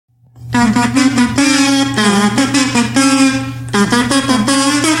Welcome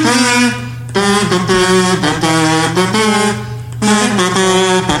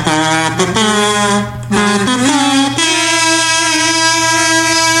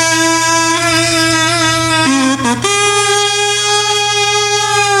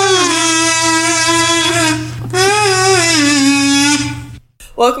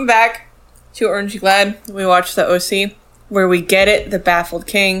back to Orange Glad. We watched the OC, where we get it. The baffled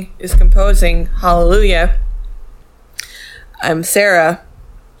king is composing Hallelujah. I'm Sarah.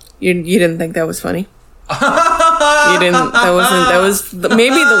 You didn't think that was funny? You didn't. That was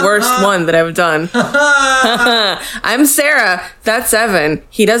maybe the worst one that I've done. I'm Sarah. That's Evan.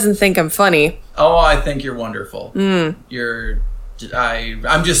 He doesn't think I'm funny. Oh, I think you're wonderful. I'm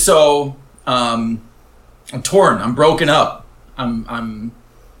just so I'm torn. I'm broken up. I'm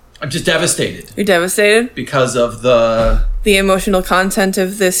just devastated. You're devastated because of the emotional content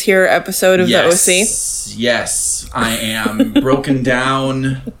of this here episode of the OC. Yes, I am broken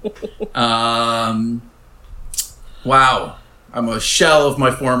down. Wow, I'm a shell of my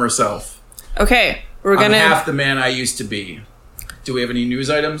former self. Okay, I'm half the man I used to be. Do we have any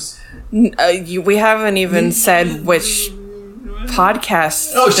news items? We haven't even said which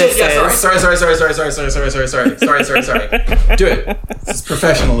podcast. Oh shit! Yeah, sorry. Do it. This is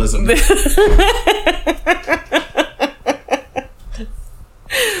professionalism.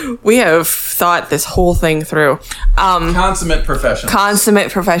 We have thought this whole thing through. Consummate professionals. Consummate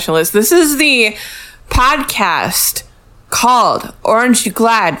professionals. This is the podcast called Orange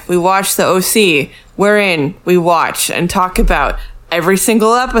Glad. We watch the OC, wherein we watch and talk about every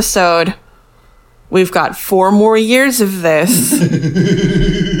single episode. We've got 4 more years of this.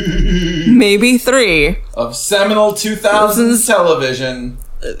 Maybe 3. Of seminal 2000s television.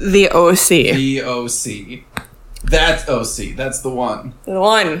 The OC. The OC. That's OC. That's the one. The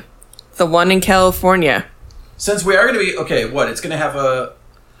one. The one in California. Since we are going to be... Okay, what? It's going to have a...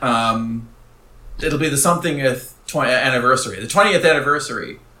 it'll be the somethingth anniversary. The 20th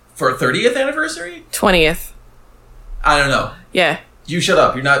anniversary. For 30th anniversary? 20th. I don't know. Yeah. You shut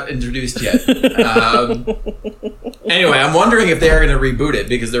up. You're not introduced yet. Anyway, I'm wondering if they are going to reboot it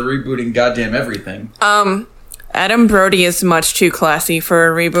because they're rebooting goddamn everything. Adam Brody is much too classy for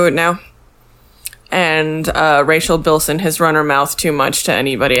a reboot now. And Rachel Bilson has run her mouth too much to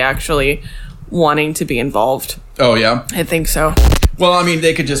anybody actually wanting to be involved. Oh, yeah? I think so. Well, I mean,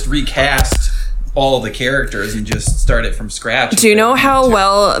 they could just recast all the characters and just start it from scratch. Do you know how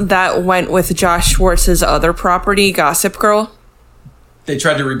well that went with Josh Schwartz's other property, Gossip Girl? They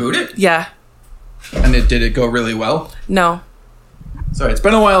tried to reboot it? Yeah. And did it go really well? No. Sorry, it's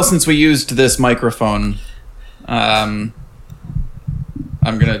been a while since we used this microphone. I'm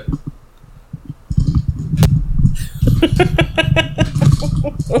gonna...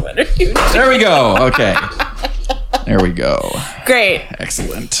 What are you doing? There we go. Okay. There we go. Great.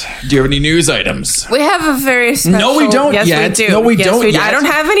 Excellent. Do you have any news items? We have a very special... No, we don't yes, yet. We do. No, we don't yet. I don't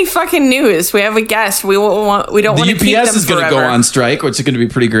have any fucking news. We have a guest. We don't want to keep them forever. The UPS is going to go on strike, which is going to be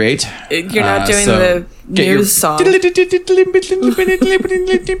pretty great. You're not doing the news song.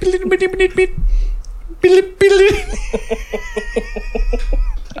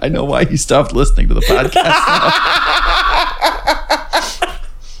 I know why you stopped listening to the podcast now.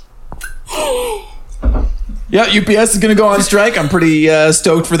 Yeah, UPS is going to go on strike. I'm pretty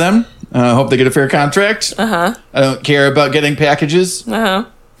stoked for them. Hope they get a fair contract. I don't care about getting packages. I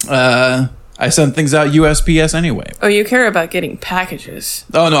send things out USPS anyway. Oh, you care about getting packages?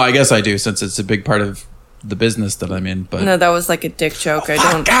 Oh, no, I guess I do, since it's a big part of the business that I'm in. But no, that was like a dick joke.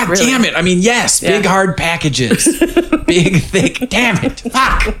 God damn it. I mean, yes, big hard packages. Big, thick. Damn it.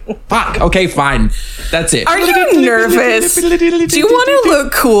 Fuck. Okay, fine. That's it. Are you nervous? Do you want to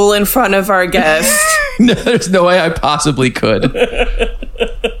look cool in front of our guest? No, there's no way I possibly could.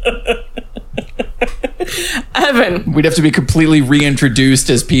 Evan. We'd have to be completely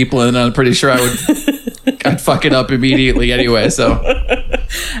reintroduced as people, and I'm pretty sure I'd fuck it up immediately anyway, so.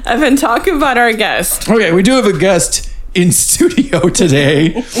 Evan, talk about our guest. Okay, we do have a guest in studio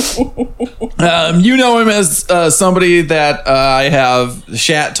today. You know him as somebody that I have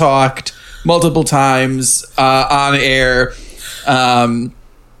chat talked multiple times on air.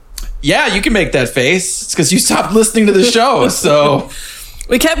 Yeah, you can make that face. It's because you stopped listening to the show, so...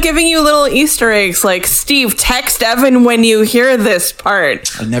 We kept giving you little Easter eggs like, Steve, text Evan when you hear this part.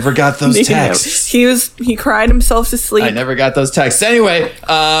 I never got those texts. He cried himself to sleep. I never got those texts. Anyway,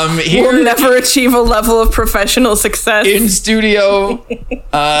 we'll never achieve a level of professional success. In studio,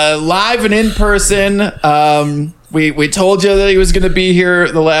 live and in person, We told you that he was going to be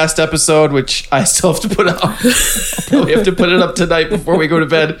here the last episode, which I still have to put up. I'll probably have to put it up tonight before we go to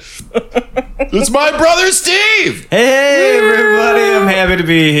bed. It's my brother, Steve! Hey, everybody. I'm happy to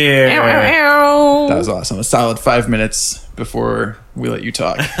be here. That was awesome. A solid 5 minutes before we let you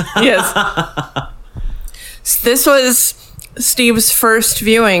talk. Yes. This was Steve's first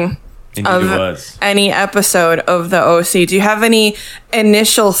viewing Indeed it was. any episode of the OC. Do you have any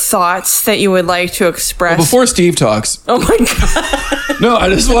initial thoughts that you would like to express? Before Steve talks, Oh my god. no, I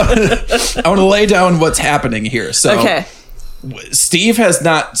want to lay down what's happening here. So, Okay. Steve has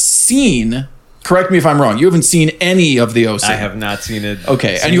not seen. Correct me if I'm wrong. You haven't seen any of the OC. I have not seen it.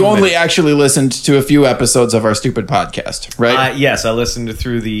 Okay, and you only actually listened to a few episodes of our stupid podcast, right? Yes, I listened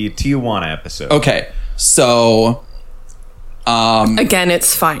through the Tijuana episode. Okay, so Again,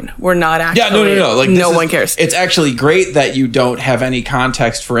 it's fine. We're not actually. yeah, no. Like no one cares. It's actually great that you don't have any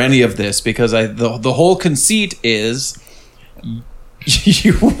context for any of this because the whole conceit is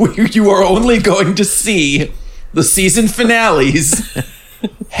you are only going to see the season finales.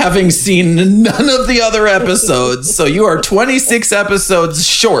 Having seen none of the other episodes, so you are 26 episodes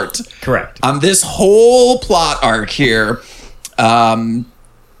short. Correct. On this whole plot arc here,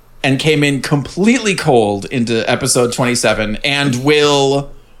 and came in completely cold into episode 27, and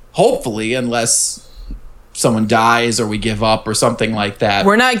will hopefully, unless someone dies or we give up or something like that.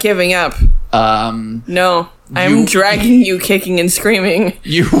 We're not giving up. No, I'm you- dragging you kicking and screaming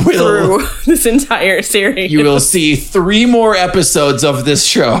You will. through this entire series. You will see 3 more episodes of this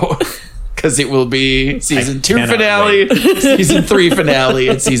show because it will be season 2 cannot finale, season 3 finale,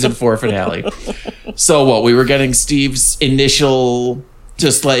 and season 4 finale. So what? We were getting Steve's initial,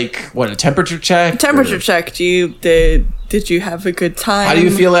 just like a temperature check. Temperature Or- check. Did you have a good time? How do you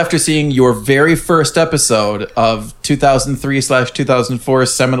feel after seeing your very first episode of 2003/2004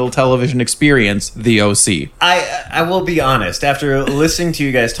 seminal television experience, The OC? I will be honest. After listening to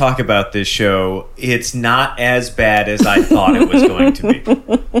you guys talk about this show, it's not as bad as I thought it was going to be.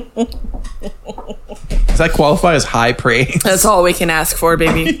 Does that qualify as high praise? That's all we can ask for,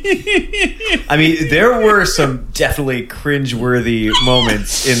 baby. I mean, there were some definitely cringeworthy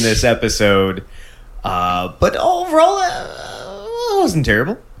moments in this episode, but overall, it wasn't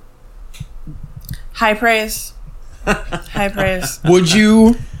terrible. High praise. High praise. Would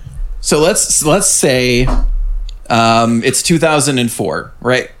you? So let's say it's 2004,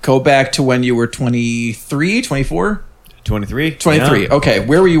 right? Go back to when you were 23, 24? 23? 23. Yeah. Okay,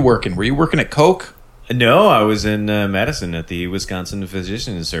 where were you working? Were you working at Coke? No, I was in Madison at the Wisconsin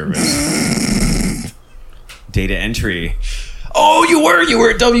Physician Service. Data entry. Oh, you were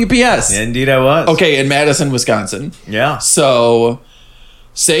at WPS. Indeed, I was. Okay, in Madison, Wisconsin. Yeah. So,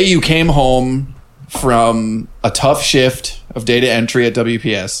 say you came home from a tough shift of data entry at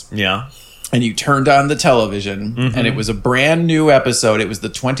WPS, Yeah. and you turned on the television, and it was a brand new episode. It was the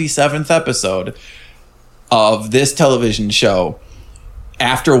 27th episode of this television show.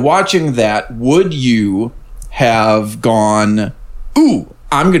 After watching that, would you have gone, ooh,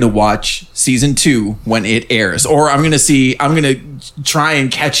 I'm going to watch season 2 when it airs, or I'm going to try and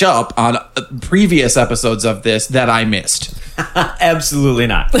catch up on previous episodes of this that I missed? Absolutely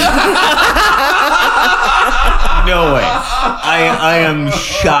not. No way. I am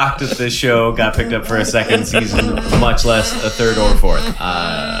shocked that this show got picked up for a second season, much less a third or fourth.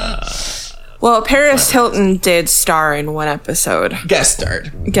 Well, Paris Hilton did star in one episode. Guest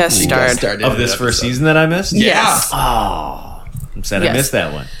starred. Guest starred. Of this first season that I missed? Yes. I'm sad I Yes. missed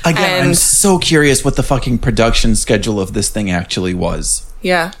that one. Again, I'm And- so curious what the fucking production schedule of this thing actually was.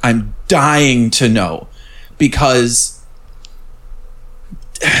 Yeah. I'm dying to know because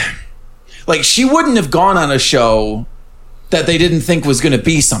like she wouldn't have gone on a show that they didn't think was going to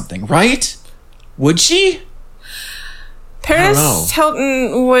be something, right? Would she? Paris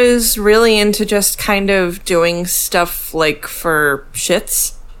Hilton was really into just kind of doing stuff like for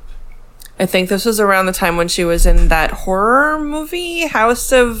shits. I think this was around the time when she was in that horror movie,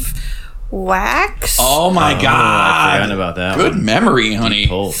 House of Wax. Oh my I god. forgot about that Good one. memory, honey.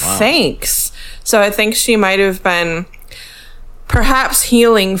 Oh, wow. Thanks. So I think she might have been perhaps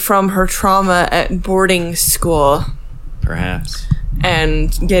healing from her trauma at boarding school Perhaps.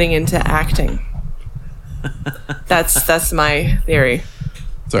 and getting into acting. That's my theory.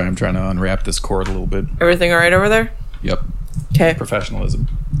 Sorry, I'm trying to unwrap this cord a little bit. Everything all right over there? Yep. Okay. Professionalism.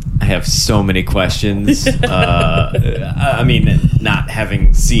 I have so many questions. I mean, not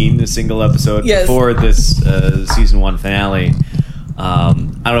having seen a single episode Yes. before this season 1 finale, I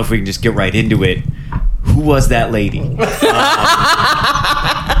don't know if we can just get right into it. Who was that lady?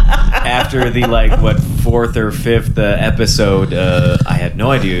 after the fourth or fifth episode, I had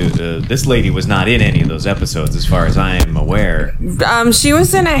no idea this lady was not in any of those episodes, as far as I am aware. She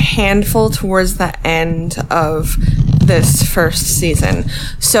was in a handful towards the end of this first season.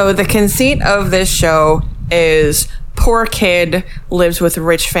 So the conceit of this show is poor kid lives with a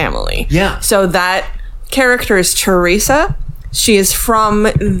rich family. Yeah. So that character is Teresa. She is from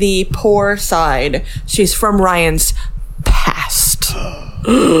the poor side. She's from Ryan's past.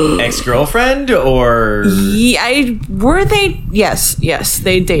 Ex-girlfriend or Yes,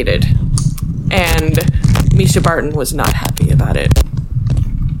 they dated. And Misha Barton was not happy about it.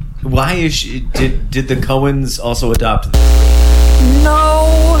 why is she? Did the Coens also adopt? No.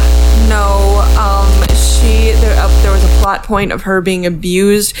 There was a plot point of her being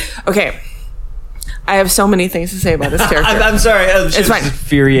abused. Okay. I have so many things to say about this character. I'm sorry. It's fine.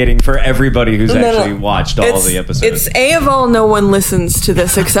 Infuriating for everybody who's actually watched all the episodes. It's A of all, no one listens to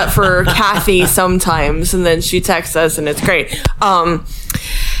this except for Kathy sometimes, and then she texts us, and it's great.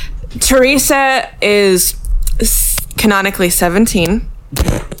 Teresa is canonically 17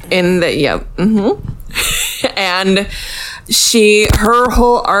 in the and her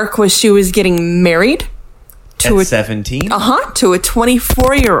whole arc was she was getting married to At 17. to a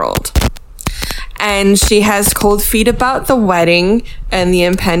 24-year-old. And she has cold feet about the wedding and the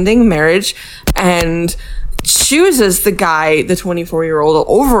impending marriage and chooses the guy, the 24-year-old,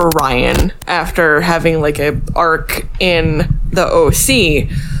 over Ryan after having like a arc in the OC.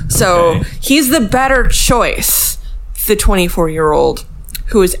 So he's the better choice, the 24-year-old,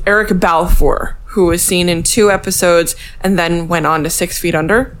 who is Eric Balfour, who was seen in 2 episodes and then went on to 6 Feet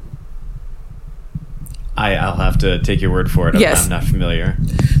Under. I'll have to take your word for it. Yes. I'm not familiar.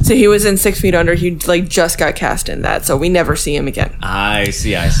 So he was in 6 Feet Under. He just got cast in that, so we never see him again. I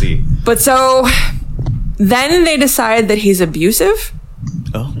see. But so then they decide that he's abusive.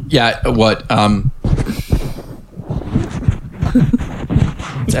 Oh. Yeah, what?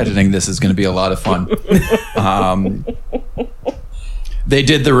 Editing this is going to be a lot of fun. They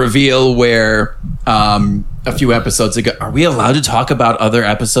did the reveal where a few episodes ago. Are we allowed to talk about other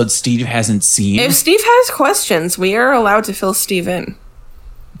episodes Steve hasn't seen? If Steve has questions, we are allowed to fill Steve in.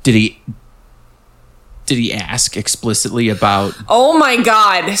 Did he ask explicitly about? Oh my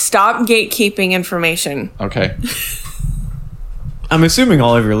God! Stop gatekeeping information. Okay. I'm assuming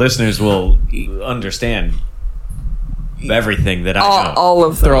all of your listeners will understand everything that I know. All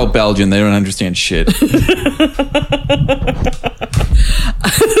of them. They're all Belgian. They don't understand shit.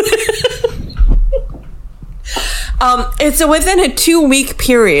 It's within a 2-week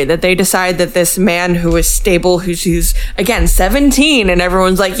period that they decide that this man who is stable, who's again 17, and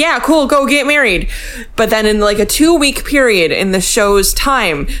everyone's like, "Yeah, cool, go get married." But then in like a 2-week period in the show's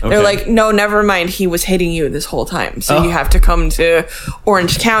time, they're like, "No, never mind. He was hitting you this whole time, so you have to come to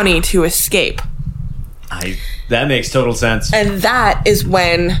Orange County to escape." That makes total sense. And that is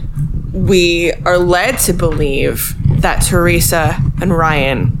when we are led to believe that Teresa and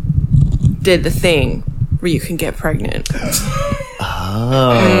Ryan did the thing where you can get pregnant.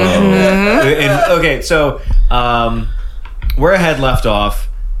 Okay, so where I had left off,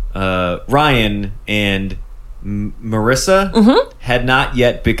 Ryan and Marissa had not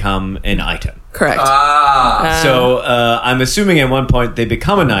yet become an item. Correct. So I'm assuming at one point they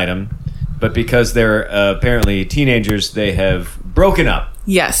become an item, but because they're apparently teenagers, they have broken up.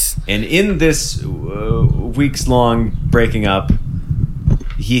 Yes. And in this weeks-long breaking up,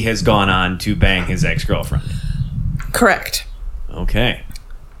 he has gone on to bang his ex-girlfriend. Correct. Okay.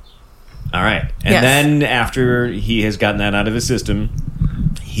 All right. And Yes. then after he has gotten that out of his system,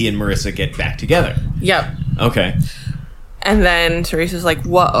 he and Marissa get back together. Yep. Okay. And then Teresa's like,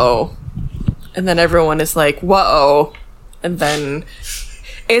 "Whoa." And then everyone is like, "Whoa." And then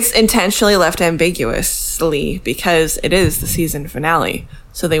it's intentionally left ambiguously because it is the season finale.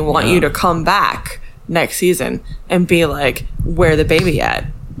 So they want you to come back next season and be like, "Where the baby at?"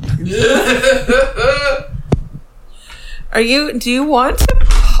 Do you want to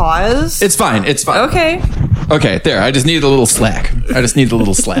pause? It's fine. Okay. Okay, there. I just need a little slack.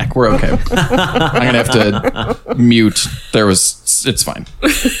 We're okay. I'm gonna have to mute. It's fine.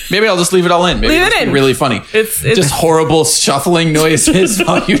 Maybe I'll just leave it all in. Maybe Leave it it'll be in. really funny. It's just horrible shuffling noises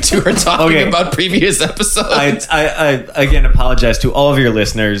while you two are talking about previous episodes. I again apologize to all of your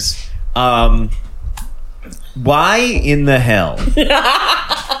listeners. Why in the hell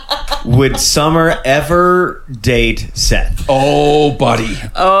would Summer ever date Seth? Oh, buddy.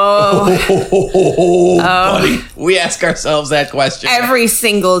 Oh, buddy. We ask ourselves that question every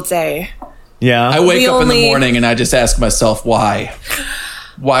single day. Yeah. I wake up in the morning and I just ask myself, why?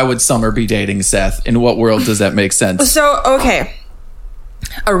 Why would Summer be dating Seth? In what world does that make sense? So, okay.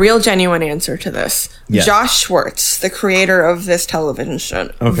 a real genuine answer to this. Yes. Josh Schwartz, the creator of this television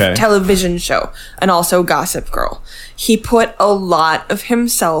show, and also Gossip Girl, he put a lot of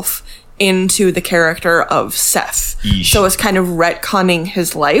himself into the character of Seth. Yeesh. So it's kind of retconning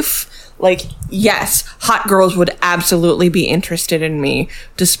his life. Like, yes, hot girls would absolutely be interested in me,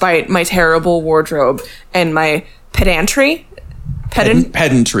 despite my terrible wardrobe and my pedantry.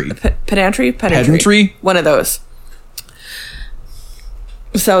 Pedantry. Pedantry? One of those.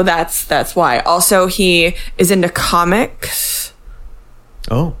 So that's why. Also, he is into comics.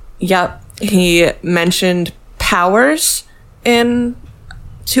 Oh. Yep. He mentioned Powers in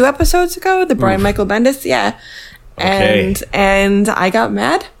 2 episodes ago, the Brian Michael Bendis. Yeah. Okay. And I got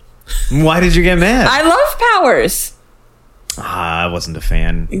mad. Why did you get mad? I love Powers. I wasn't a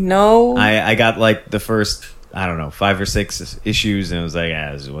fan. No. I got like the first, I don't know, 5 or 6 issues, and it was like,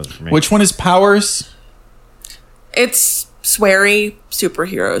 this wasn't for me. Which one is Powers? It's sweary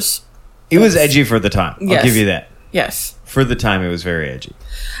superheroes. It was edgy for the time. I'll Yes. give you that. Yes. For the time, it was very edgy.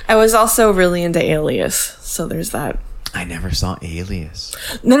 I was also really into Alias, so there's that. I never saw Alias.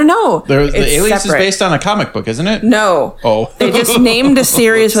 No. The It's Alias separate. is based on a comic book, isn't it? No. Oh. They just named a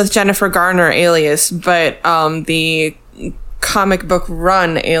series with Jennifer Garner Alias, but the comic book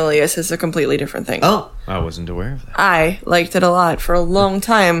run Alias is a completely different thing. Oh. I wasn't aware of that. I liked it a lot. For a long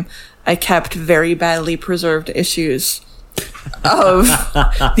time, I kept very badly preserved issues of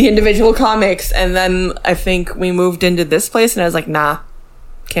the individual comics, and then I think we moved into this place, and I was like, nah,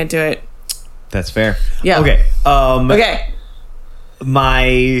 can't do it. That's fair. Yeah. Okay. Okay.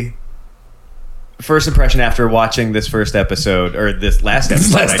 My first impression after watching this first episode, or this last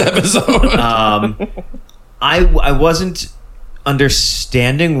episode, I wasn't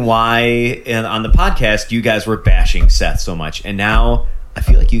understanding why on the podcast you guys were bashing Seth so much, and now I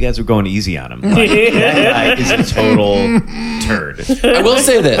feel like you guys are going easy on him. Like, that guy is a total turd. I will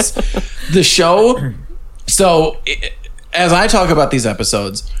say this. The show, as I talk about these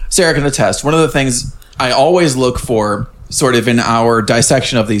episodes, Sarah can attest, one of the things I always look for sort of in our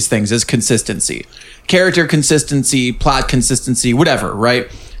dissection of these things is consistency. Character consistency, plot consistency, whatever, right?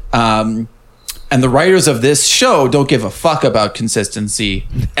 And the writers of this show don't give a fuck about consistency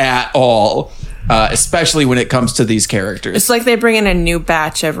at all, especially when it comes to these characters. It's like they bring in a new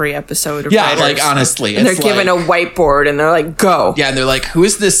batch every episode of writers. like, honestly. And they're it's given a whiteboard, and they're like, go. Yeah, and they're like, who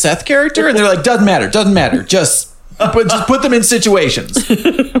is this Seth character? And they're like, doesn't matter. Just put them in situations.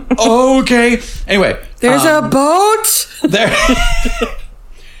 Okay. Anyway. There's a boat. There.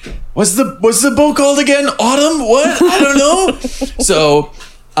 What's the boat called again? Autumn? What? I don't know. So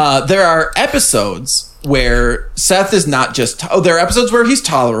there are episodes where Seth is not just... there are episodes where he's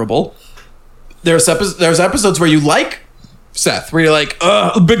tolerable. There's episodes where you like Seth, where you're like,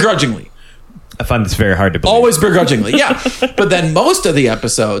 begrudgingly. I find this very hard to believe. Always begrudgingly, yeah. But then most of the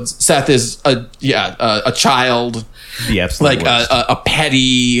episodes, Seth is a child, the absolute like worst. a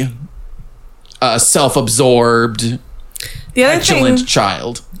petty, self-absorbed, petulant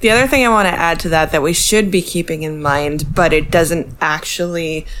child. The other thing I want to add to that we should be keeping in mind, but it doesn't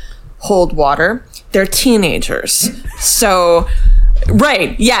actually hold water, they're teenagers. So,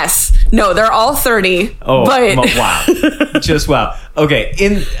 right, yes. No, they're all 30. Oh, but wow. Just wow. Okay,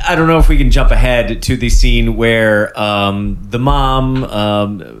 I don't know if we can jump ahead to the scene where the mom,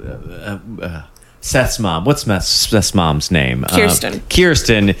 Seth's mom, what's Seth's mom's name? Kirsten.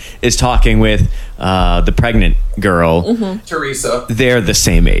 Kirsten is talking with the pregnant girl. Mm-hmm. Teresa. They're the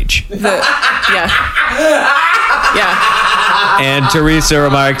same age. Yeah. And Teresa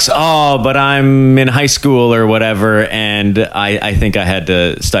remarks, but I'm in high school or whatever, and I think I had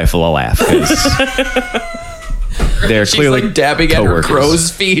to stifle a laugh because they're She's clearly like dabbing at her crow's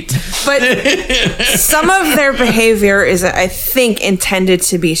feet. But some of their behavior is, I think, intended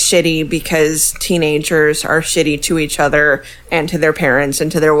to be shitty because teenagers are shitty to each other and to their parents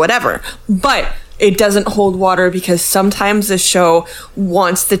and to their whatever. But it doesn't hold water because sometimes the show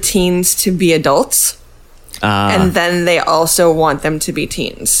wants the teens to be adults. And then they also want them to be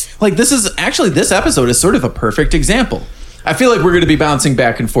teens. Like, this episode is sort of a perfect example. I feel like we're going to be bouncing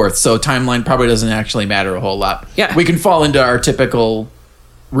back and forth, so timeline probably doesn't actually matter a whole lot. Yeah. We can fall into our typical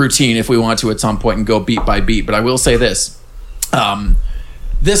routine if we want to at some point and go beat by beat, but I will say this.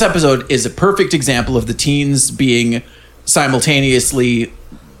 This episode is a perfect example of the teens being simultaneously,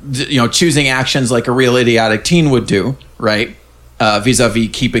 choosing actions like a real idiotic teen would do, right? Vis-a-vis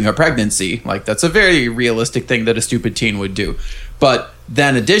keeping a pregnancy. Like, that's a very realistic thing that a stupid teen would do. But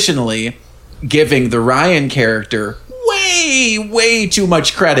then additionally, giving the Ryan character way too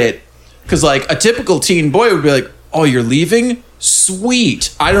much credit. Because, like, a typical teen boy would be like, oh, you're leaving?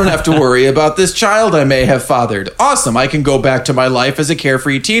 Sweet. I don't have to worry about this child I may have fathered. Awesome. I can go back to my life as a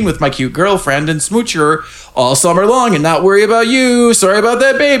carefree teen with my cute girlfriend and smooch her all summer long and not worry about you. Sorry about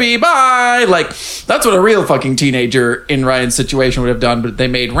that baby. Bye. Like, that's what a real fucking teenager in Ryan's situation would have done. But they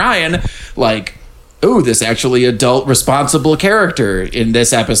made Ryan like, ooh, this actually adult responsible character in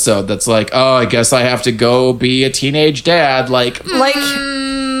this episode. That's like, oh, I guess I have to go be a teenage dad. Like,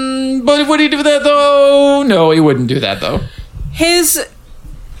 but would he do that though? No, he wouldn't do that though. His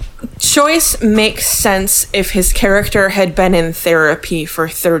choice makes sense if his character had been in therapy for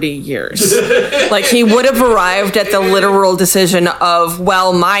 30 years. Like, he would have arrived at the literal decision of,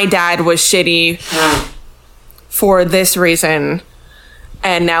 well, my dad was shitty for this reason,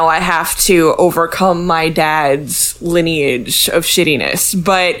 and now I have to overcome my dad's lineage of shittiness.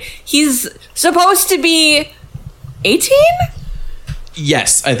 But he's supposed to be 18?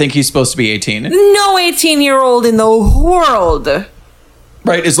 Yes, I think he's supposed to be 18. No 18-year-old in the world.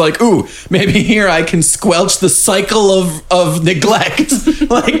 Right, it's like, ooh, maybe here I can squelch the cycle of neglect.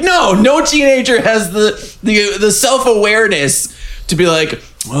 Like, no teenager has the self-awareness to be like,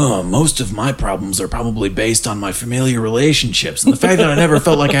 oh, most of my problems are probably based on my familiar relationships and the fact that I never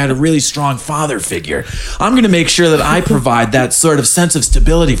felt like I had a really strong father figure. I'm going to make sure that I provide that sort of sense of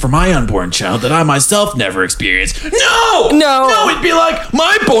stability for my unborn child that I myself never experienced. No, it'd be like,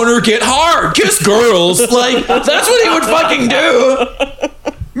 my boner get hard, kiss girls. Like, that's what he would fucking do.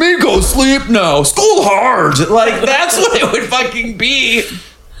 Me go sleep? No. School hard. Like, that's what it would fucking be.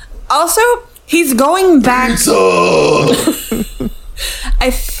 Also, he's going back. Pizza. I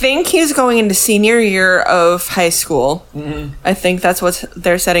think he's going into senior year of high school. Mm-hmm. I think that's what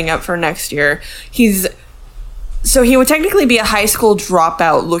they're setting up for next year. So he would technically be a high school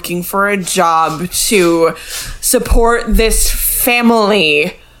dropout looking for a job to support this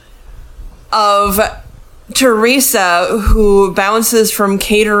family of Teresa, who bounces from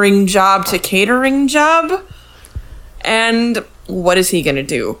catering job to catering job. And what is he going to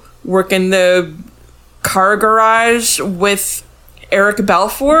do? Work in the car garage with Eric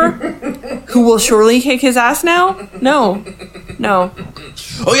Balfour, who will surely kick his ass now? No.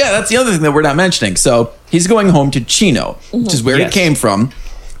 Oh yeah, that's the other thing that we're not mentioning. So he's going home to Chino, which is where he came from,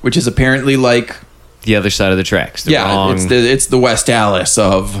 which is apparently like the other side of the tracks. It's the West Dallas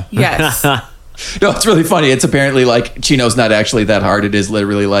of. Yes. No, it's really funny. It's apparently like Chino's not actually that hard. It is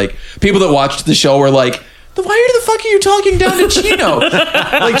literally like people that watched the show were like, why the fuck are you talking down to Chino?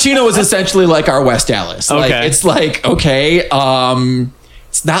 Like, Chino is essentially like our West Dallas. Like, it's like, okay,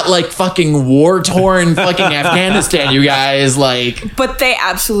 it's not like fucking war-torn fucking Afghanistan, you guys. Like, but they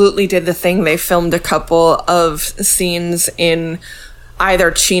absolutely did the thing. They filmed a couple of scenes in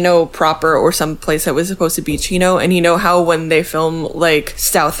either Chino proper or some place that was supposed to be Chino. And you know how when they film like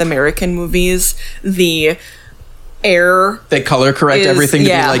South American movies, the air, they color correct everything to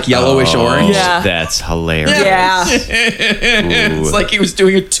be like yellowish orange. Yeah, that's hilarious. Yeah. It's like he was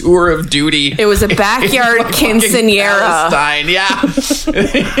doing a tour of duty. It was a backyard quinceanera. Palestine. Yeah.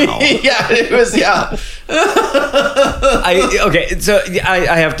 Yeah, it was. Yeah.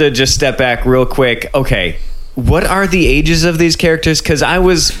 I have to just step back real quick. Okay, what are the ages of these characters? Because I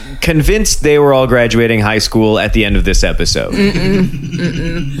was convinced they were all graduating high school at the end of this episode.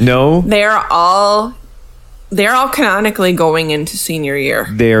 No, They're all canonically going into senior year.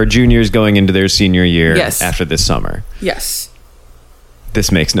 They are juniors going into their senior year after this summer. Yes. This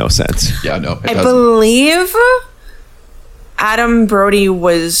makes no sense. Yeah, no, I believe Adam Brody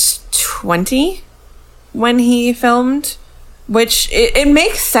was 20 when he filmed, which it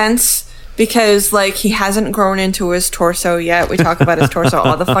makes sense because, like, he hasn't grown into his torso yet. We talk about his torso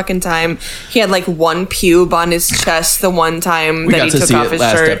all the fucking time. He had, like, one pube on his chest the one time that he took off his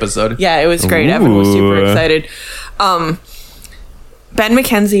last shirt. Episode. Yeah, it was great. Evan was super excited. Ben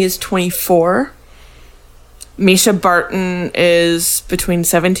McKenzie is 24. Misha Barton is between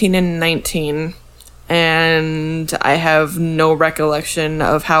 17 and 19. And I have no recollection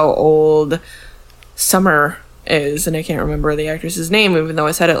of how old Summer is, and I can't remember the actress's name, even though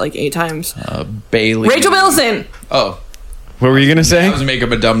I said it like 8 times. Bailey. Rachel Bilson! Oh. What were you going to say? I was making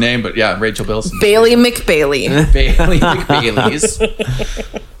up a dumb name, but yeah, Rachel Bilson. Bailey McBailey. Bailey McBailey's.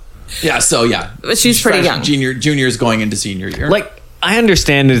 Yeah, so yeah. But she's pretty young. Junior's going into senior year. Like, I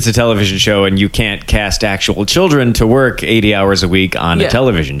understand it's a television show and you can't cast actual children to work 80 hours a week on a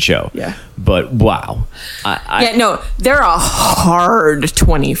television show. Yeah. But wow. They're a hard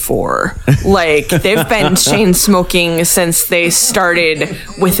 24. Like, they've been chain smoking since they started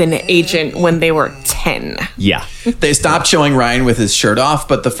with an agent when they were 10. Yeah. They stopped showing Ryan with his shirt off,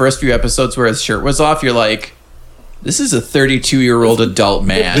 but the first few episodes where his shirt was off, you're like, this is a 32-year-old adult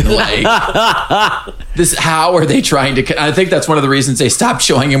man. Like, this, how are they trying to? I think that's one of the reasons they stopped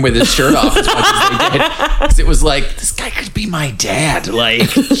showing him with his shirt off as much as they did, because it was like, this guy could be my dad. Like,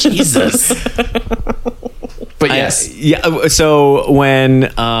 Jesus. But yes, yeah. So when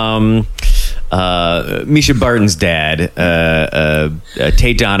Misha Barton's dad,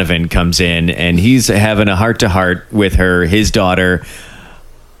 Tate Donovan, comes in and he's having a heart-to-heart with his daughter,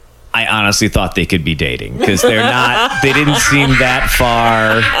 I honestly thought they could be dating because they didn't seem that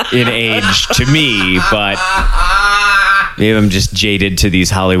far in age to me, but maybe I'm just jaded to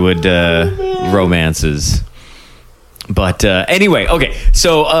these Hollywood romances. But anyway, okay.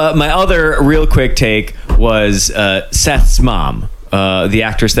 So my other real quick take was Seth's mom, the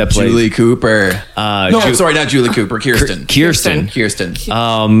actress that plays Julie Cooper. Sorry, not Julie Cooper. Kirsten.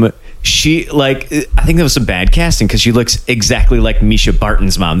 She, like, I think that was some bad casting because she looks exactly like Misha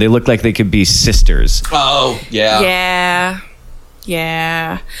Barton's mom. They look like they could be sisters. Oh, yeah.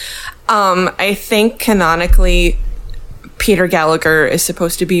 Yeah. I think canonically, Peter Gallagher is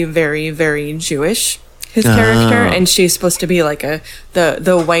supposed to be very, very Jewish, his character, and she's supposed to be like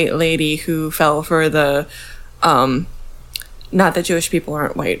the white lady who fell for the not that Jewish people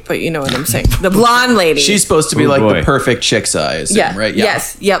aren't white, but you know what I'm saying. The blonde lady. She's supposed to be the perfect chick size. Yeah. Right? Yeah.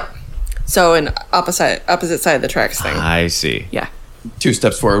 Yes. Yep. So an opposite side of the tracks thing. I see. Yeah. 2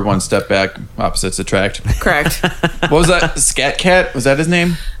 steps forward, 1 step back, opposites attract. Correct. What was that? Scat Cat? Was that his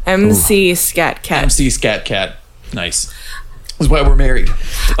name? MC Scat Cat. MC Scat Cat. Nice. That's why we're married.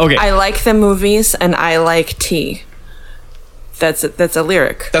 Okay. I like the movies and I like tea. That's a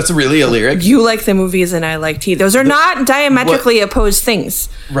lyric. That's really a lyric. You like the movies and I like tea. Those are not diametrically opposed things.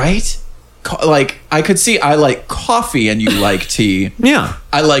 Right? Like, I could see I like coffee and you like tea. Yeah.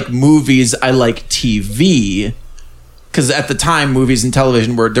 I like movies. I like TV. Because at the time, movies and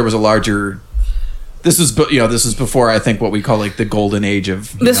television there was a larger. This was before, I think, what we call like the golden age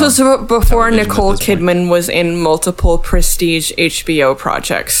of. This was before Nicole Kidman was in multiple prestige HBO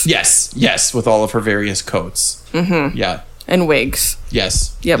projects. Yes, with all of her various coats. Mm-hmm. Yeah. And wigs.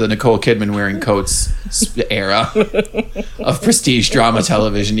 Yes. Yep. The Nicole Kidman wearing coats era of prestige drama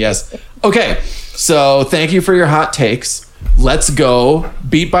television. Yes. Okay. So thank you for your hot takes. Let's go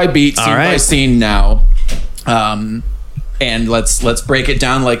beat by beat, scene by scene now. And let's break it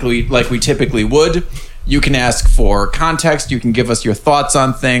down like we typically would. You can ask for context. You can give us your thoughts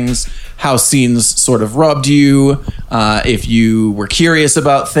on things, how scenes sort of rubbed you, if you were curious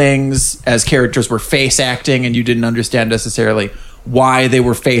about things as characters were face acting and you didn't understand necessarily why they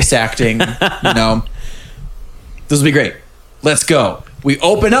were face acting. You know, this will be great. Let's go. We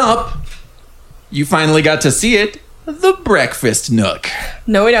open up. You finally got to see it. The Breakfast Nook.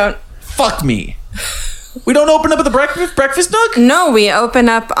 No, we don't. Fuck me. We don't open up at the breakfast nook? No, we open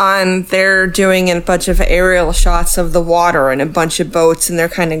up on they're doing a bunch of aerial shots of the water and a bunch of boats, and they're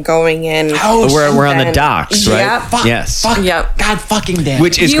kind of going in. Oh, we're on the docks, right? Yep. Yes. Yep. God fucking damn.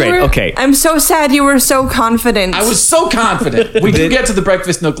 Which is great. Okay. I'm so sad you were so confident. I was so confident. We can get to the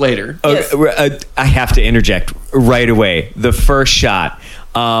breakfast nook later. Yes. I have to interject right away. The first shot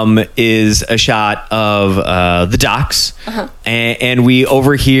is a shot of the docks, and we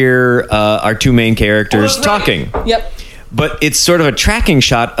overhear our 2 main characters talking. Yep. But it's sort of a tracking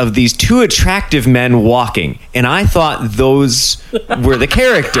shot of these 2 attractive men walking, and I thought those were the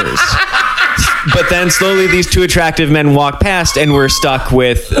characters. But then slowly these 2 attractive men walk past, and we're stuck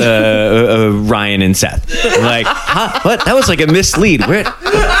with Ryan and Seth. Like, huh? What? That was like a mislead. Where?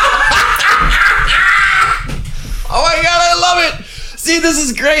 Oh my God, I love it. See, this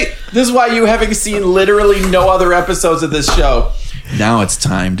is great. This is why you, having seen literally no other episodes of this show, now it's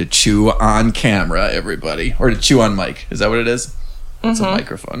time to chew on camera, everybody. Or to chew on mic. Is that what it is? Mm-hmm. It's a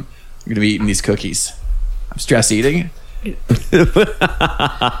microphone. I'm going to be eating these cookies. I'm stress eating. He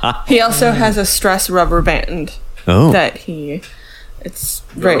also has a stress rubber band that it's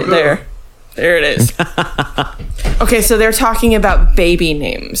right there. There it is. Okay, so they're talking about baby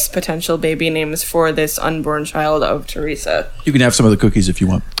names, potential baby names for this unborn child of Teresa. You can have some of the cookies if you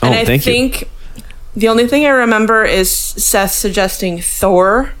want. And I think the only thing I remember is Seth suggesting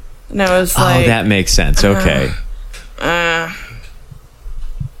Thor. And I was like... Oh, that makes sense. Okay.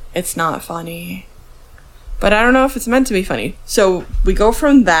 It's not funny. But I don't know if it's meant to be funny. So we go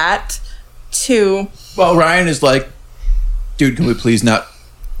from that to... Well, Ryan is like, dude, can we please not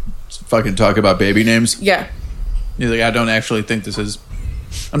fucking talk about baby names? Yeah. He's like, I don't actually think this is...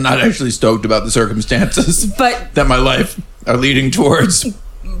 I'm not actually stoked about the circumstances that my life are leading towards.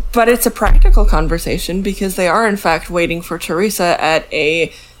 But it's a practical conversation because they are, in fact, waiting for Teresa at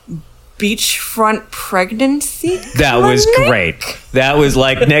a beachfront pregnancy That was great. That was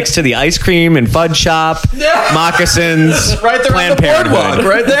like next to the ice cream and fudge shop, moccasins, right there on Planned the boardwalk, Parenthood.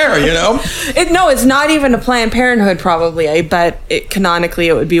 right there, you know? No, it's not even a Planned Parenthood, probably. I bet canonically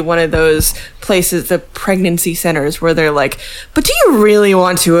it would be one of those places, the pregnancy centers, where they're like, but do you really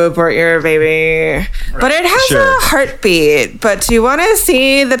want to abort your baby? Right. But it has Sure. a heartbeat. But do you want to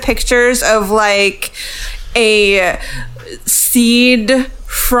see the pictures of like a seed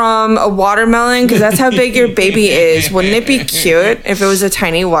from a watermelon? Because that's how big your baby is. Wouldn't it be cute if it was a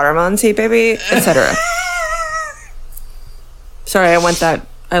tiny watermelon seed baby, etc.? Sorry, I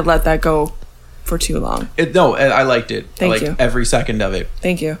let that go for too long. I liked it. Thank I liked you. every second of it.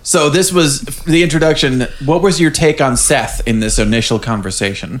 Thank you. So this was the introduction. What was your take on Seth in this initial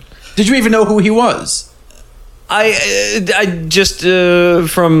conversation? Did you even know who he was? I just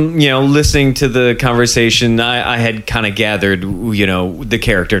from listening to the conversation, I had kind of gathered the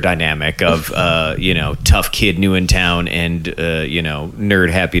character dynamic of tough kid new in town and nerd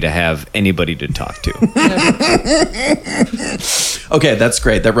happy to have anybody to talk to. Okay, that's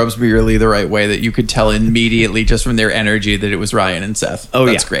great. That rubs me really the right way. That you could tell immediately just from their energy that it was Ryan and Seth. Oh,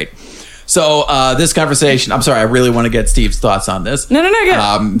 that's yeah. great. So this conversation, I'm sorry, I really want to get Steve's thoughts on this. No,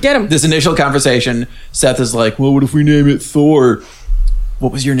 get him. This initial conversation, Seth is like, well, what if we name it Thor?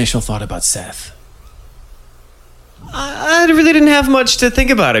 What was your initial thought about Seth? I really didn't have much to think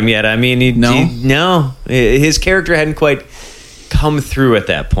about him yet. I mean, his character hadn't quite come through at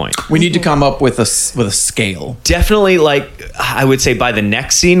that point. We need to come up with a scale. Definitely, like I would say, by the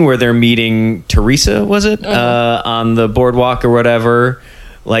next scene where they're meeting Teresa, was it on the boardwalk or whatever?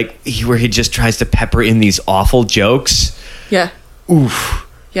 Like where he just tries to pepper in these awful jokes. Yeah. Oof.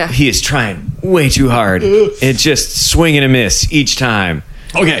 Yeah. He is trying way too hard. It's just swing and a miss each time.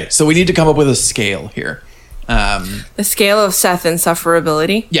 Okay, so we need to come up with a scale here. The scale of Seth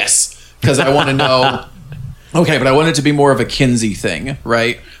insufferability. Yes, because I want to know. Okay, but I want it to be more of a Kinsey thing,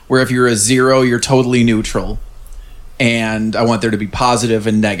 right? Where if you're a 0, you're totally neutral. And I want there to be positive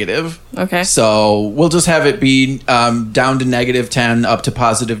and negative. Okay. So we'll just have it be down to -10, up to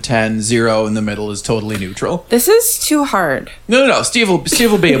 +10, 0 in the middle is totally neutral. This is too hard. No. Steve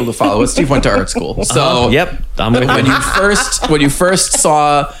will be able to follow it. Steve went to art school. So Yep. I'm with when you. you first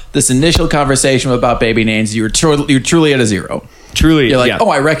saw this initial conversation about baby names, you're truly at a 0. Truly. You're like, yeah. oh,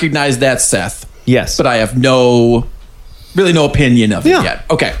 I recognize that Seth. Yes. But I have no opinion of it Yeah. yet.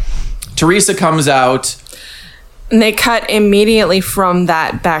 Okay. Teresa comes out. And they cut immediately from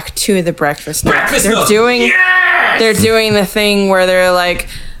that back to the breakfast nook. They're doing the thing where they're like,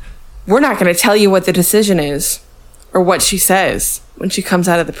 we're not going to tell you what the decision is or what she says when she comes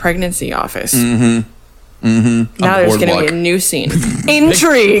out of the pregnancy office. Now there's going to be a new scene.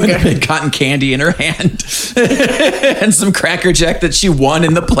 Intrigue. With a big cotton candy in her hand and some Cracker Jack that she won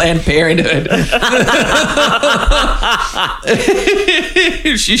in the Planned Parenthood.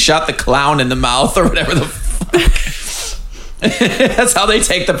 She shot the clown in the mouth or whatever the fuck. That's how they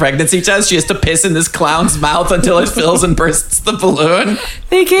take the pregnancy test. She has to piss in this clown's mouth until it fills and bursts the balloon.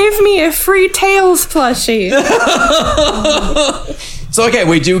 They gave me a free Tails plushie. So, okay,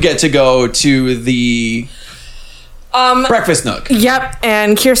 we do get to go to the breakfast nook. Yep,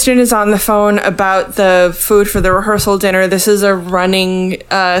 and Kirsten is on the phone about the food for the rehearsal dinner. This is a running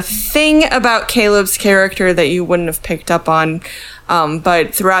thing about Caleb's character that you wouldn't have picked up on.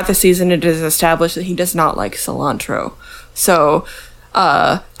 But throughout the season, it is established that he does not like cilantro. So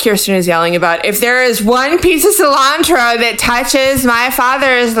Kirsten is yelling about, if there is one piece of cilantro that touches my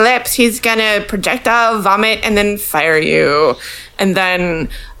father's lips, he's gonna projectile vomit and then fire you. And then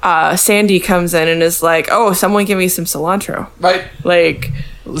Sandy comes in and is like, oh, someone give me some cilantro. Right. Like,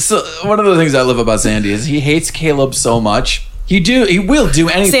 So one of the things I love about Sandy is he hates Caleb so much. He will do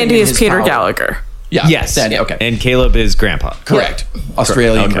anything. Sandy in is his Peter power. Gallagher. Yeah. Yes. Sandy. Okay. And Caleb is grandpa. Correct.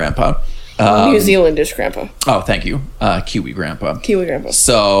 Australian Okay. grandpa. New Zealandish grandpa. Oh, thank you. Kiwi grandpa. Kiwi grandpa.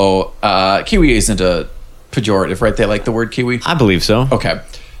 So Kiwi isn't a pejorative, right? They like the word Kiwi. I believe so. Okay.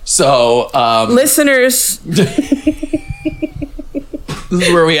 So Listeners, this is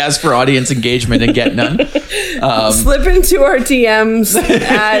where we ask for audience engagement and get none. slip into our DMs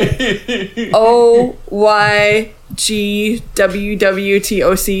at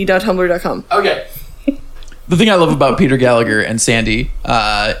oygwwtoc.tumblr.com. Okay. The thing I love about Peter Gallagher and Sandy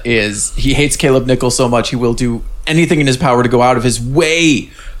is he hates Caleb Nichols so much he will do anything in his power to go out of his way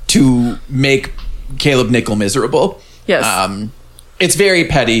to make Caleb Nichol miserable. Yes. It's very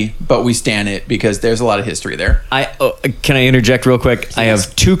petty, but we stan it because there's a lot of history there. Can I interject real quick? Yes. I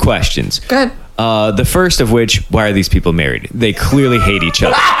have 2 questions. Go ahead. The first of which, why are these people married? They clearly hate each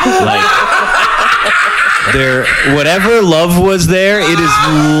other. whatever love was there, it is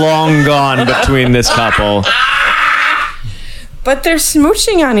long gone between this couple. But they're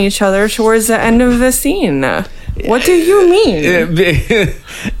smooching on each other towards the end of the scene. What do you mean?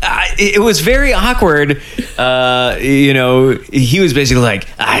 It was very awkward. He was basically like,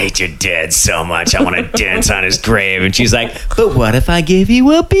 I hate your dad so much. I want to dance on his grave. And she's like, but what if I give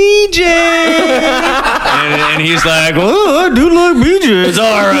you a BJ? and he's like, oh, I do like BJs.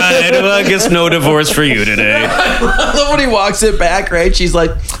 All right. Well, I guess no divorce for you today. I love when he walks it back, right? She's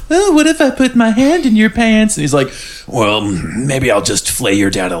like, oh, what if I put my hand in your pants? And he's like, well, maybe I'll just flay your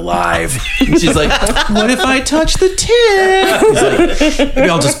dad alive. And she's like, what if I touch the tip? He's like, maybe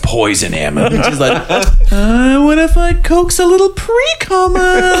I'll just poison him. And she's like, what if I coax a little pre-cum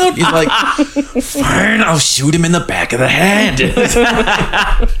out? He's like, fine, I'll shoot him in the back of the head.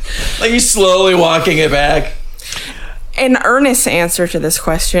 Like he's slowly walking it back. An earnest answer to this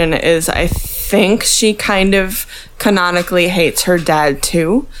question is I think she kind of canonically hates her dad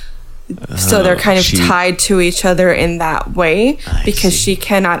too. So they're kind of tied to each other in that way because she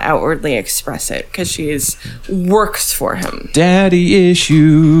cannot outwardly express it because she works for him. Daddy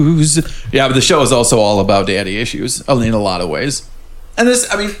issues. Yeah, but the show is also all about daddy issues in a lot of ways. And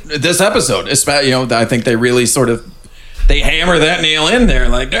this episode, I think they really sort of they hammer that nail in there,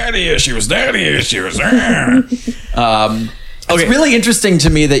 like daddy issues. It's really interesting to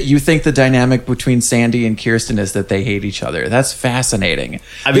me that you think the dynamic between Sandy and Kirsten is that they hate each other. That's fascinating.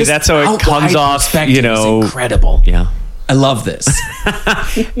 I mean, that's how it comes off, is incredible. Yeah. I love this.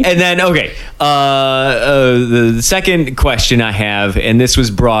 And then, the second question I have, and this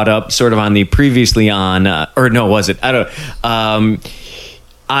was brought up sort of on the previously on, or no, was it? I don't know.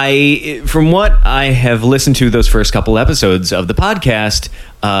 From what I have listened to those first couple episodes of the podcast,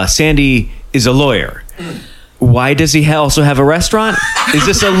 Sandy is a lawyer. Why does he also have a restaurant? Is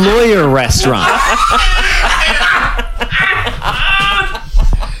this a lawyer restaurant?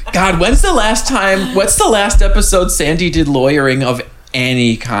 God, what's the last episode Sandy did lawyering of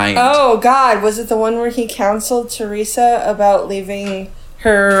any kind? Oh, God. Was it the one where he counseled Teresa about leaving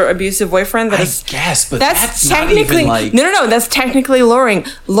her abusive boyfriend? I guess, but that's technically... not even like... No, that's technically lawyering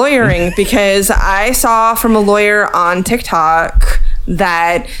because I saw from a lawyer on TikTok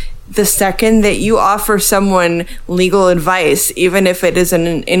that... the second that you offer someone legal advice, even if it is in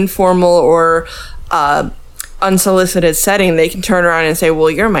an informal or unsolicited setting, they can turn around and say, well,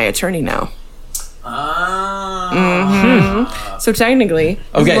 you're my attorney now. So technically,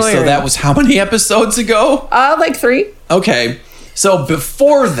 okay, so that was how many episodes ago? Like 3. Okay, so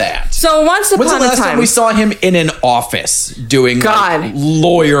before that, so once upon a time, when's the last time we saw him in an office doing like,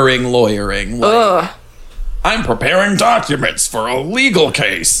 lawyering? Like, I'm preparing documents for a legal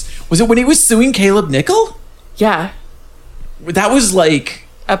case. Was it when he was suing Caleb Nickel? Yeah. That was like...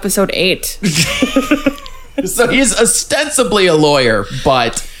 episode 8. So he's ostensibly a lawyer,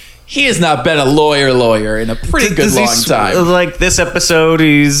 but he has not been a lawyer in a pretty good long time. Like this episode,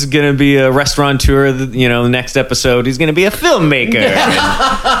 he's going to be a restaurateur. The next episode, he's going to be a filmmaker.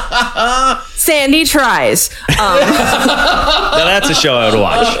 Sandy tries. Now that's a show I would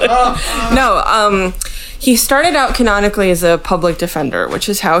watch. No, he started out canonically as a public defender, which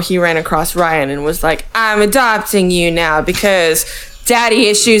is how he ran across Ryan and was like, I'm adopting you now because daddy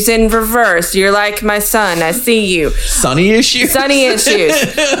issues in reverse. You're like my son. I see you. Sonny issues? Sonny issues.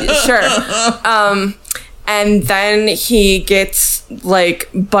 Sure. And then he gets like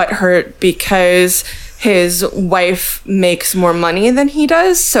butthurt because his wife makes more money than he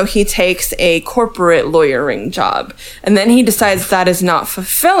does, so he takes a corporate lawyering job. And then he decides that is not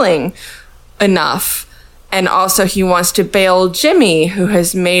fulfilling enough. And also he wants to bail Jimmy, who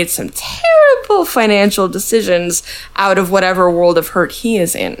has made some terrible financial decisions out of whatever world of hurt he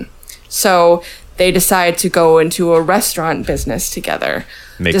is in. So they decide to go into a restaurant business together.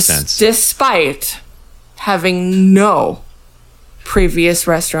 Makes sense. Despite having no previous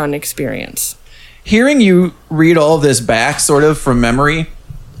restaurant experience. Hearing you read all this back sort of from memory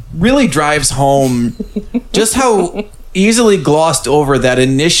really drives home just how easily glossed over that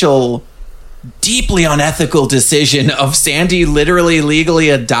initial deeply unethical decision of Sandy literally legally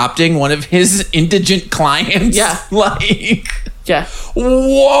adopting one of his indigent clients. Yeah. Yeah.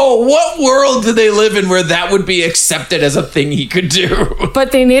 Whoa, what world do they live in where that would be accepted as a thing he could do?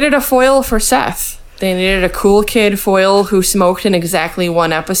 But they needed a foil for Seth. They needed a cool kid foil who smoked in exactly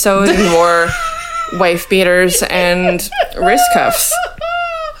one episode and wore wife beaters and wrist cuffs.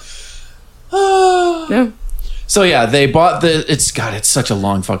 Yeah. So yeah, they bought it's such a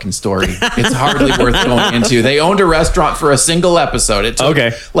long fucking story. It's hardly worth going into. They owned a restaurant for a single episode. It took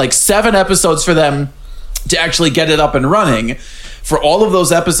like 7 episodes for them to actually get it up and running. For all of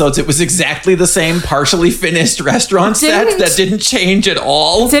those episodes, it was exactly the same partially finished restaurant set that didn't change at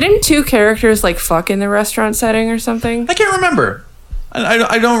all. Didn't two characters like fuck in the restaurant setting or something? I can't remember.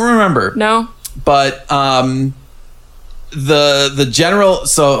 I don't remember. No. But the general.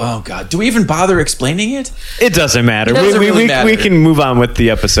 So, oh god, do we even bother explaining it? It doesn't matter. It doesn't really matter. We can move on with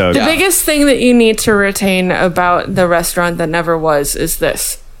the episode. The biggest thing that you need to retain about the restaurant that never was is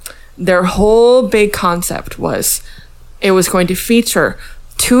this. Their whole big concept was it was going to feature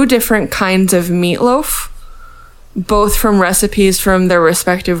 2 different kinds of meatloaf, both from recipes from their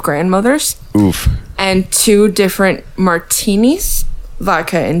respective grandmothers. Oof. And 2 different martinis,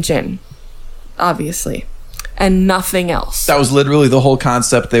 vodka and gin, obviously, and nothing else. That was literally the whole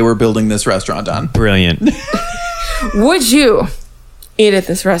concept they were building this restaurant on. Brilliant. Would you eat at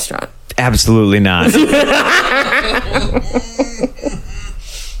this restaurant? Absolutely not.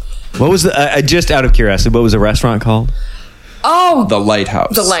 What was just out of curiosity, what was the restaurant called? Oh, The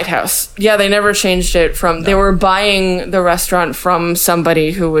Lighthouse. The Lighthouse. Yeah, they never changed it from... No. They were buying the restaurant from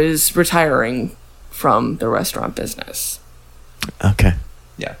somebody who was retiring from the restaurant business. Okay.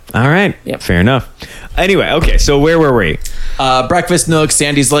 Yeah. All right. Yep. Fair enough. Anyway, okay, so where were we? Breakfast Nook.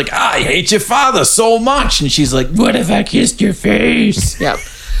 Sandy's like, I hate your father so much. And she's like, what if I kissed your face? Yep.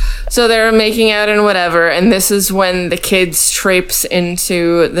 So they're making out and whatever, and this is when the kids traipse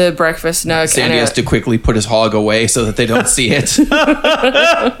into the Breakfast Nook. Sandy has to quickly put his hog away so that they don't see it.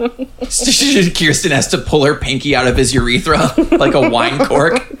 Kirsten has to pull her pinky out of his urethra like a wine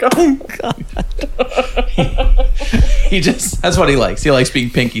cork. Oh, God. He just, that's what he likes. He likes being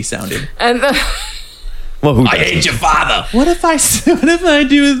pinky sounding. And Well, I hate your father. What if I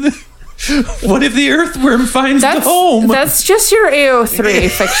do what if the earthworm finds the home? That's just your AO3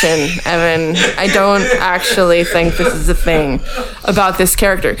 fiction, Evan. I don't actually think this is a thing about this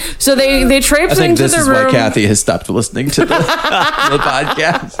character. So they traipse into the room. I think this is why Kathy has stopped listening to the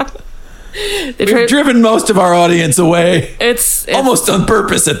podcast. We've driven most of our audience away. It's almost on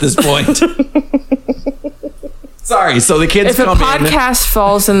purpose at this point. Sorry, so the kids come in. If a podcast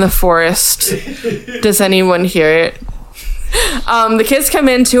falls in the forest, does anyone hear it? The kids come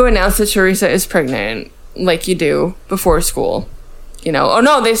in to announce that Teresa is pregnant, like you do before school. You know, oh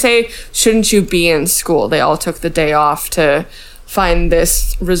no, they say, shouldn't you be in school? They all took the day off to find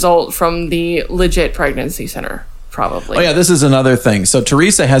this result from the legit pregnancy center, probably. Oh yeah, this is another thing. So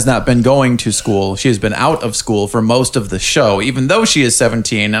Teresa has not been going to school. She has been out of school for most of the show, even though she is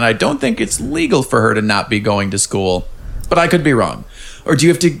 17, and I don't think it's legal for her to not be going to school. But I could be wrong. Or do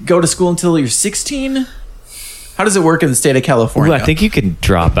you have to go to school until you're 16? How does it work in the state of California? Ooh, I think you can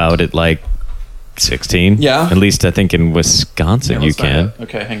drop out at like 16. Yeah. At least I think in Wisconsin you can.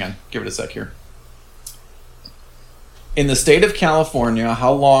 Okay, hang on. Give it a sec here. In the state of California,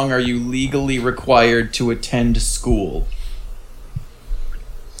 how long are you legally required to attend school?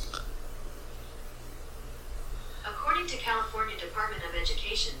 According to California Department of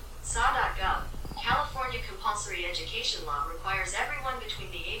Education, SAW.gov, California compulsory education law requires everyone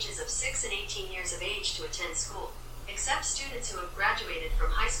between the ages of 6 and 18 years of age to attend school, except students who have graduated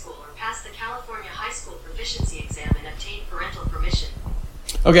from high school or passed the California High School Proficiency Exam and obtained parental permission.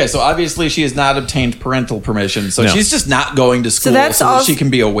 Okay, so obviously she has not obtained parental permission, so No. she's just not going to school so that she can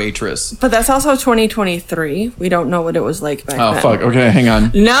be a waitress. But that's also 2023. We don't know what it was like back then. Oh, fuck. Okay, hang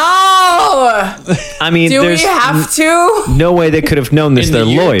on. No! I mean, Do we there's have to? no way they could have known this. In They're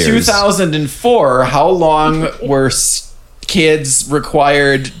the year lawyers. 2004, how long were kids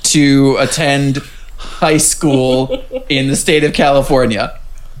required to attend high school in the state of California?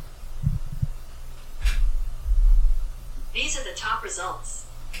 These are the top results.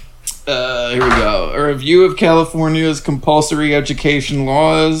 Here we go. A review of California's compulsory education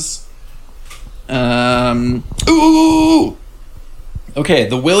laws. Ooh! Okay,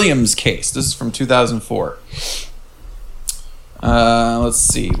 the Williams case. This is from 2004. Let's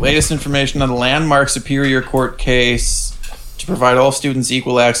see. Latest information on the Landmark Superior Court case to provide all students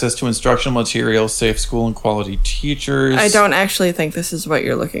equal access to instructional materials, safe school, and quality teachers. I don't actually think this is what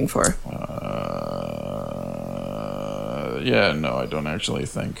you're looking for. Yeah, no, I don't actually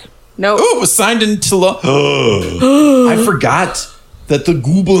think. Nope. Oh, it was signed into law. I forgot that the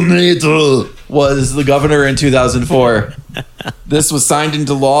gubernator was the governor in 2004. This was signed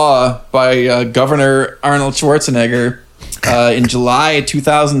into law by Governor Arnold Schwarzenegger in July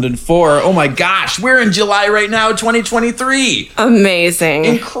 2004. Oh my gosh, we're in July right now, 2023. Amazing.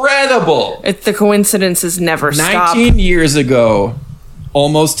 Incredible. The coincidences never stop. 19 years ago,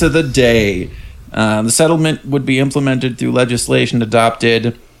 almost to the day, the settlement would be implemented through legislation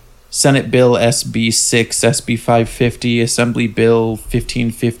adopted. Senate Bill SB 6, SB 550, Assembly Bill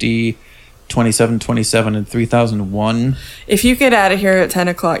 1550, 2727 and 3001. If you get out of here at 10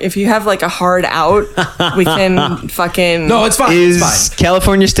 o'clock, if you have like a hard out, we can fucking... No, it's fine. Is It's fine.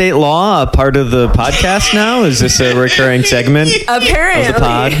 California state law a part of the podcast now? Is this a recurring segment Apparently. of the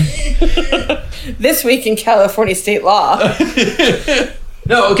pod? This week in California state law.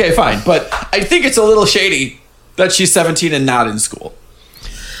 No, okay, fine. But I think it's a little shady that she's 17 and not in school.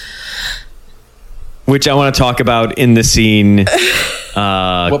 Which I want to talk about in the scene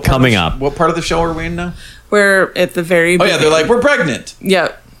coming up. What part of the show are we in now? We're at the very Oh, yeah, they're like, we're pregnant.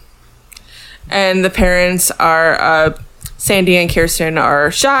 Yep. And the parents are, Sandy and Kirsten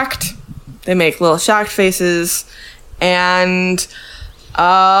are shocked. They make little shocked faces. And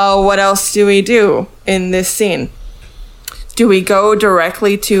what else do we do in this scene? Do we go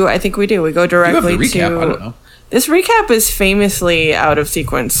directly to... I think we do. We go directly the recap, to... I don't know. This recap is famously out of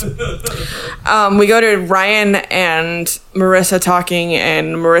sequence. We go to Ryan and Marissa talking,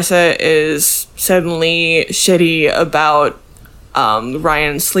 and Marissa is suddenly shitty about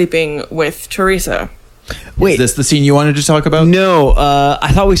Ryan sleeping with Teresa. Wait, Is this the scene you wanted to talk about? no, I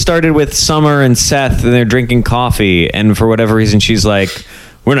thought we started with Summer and Seth, and they're drinking coffee, and for whatever reason, she's like,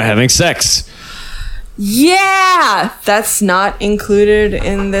 we're not having sex. Yeah! That's not included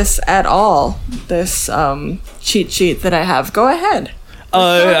in this at all. This cheat sheet that I have. Go ahead.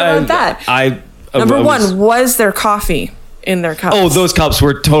 Let's talk about that. Number one, was there coffee in their cups? Oh, those cups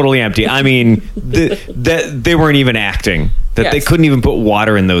were totally empty. I mean, they weren't even acting. That they Yes. couldn't even put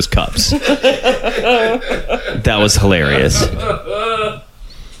water in those cups. That was hilarious.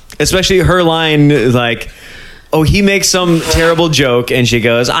 Especially her line, like, oh, he makes some terrible joke, and she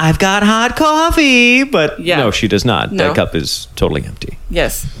goes, I've got hot coffee. But Yeah. no, she does not. No. That cup is totally empty.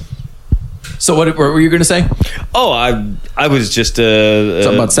 Yes. So what were you going to say? Oh, I was just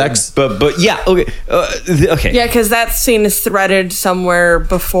Something about sex? But yeah, okay, okay. Yeah, because that scene is threaded somewhere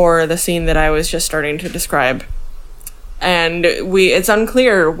before the scene that I was just starting to describe. And it's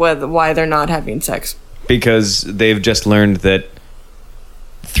unclear why they're not having sex. Because they've just learned that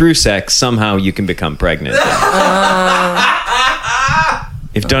through sex, somehow you can become pregnant.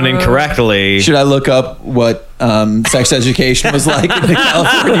 If done incorrectly. Should I look up what sex education was like in the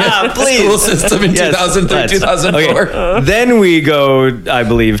California school system in 2003, 2004? Okay. Then we go, I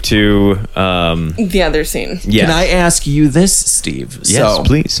believe, to... The other scene. yeah. Can I ask you this, Steve? Yes, So,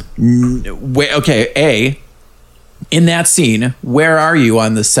 please. Okay, in that scene, where are you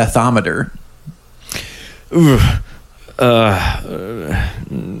on the Sethometer?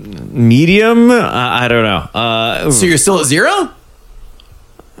 Medium? I don't know. So you're still at 0?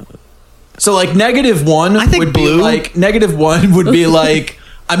 So like -1 I think would blue. be like -1 would be like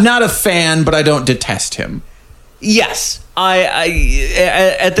I'm not a fan, but I don't detest him. Yes.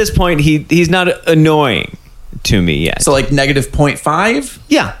 I at this point, he's not annoying to me yet. So like -0.5?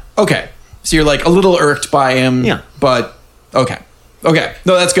 yeah. Okay. So you're like a little irked by him. Yeah. But okay.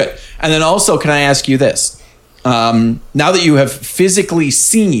 No, that's good. And then also, can I ask you this? Now that you have physically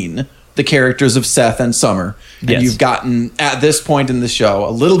seen the characters of Seth and Summer, and Yes. you've gotten, at this point in the show, a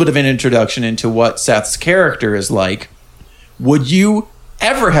little bit of an introduction into what Seth's character is like, would you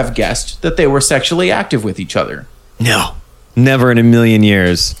ever have guessed that they were sexually active with each other? No. Never in a million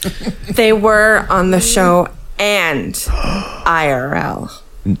years. They were on the show and IRL.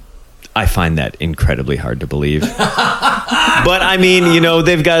 I find that incredibly hard to believe. But I mean,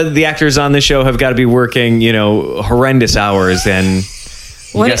 they've got the actors on the show have got to be working, horrendous hours, and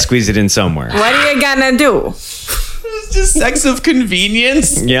you What- got to squeeze it in somewhere. What are you gonna do? It's just sex of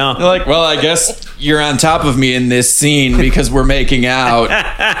convenience. Yeah. They're like, well, I guess you're on top of me in this scene because we're making out.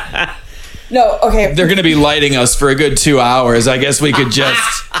 No, okay. They're going to be lighting us for a good 2 hours. I guess we could just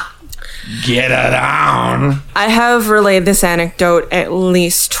get it on. I have relayed this anecdote at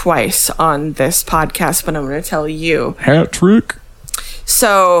least twice on this podcast, but I'm going to tell you. Hat trick.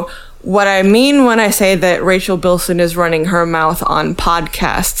 So, what I mean when I say that Rachel Bilson is running her mouth on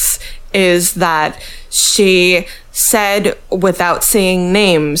podcasts is that she said, without saying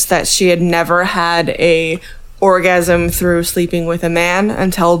names, that she had never had a orgasm through sleeping with a man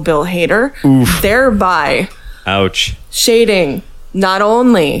until Bill Hader, thereby Ouch. shading not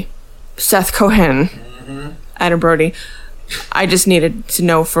only Seth Cohen, Adam Brody. I just needed to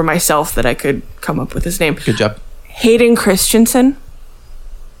know for myself that I could come up with his name. Good job. Hayden Christensen.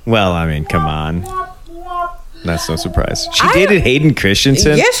 Well, I mean, come on. That's no surprise. She dated Hayden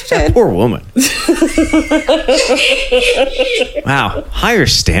Christensen? Yes, she That did. poor woman. Wow. Higher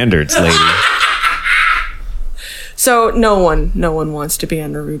standards, lady. So no one wants to be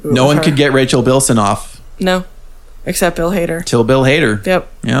on a reboot. No with one her. could get Rachel Bilson off No, except Bill Hader. till Bill Hader. Yep.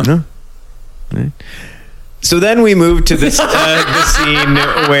 Yeah. So then we move to this the scene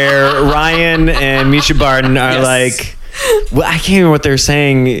where Ryan and Misha Barton are like, well, I can't remember what they're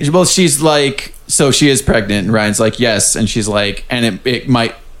saying. Well, she's like, so she is pregnant, and Ryan's like, yes, and she's like, and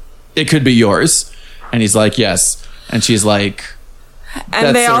it could be yours, and he's like, yes, and she's like, And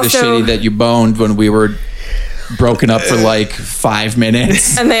that's they sort also of shitty that you boned when we were broken up for like 5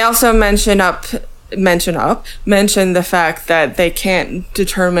 minutes. and they also mention the fact that they can't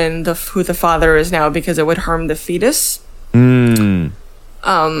determine who the father is now because it would harm the fetus.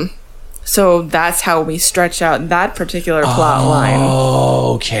 So that's how we stretch out that particular plot line.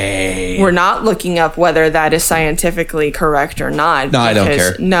 Okay. We're not looking up whether that is scientifically correct or not. No, I don't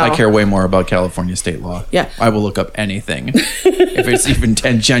care. No. I care way more about California state law. Yeah. I will look up anything if it's even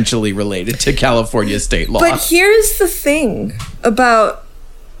tangentially related to California state law. But here's the thing about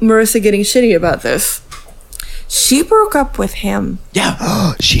Marissa getting shitty about this. She broke up with him.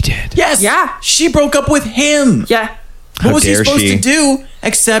 yeah. She did. Yes. Yeah. She broke up with him. Yeah. What was he dare supposed she? to do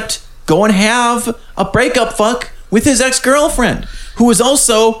except go and have a breakup fuck with his ex-girlfriend, who was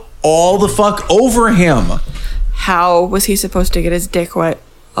also all the fuck over him? How was he supposed to get his dick wet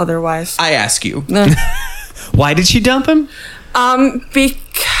otherwise? I ask you. Why did she dump him?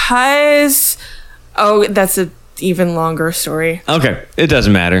 Because that's an even longer story. Okay, it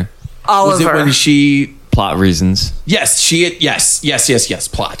doesn't matter. Was it Oliver. when she... Plot reasons. Yes, yes,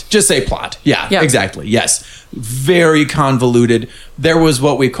 plot. Just say plot. Yeah, Yeah. exactly. Yes. Very convoluted. There was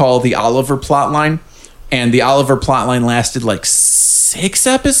what we call the Oliver plot line, and the Oliver plot line lasted like 6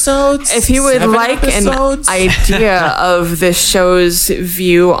 episodes. If you would 7 like episodes. an idea of this show's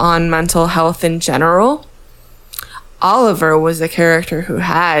view on mental health in general, Oliver was a character who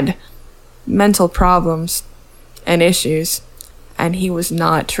had mental problems and issues, and he was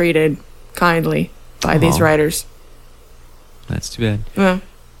not treated kindly by these writers. That's too bad. Yeah.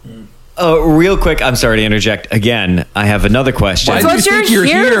 Real quick, I'm sorry to interject again. I have another question. Why do you That's what think you're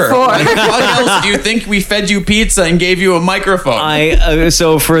you're here here? for. Like, what else do you think we fed you pizza and gave you a microphone?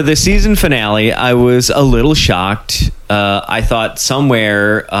 So for the season finale, I was a little shocked. I thought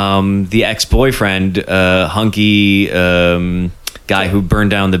somewhere the ex-boyfriend, hunky guy who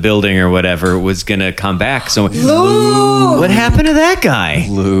burned down the building or whatever, was gonna come back. So what happened to that guy?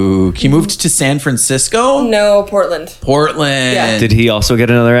 Luke. He moved to San Francisco? No, Portland. Portland. Yeah. Did he also get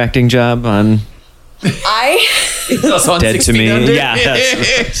another acting job on He's also on Dead 6 to Feet Me? Under? Yeah,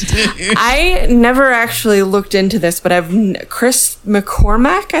 that's I never actually looked into this, but Chris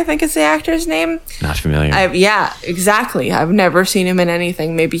McCormack, I think is the actor's name. not familiar. Yeah, exactly. I've never seen him in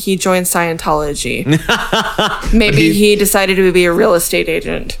anything. Maybe he joined Scientology. Maybe he decided to be a real estate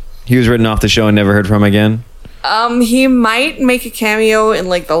agent. He was written off the show and never heard from again. He might make a cameo in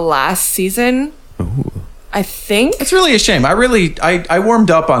like the last season. Ooh. I think. It's really a shame. I warmed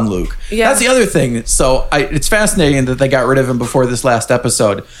up on Luke. Yeah. That's the other thing. So it's fascinating that they got rid of him before this last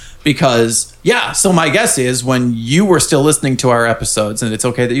episode because, so my guess is when you were still listening to our episodes, and it's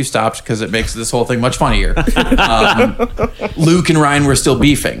okay that you stopped because it makes this whole thing much funnier, Luke and Ryan were still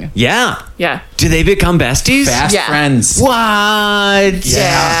beefing. Yeah. Yeah. Do they become besties? Fast Yeah. friends. What?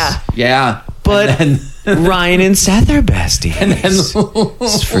 Yeah. Yeah. But And Ryan and Seth are besties. then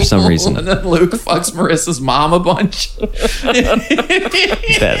For some reason. And then Luke fucks Marissa's mom a bunch.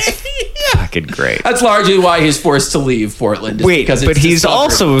 That's fucking great. That's largely why he's forced to leave Portland. Wait, but he's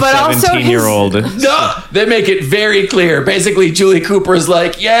also a But also 17-year-old. No, they make it very clear. Basically, Julie Cooper is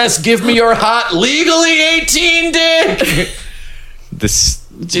like, yes, give me your hot, legally 18 dick.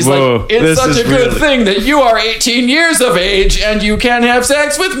 She's like, it's such a good thing that you are 18 years of age and you can have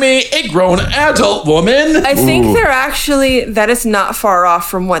sex with me, a grown adult woman. I think that is not far off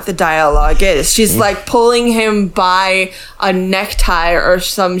from what the dialogue is. She's like pulling him by a necktie or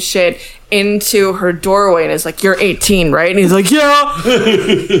some shit into her doorway and is like, you're 18, right? And he's like, yeah.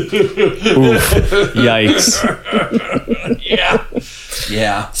 Yikes.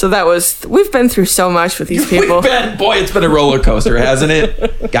 Yeah. So we've been through so much with these people. It's been a roller coaster, hasn't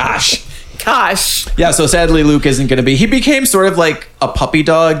it? Gosh. Yeah, so sadly Luke isn't going to be. He became sort of like a puppy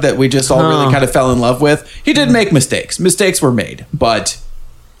dog that we just all really kind of fell in love with. He did make mistakes. Mistakes were made, but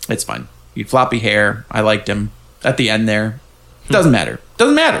it's fine. He had floppy hair. I liked him. At the end there. Doesn't matter.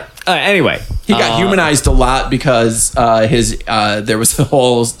 Anyway. He got humanized a lot because there was a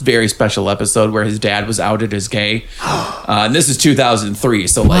whole very special episode where his dad was outed as gay. And this is 2003,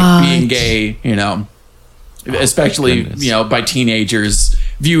 so like being gay, especially by teenagers,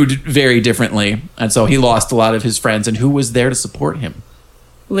 viewed very differently. And so he lost a lot of his friends. And who was there to support him?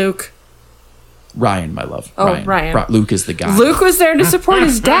 Luke. Ryan, my love. Oh, Ryan. Luke is the guy. Luke was there to support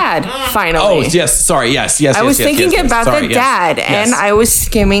his dad, finally. Oh, yes. Sorry. Yes. I was thinking about the dad, and I was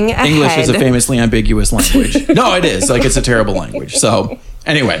skimming ahead. English is a famously ambiguous language. No, it is. Like, it's a terrible language. So,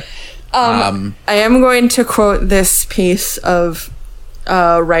 anyway. I am going to quote this piece of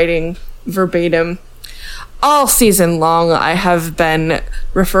writing verbatim. All season long, I have been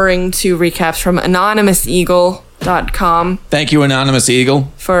referring to recaps from AnonymousEagle.com. Thank you, Anonymous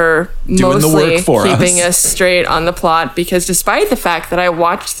Eagle, for doing mostly the work for keeping us straight on the plot, because despite the fact that I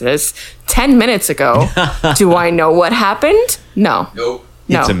watched this 10 minutes ago, do I know what happened? No. Nope.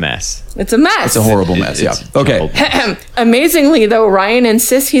 No. It's a mess. It's a mess. It's a horrible mess, It's Okay. jumbled. Amazingly, though, Ryan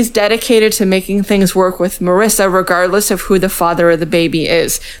insists he's dedicated to making things work with Marissa, regardless of who the father of the baby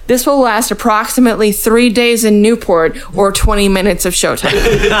is. This will last approximately 3 days in Newport, or 20 minutes of showtime.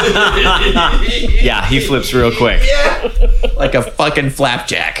 Yeah, he flips real quick. Like a fucking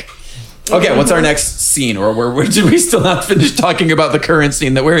flapjack. Okay, what's our next scene? Or where did we still not finish talking about the current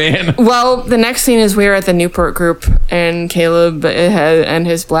scene that we're in? Well, the next scene is we're at the Newport group, and Caleb and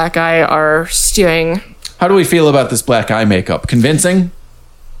his black eye are stewing. How do we feel about this black eye makeup? Convincing?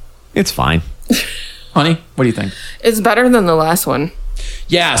 It's fine. Honey, what do you think? It's better than the last one.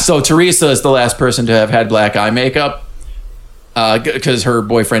 Yeah, so Teresa is the last person to have had black eye makeup. Because her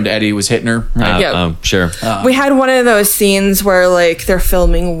boyfriend Eddie was hitting her. Right? Yeah. Sure. We had one of those scenes where, like, they're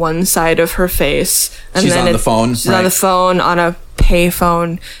filming one side of her face, and She's then on the phone, She's right. on the phone on a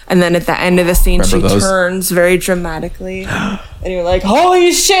payphone, and then at the end of the scene, Remember she those? turns very dramatically, and you're like,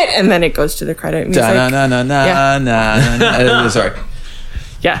 "Holy shit!" And then it goes to the credit music. Yeah. Sorry.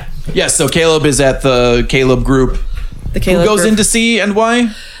 Yeah. Yes, so Caleb is at the Caleb group. The Caleb Who goes group. in to see and why?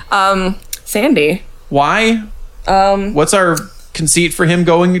 Sandy. Why? What's our conceit for him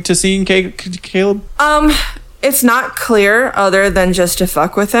going to seeing Caleb? It's not clear other than just to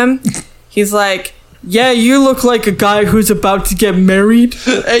fuck with him. He's like, "Yeah, you look like a guy who's about to get married."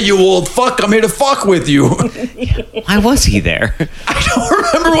 Hey, you old fuck, I'm here to fuck with you. Why was he there? I don't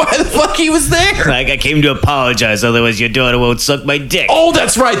remember why the fuck he was there. Like, I came to apologize, otherwise your daughter won't suck my dick. Oh,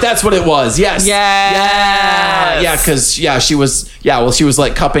 that's right. That's what it was. Yes. Yes. Yeah, because, she was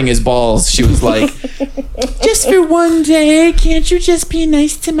like cupping his balls. She was like, just for one day, can't you just be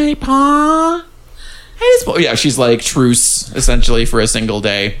nice to my paw? Yeah, she's like truce, essentially, for a single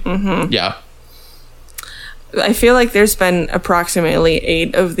day. Mm-hmm. Yeah. I feel like there's been approximately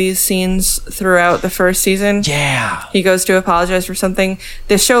 8 of these scenes throughout the first season. Yeah. He goes to apologize for something.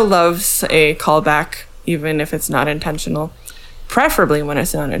 This show loves a callback, even if it's not intentional. Preferably when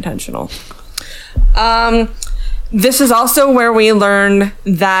it's not intentional. This is also where we learn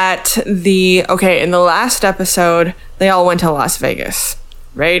that in the last episode, they all went to Las Vegas,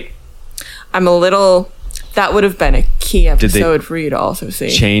 right? That would have been a key episode for you to also see.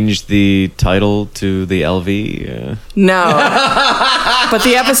 Change the title to the LV? No. But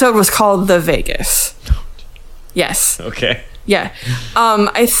the episode was called The Vegas. Yes. Okay. Yeah.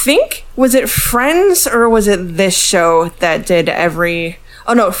 I think, was it Friends or was it this show that did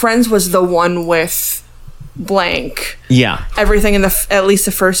oh no, Friends was the one with blank. Yeah. Everything in at least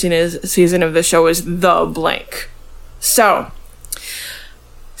the first season of the show is the blank. So,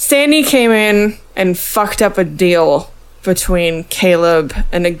 Sandy came in and fucked up a deal between Caleb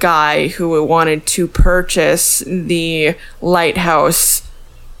and a guy who wanted to purchase the Lighthouse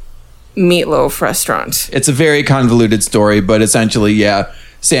Meatloaf restaurant. It's a very convoluted story, but essentially,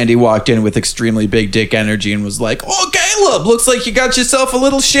 Sandy walked in with extremely big dick energy and was like, "Oh, Caleb, looks like you got yourself a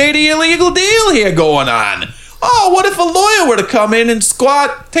little shady illegal deal here going on. Oh, what if a lawyer were to come in and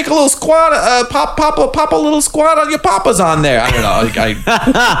take a little squat, pop a little squat on your papas on there?" I don't know.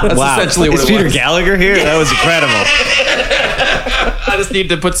 That's Wow. essentially what Is it Peter was. Gallagher here? That was incredible. I just need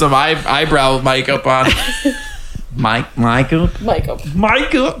to put some eyebrow makeup on. Michael?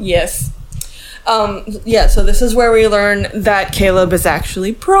 Yes. So this is where we learn that Caleb is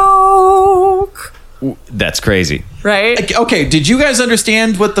actually broke. That's crazy. Right? Okay, did you guys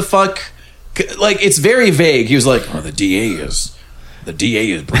understand what the fuck? Like, it's very vague. He was like, "Oh, the DA is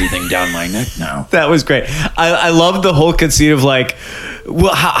breathing down my neck now." That was great. I love the whole conceit of like,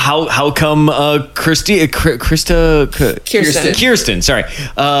 well, how come Kirsten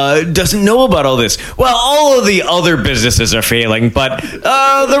doesn't know about all this? Well, all of the other businesses are failing, but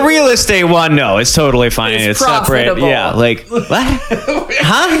the real estate one, no, it's totally fine. It's separate. profitable. Yeah, like what?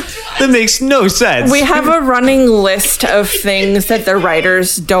 Huh? That makes no sense. We have a running list of things that the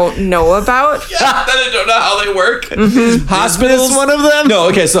writers don't know about. That I don't know how they work. Mm-hmm. Hospitals, Is one of them? No,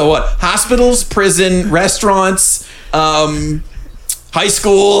 okay, so what? Hospitals, prison, restaurants, high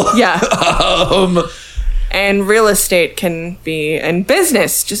school. Yeah. And real estate can be, and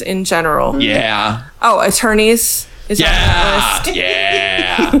business just in general. Yeah. Oh, attorneys is on that list.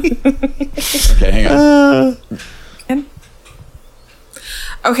 Yeah. Okay, hang on.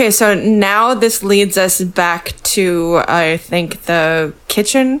 Okay, so now this leads us back to, I think, the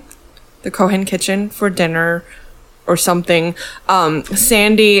kitchen, the Cohen kitchen for dinner or something.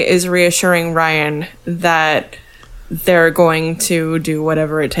 Sandy is reassuring Ryan that they're going to do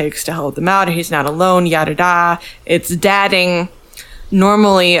whatever it takes to help them out. He's not alone, yada da. It's dadding,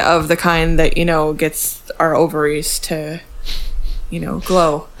 normally of the kind that, gets our ovaries to,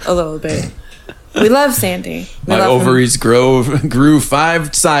 glow a little bit. We love Sandy. My ovaries grew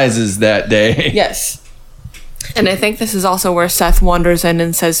 5 sizes that day. Yes. And I think this is also where Seth wanders in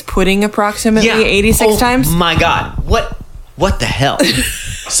and says pudding approximately 86 times. Oh my God. What the hell?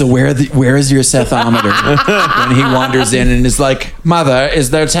 So where is your Sethometer when he wanders in and is like, Mother, is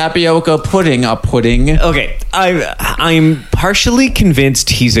there tapioca pudding a pudding? Okay, I'm partially convinced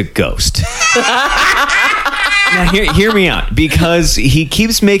he's a ghost. Now, hear me out, because he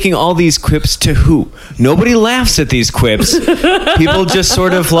keeps making all these quips to who? Nobody laughs at these quips. People just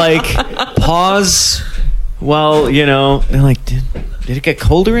sort of like pause while, they're like, did it get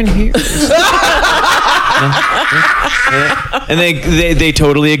colder in here? And they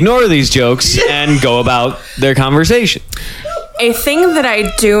totally ignore these jokes and go about their conversation. A thing that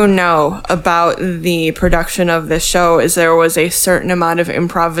I do know about the production of this show is there was a certain amount of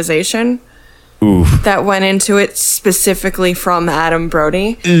improvisation that went into it specifically from Adam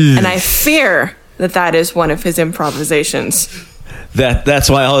Brody. And I fear that is one of his improvisations. That's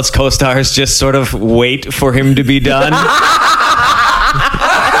why all his co-stars just sort of wait for him to be done.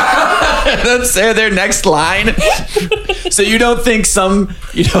 Let's say their next line. So you don't think some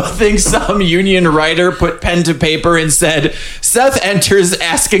union writer put pen to paper and said, Seth enters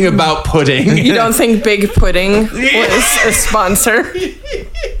asking about pudding. You don't think Big Pudding was a sponsor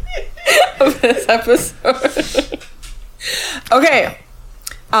of this episode? Okay.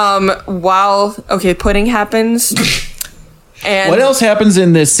 Pudding happens. And what else happens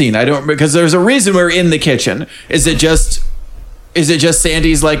in this scene? Because there's a reason we're in the kitchen. Is it just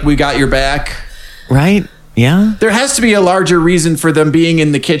Sandy's like, we got your back? Right? Yeah. There has to be a larger reason for them being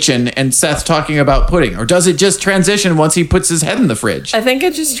in the kitchen and Seth talking about pudding. Or does it just transition once he puts his head in the fridge? I think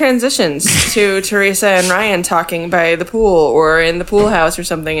it just transitions to Teresa and Ryan talking by the pool or in the pool house or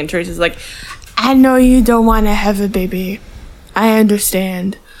something. And Teresa's like, I know you don't want to have a baby. I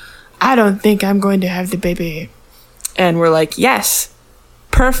understand. I don't think I'm going to have the baby. And we're like, yes,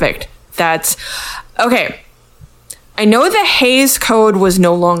 perfect. That's okay. I know the Hays Code was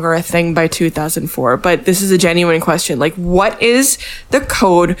no longer a thing by 2004, but this is a genuine question. Like, what is the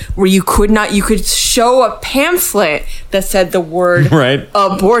code where you could show a pamphlet that said the word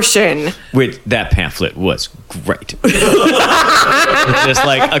abortion? That pamphlet was great. Just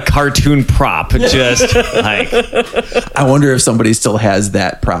like a cartoon prop. Just like. I wonder if somebody still has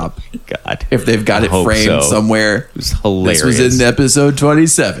that prop. God. If they've got it framed somewhere. It was hilarious. This was in episode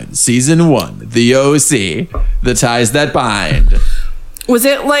 27, season 1, The OC, The Ties That Bind. Was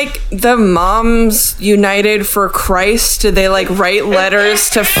it like the Moms United for Christ? Did they like write letters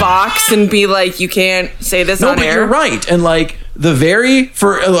to Fox and be like, you can't say this on air? You're right. And like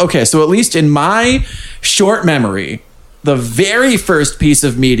so at least in my short memory, the very first piece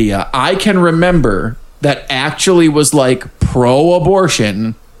of media I can remember that actually was like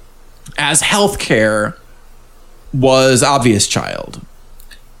pro-abortion as healthcare was Obvious Child.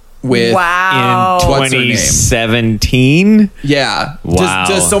 With wow. In 2017? Yeah.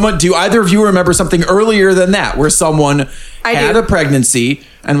 Wow. Do either of you remember something earlier than that where someone had a pregnancy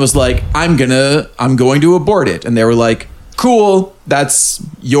and was like, I'm going to abort it? And they were like, cool, that's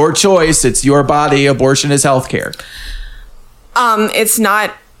your choice. It's your body. Abortion is healthcare. It's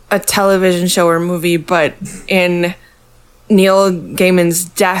not a television show or movie, but in Neil Gaiman's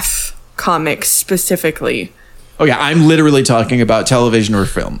Death comics specifically. Oh yeah, I'm literally talking about television or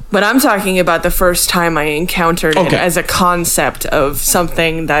film. But I'm talking about the first time I encountered it as a concept of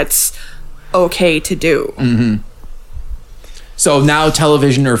something that's okay to do. Mm-hmm. So now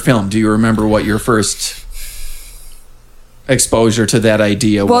television or film, do you remember what your first exposure to that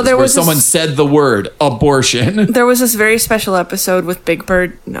idea was? There was where someone said the word abortion. There was this very special episode with Big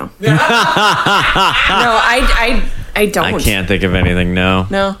Bird. No. I don't. I can't think of anything,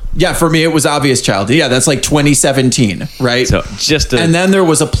 no. Yeah, for me, it was Obvious Child. Yeah, that's like 2017, right? So and then there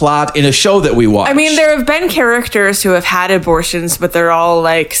was a plot in a show that we watched. I mean, there have been characters who have had abortions, but they're all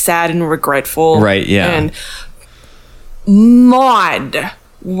like sad and regretful. Right, yeah. And Maude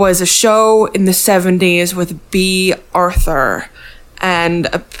was a show in the 70s with B. Arthur and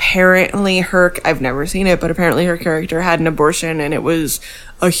apparently I've never seen it, but apparently her character had an abortion, and it was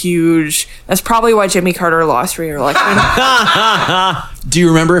a huge... That's probably why Jimmy Carter lost re-election. Do you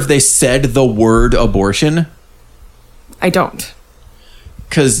remember if they said the word abortion? I don't.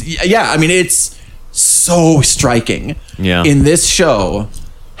 Because, yeah, I mean, it's so striking in this show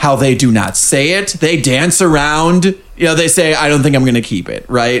how they do not say it. They dance around. You know, they say, I don't think I'm going to keep it,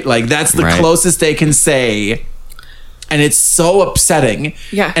 right? Like, that's the closest they can say. And it's so upsetting.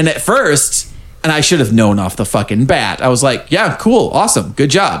 Yeah. And at first, and I should have known off the fucking bat, I was like, yeah, cool, awesome, good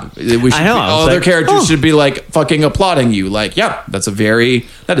job. We should all their characters should be like fucking applauding you. Like, yeah, that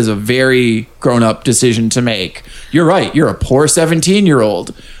is a very grown-up decision to make. You're right. You're a poor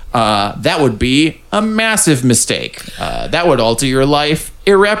 17-year-old. That would be a massive mistake. That would alter your life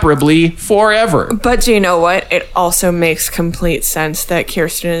irreparably forever. But do you know what? It also makes complete sense that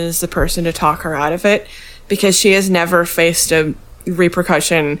Kirsten is the person to talk her out of it, because she has never faced a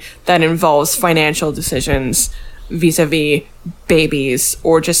repercussion that involves financial decisions vis-a-vis babies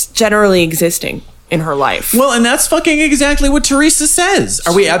or just generally existing in her life. Well, and that's fucking exactly what Teresa says.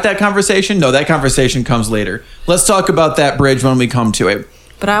 Are we at that conversation? No, that conversation comes later. Let's talk about that bridge when we come to it.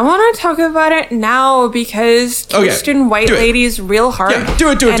 But I want to talk about it now because Kirsten White Lady's real hard. Yeah, do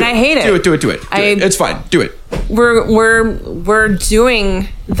it. And I hate it. Do it. It's fine. Do it. We're doing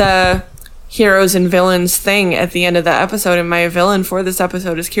the heroes and villains thing at the end of the episode, and my villain for this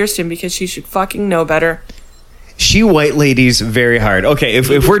episode is Kirsten because she should fucking know better. She white ladies very hard. Okay,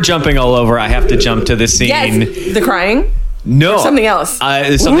 if we're jumping all over, I have to jump to the scene. Yes, the crying? No. Or something else.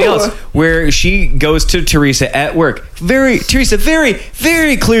 Something else where she goes to Teresa at work. Teresa, very,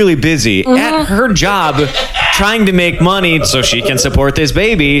 very clearly busy at her job trying to make money so she can support this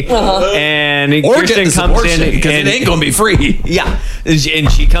baby. And Kirsten comes in because it ain't gonna be free. Yeah.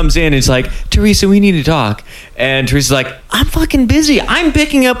 And she comes in and it's like, Teresa, we need to talk. And Teresa's like, I'm fucking busy. I'm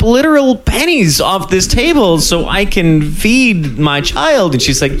picking up literal pennies off this table so I can feed my child. And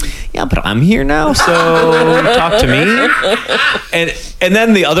she's like, yeah, but I'm here now, so talk to me. And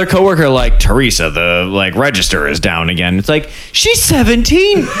then the other coworker like, Teresa, the register is down again. It's like, she's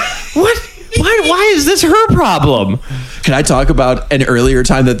 17. What? Why is this her problem? Can I talk about an earlier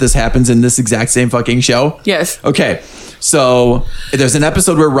time that this happens in this exact same fucking show? Yes. Okay. So there's an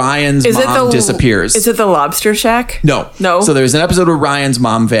episode where Ryan's mom disappears. Is it the Lobster Shack? No. So there's an episode where Ryan's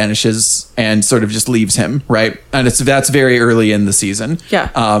mom vanishes and sort of just leaves him, right? And that's very early in the season.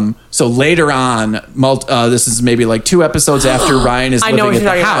 Yeah. So later on, this is maybe like 2 episodes after Ryan is living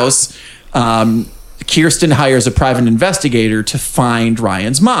at the house. Kirsten hires a private investigator to find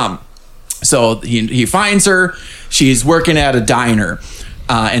Ryan's mom. So he finds her. She's working at a diner,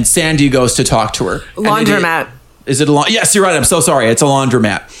 and Sandy goes to talk to her. Laundromat. Is it a Yes, you're right. I'm so sorry. It's a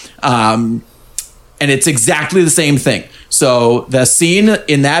laundromat. And it's exactly the same thing. So the scene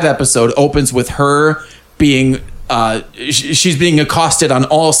in that episode opens with her being... she's being accosted on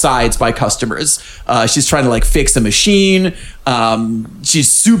all sides by customers. She's trying to fix a machine.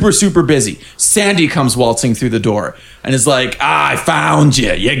 She's super, super busy. Sandy comes waltzing through the door and is like, I found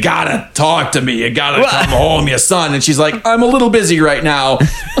you. You gotta talk to me. You gotta come home, you son. And she's like, I'm a little busy right now.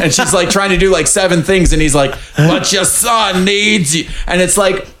 And she's trying to do 7 things. And he's like, but your son needs you. And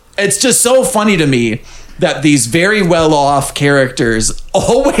it's just so funny to me that these very well-off characters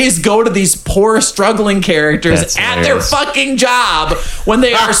always go to these poor, struggling characters at their fucking job when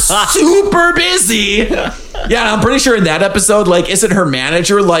they are super busy. Yeah, I'm pretty sure in that episode, isn't her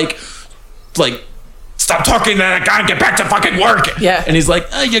manager stop talking to that guy and get back to fucking work. Yeah. And he's like,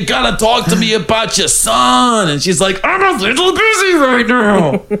 you gotta talk to me about your son. And she's like, I'm a little busy right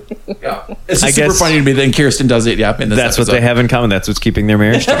now. Yeah. It's just super funny to me. Then Kirsten does it. Yeah. In this That's episode. what they have in common. That's what's keeping their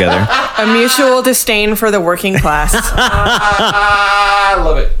marriage together. A mutual disdain for the working class. I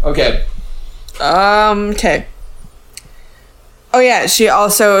love it. Okay. Okay. Oh yeah, Teresa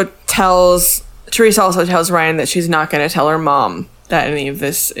also tells Ryan that she's not going to tell her mom that any of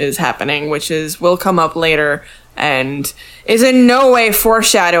this is happening, which will come up later and is in no way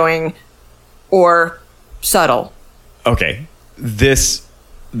foreshadowing or subtle. Okay. This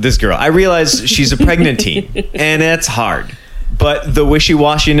girl, I realize she's a pregnant teen and that's hard, but the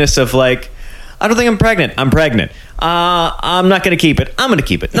wishy-washiness of I don't think I'm pregnant. I'm pregnant. I'm not going to keep it. I'm going to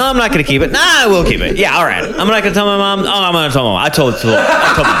keep it. No, I'm not going to keep it. Nah, I will keep it. Yeah, all right. I'm not going to tell my mom. Oh, I'm going to tell my mom. I told her.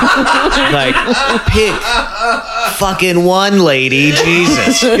 Pick fucking one, lady.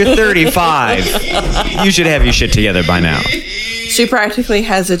 Jesus. You're 35. You should have your shit together by now. She practically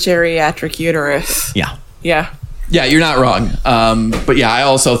has a geriatric uterus. Yeah. Yeah. Yeah, you're not wrong. But yeah, I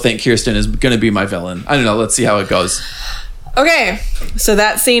also think Kirsten is going to be my villain. I don't know. Let's see how it goes. Okay, so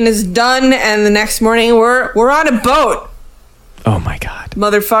that scene is done, and the next morning we're on a boat. Oh my God.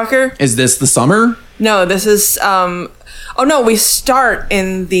 Motherfucker. Is this the summer? No, this is oh no, we start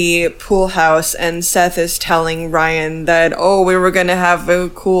in the pool house and Seth is telling Ryan that, oh, we were gonna have a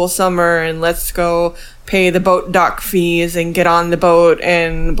cool summer and let's go pay the boat dock fees and get on the boat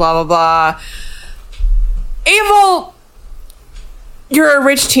and blah blah blah. Abel, you're a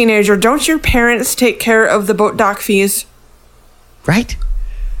rich teenager. Don't your parents take care of the boat dock fees? Right?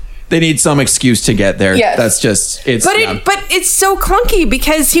 They need some excuse to get there. Yes. That's just it's. But it's so clunky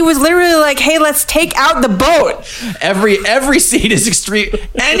because he was literally like, "Hey, let's take out the boat." Every scene is extreme.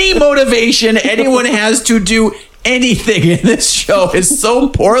 Any motivation anyone has to do anything in this show is so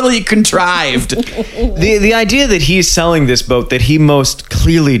poorly contrived. The idea that he's selling this boat that he most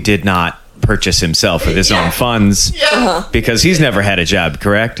clearly did not purchase himself with his own funds, because he's never had a job,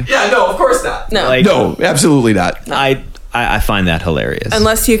 correct? Yeah, no, of course not. No. No, absolutely not. I find that hilarious.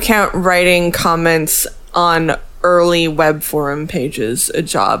 Unless you count writing comments on early web forum pages a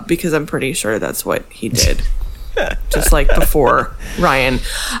job, because I'm pretty sure that's what he did. Just like before Ryan.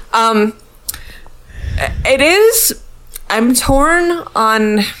 I'm torn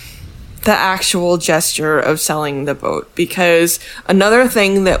on the actual gesture of selling the boat, because another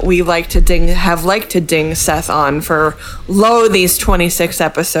thing that we have liked to ding Seth on for these 26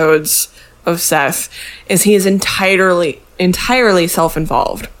 episodes of Seth is he is entirely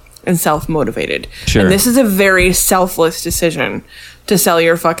self-involved and self-motivated. Sure. And this is a very selfless decision to sell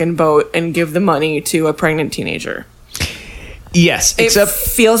your fucking boat and give the money to a pregnant teenager. Yes, It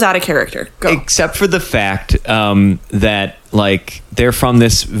feels out of character. Go. Except for the fact that, like, they're from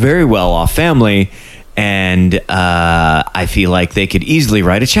this very well-off family, and I feel like they could easily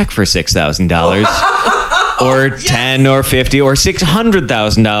write a check for $6,000 or $10 or $50 or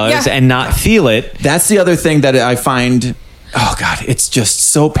 $600,000 and not feel it. That's the other thing that I find. Oh God, it's just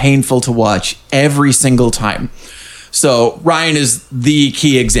so painful to watch every single time. So Ryan is the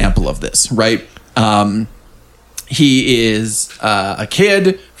key example of this, right? He is a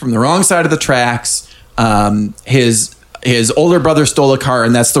kid from the wrong side of the tracks. His older brother stole a car,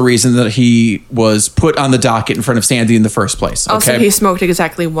 and that's the reason that he was put on the docket in front of Sandy in the first place. Okay? Also, he smoked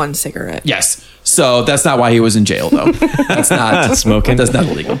exactly one cigarette. Yes. So that's not why he was in jail, though. That's not smoking. That's not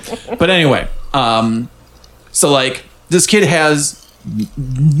illegal. But anyway, so like this kid has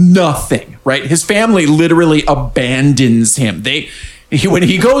nothing, right? His family literally abandons him. When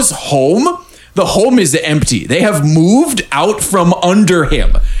he goes home, the home is empty. They have moved out from under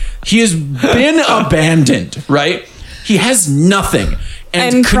him. He has been abandoned, right? He has nothing.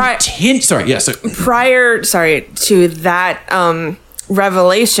 Prior to that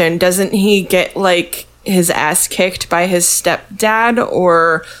revelation, doesn't he get like his ass kicked by his stepdad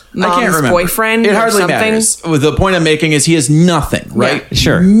or mom's boyfriend? It or hardly something? matters. The point I'm making is he has nothing, right? Yeah,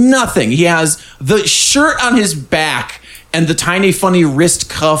 sure. Nothing. He has the shirt on his back and the tiny funny wrist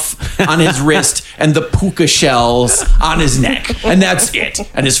cuff on his wrist and the puka shells on his neck. And that's it.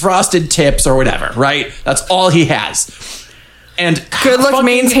 And his frosted tips or whatever, right? That's all he has. And good luck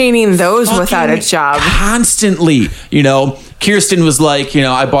maintaining those without a job. Constantly, Kirsten was like,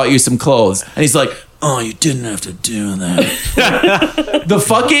 I bought you some clothes. And he's like, oh, you didn't have to do that.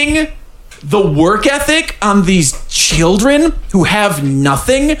 The work ethic on these children who have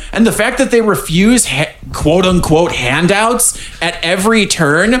nothing, and the fact that they refuse quote unquote handouts at every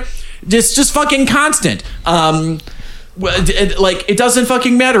turn, it's just fucking constant. It doesn't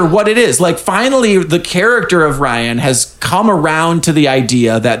fucking matter what it is. Like, finally, the character of Ryan has come around to the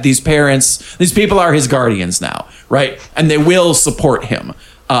idea that these people are his guardians now, right? And they will support him.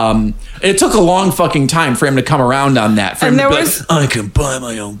 It took a long fucking time for him to come around on that. For him to be like, I can buy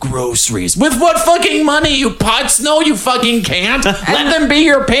my own groceries. With what fucking money, you putz? No, you fucking can't. Let them be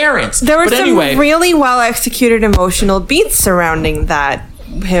your parents. There were some really well executed emotional beats surrounding that.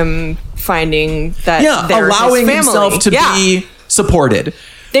 Him finding that allowing himself to be supported.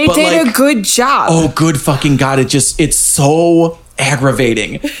 They did a good job. Oh, good fucking God. It's so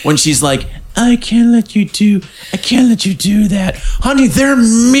aggravating when she's like, I can't let you do that. Honey, they're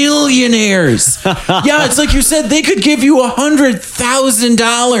millionaires. Yeah, it's like you said, they could give you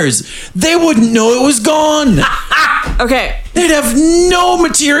 $100,000. They wouldn't know it was gone. Okay. They'd have no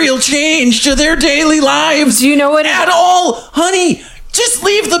material change to their daily lives. Do you know what at all? Honey, just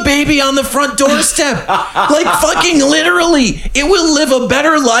leave the baby on the front doorstep. Like, fucking literally. It will live a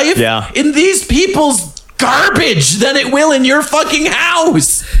better life in these people's garbage than it will in your fucking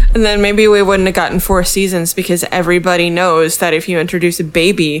house. And then maybe we wouldn't have gotten 4 seasons, because everybody knows that if you introduce a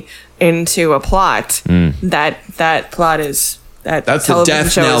baby into a plot, that plot is that's the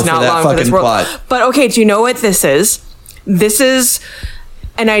death knell for that fucking plot. But okay, do you know what this is? This is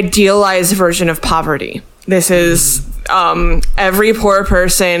an idealized version of poverty. This is every poor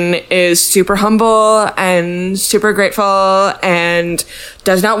person is super humble and super grateful and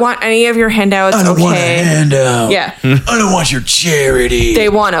does not want any of your handouts. I don't want a handout. Yeah. I don't want your charity. They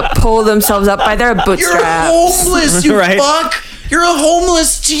want to pull themselves up by their bootstraps. You're homeless, you Right. fuck. You're a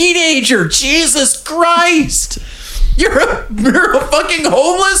homeless teenager. Jesus Christ. You're a fucking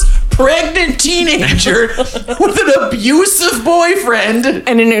homeless pregnant teenager with an abusive boyfriend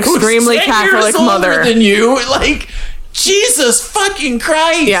And an extremely who's 10 Catholic years older mother. than you. Like, Jesus fucking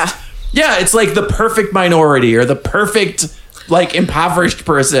Christ. Yeah. Yeah, it's like the perfect minority or the perfect, like, impoverished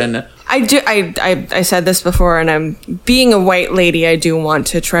person. I said this before, and I'm being a white lady, I do want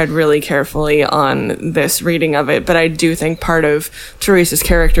to tread really carefully on this reading of it, but I do think part of Teresa's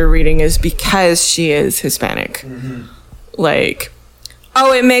character reading is because she is Hispanic. Like,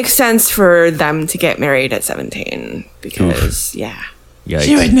 oh, it makes sense for them to get married at 17 because, yeah.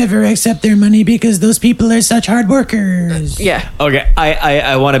 She would never accept their money because those people are such hard workers. Yeah. Okay,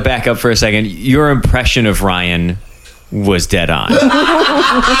 I want to back up for a second. Your impression of Ryan was dead on.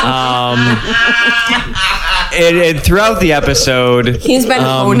 And throughout the episode, He's been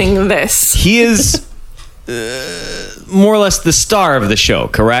owning this. he is more or less the star of the show,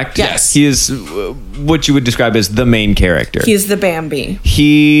 correct? Yes. He is what you would describe as the main character. He's the Bambi.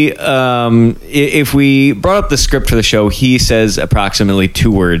 He, if we brought up the script for the show, he says approximately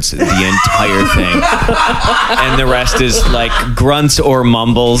 2 words the entire thing. And the rest is like grunts or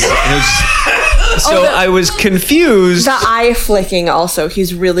mumbles. And it was so I was confused. The eye flicking also.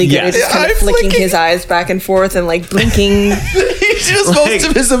 He's really good at Yes. just kind Eye of flicking flicking. his eyes back and forth and like blinking. He just Like- most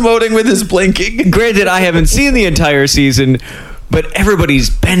of his emoting with his blinking. Granted, I haven't seen the entire season, but everybody's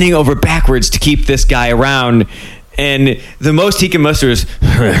bending over backwards to keep this guy around. And the most he can muster is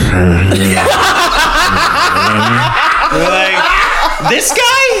like, this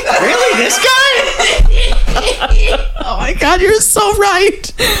guy? Really? This guy? Oh my God, you're so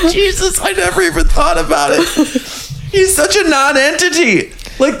right. Jesus, I never even thought about it. He's such a non-entity.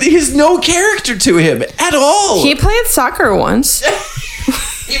 Like, he's no character to him at all. He played soccer once.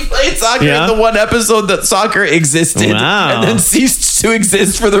 He played soccer Yeah? in the one episode that soccer existed Wow. and then ceased to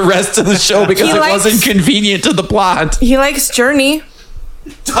exist for the rest of the show because He it likes- wasn't convenient to the plot. He likes Journey.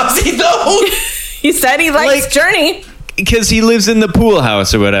 Does he though? He said he likes Like- Journey. Because he lives in the pool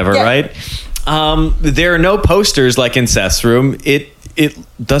house or whatever, Yeah. right? There are no posters like in Seth's room. It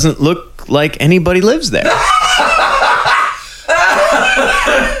doesn't look like anybody lives there.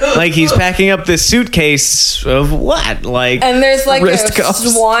 Like he's packing up this suitcase of what? Like And there's like Wrist a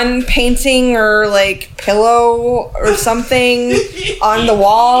cuffs. swan painting or like pillow or something on the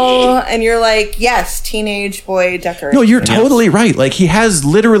wall. And you're like, yes, teenage boy decoration. No, you're totally right. Like, he has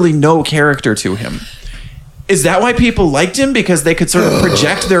literally no character to him. Is that why people liked him? Because they could sort of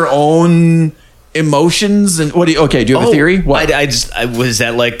project their own emotions? And what do you, okay, do you have a theory? What? I was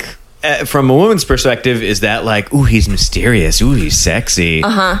that like from a woman's perspective, is that like, ooh, he's mysterious, ooh, he's sexy.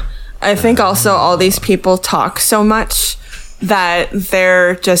 I think also all these people talk so much that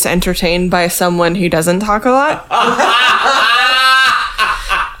they're just entertained by someone who doesn't talk a lot.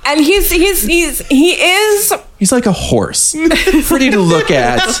 And he is He's like a horse. Pretty to look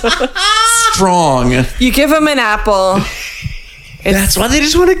at. Strong. you give him an apple. That's why they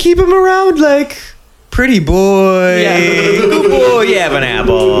just want to keep him around, like pretty boy. Yeah. Good boy, you have an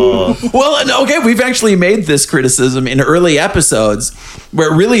apple. Well, and okay, we've actually made this criticism in early episodes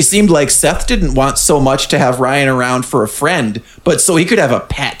where it really seemed like Seth didn't want so much to have Ryan around for a friend, but so he could have a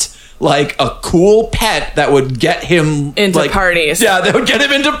pet. Like a cool pet that would get him Into like, parties. Yeah, that would get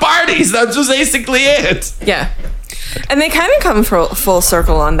him into parties. That's just basically it. Yeah. And they kind of come full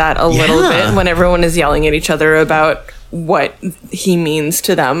circle on that a little Yeah. bit when everyone is yelling at each other about what he means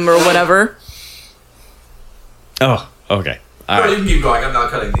to them or whatever. Oh, okay. All You right. can keep going. I'm not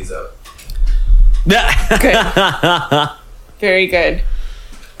cutting these out. Good. Very good.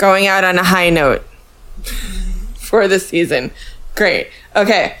 Going out on a high note for the season. Great.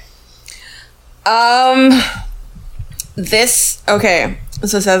 Okay.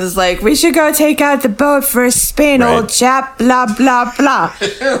 So Seth is like, we should go take out the boat for a spin, Right. old chap, blah, blah, blah.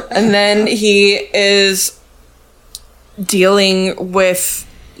 And then he is dealing with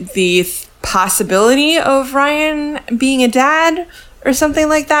the possibility of Ryan being a dad or something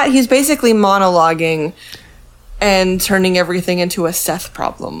like that. He's basically monologuing and turning everything into a Seth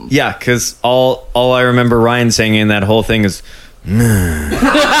problem. Yeah, because all I remember Ryan saying in that whole thing is,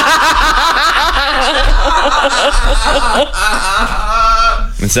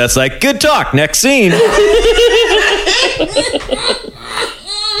 and so that's like, good talk. Next scene.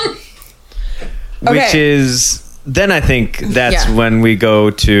 Which Okay. is then I think that's Yeah. when we go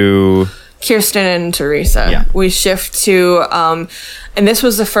to Kirsten and Teresa. Yeah. We shift to, and this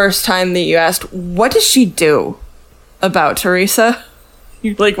was the first time that you asked, what does she do about Teresa?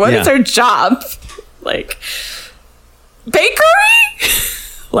 You're like, what is her job? Like, bakery?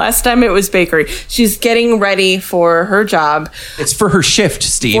 Last time it was bakery. She's getting ready for her job. It's for her shift,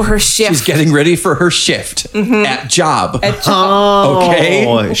 Steve. For her shift. She's getting ready for her shift at job.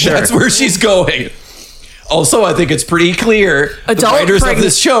 Okay? Sure. That's where she's going. Also, I think it's pretty clear the Adult writers of pregnant-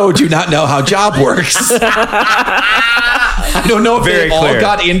 this show do not know how job works. I don't know if Very they all clear.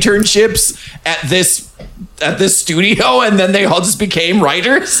 got internships at this studio and then they all just became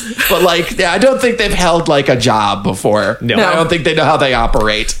writers. But like, yeah, I don't think they've held like a job before. No. I don't think they know how they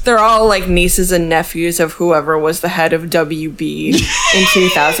operate. They're all like nieces and nephews of whoever was the head of WB in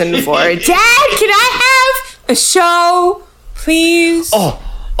 2004. Dad, can I have a show, please? Oh,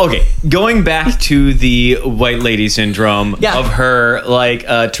 okay. Going back to the white lady syndrome of her, like,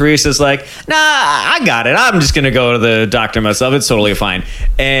 Teresa's like, nah, I got it. I'm just going to go to the doctor myself. It's totally fine.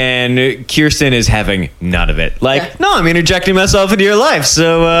 And Kirsten is having none of it. Like, no, I'm interjecting myself into your life.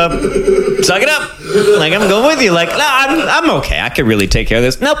 So, suck it up. Like, I'm going with you. Like, no, I'm okay. I could really take care of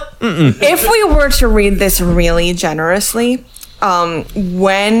this. Nope. If we were to read this really generously,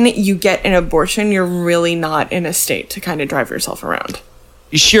 when you get an abortion, you're really not in a state to kind of drive yourself around.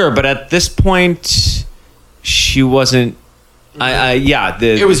 Sure, but at this point, she wasn't.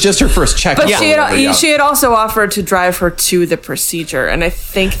 It was just her first check. But she had also offered to drive her to the procedure, and I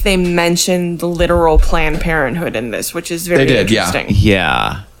think they mentioned literal Planned Parenthood in this, which is very interesting.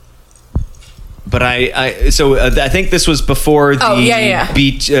 Yeah. But I think this was before the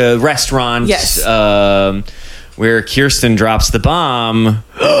beach restaurant. Yes. Where Kirsten drops the bomb.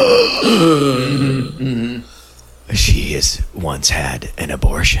 She has once had an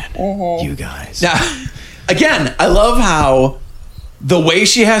abortion. You guys. Now, again, I love how the way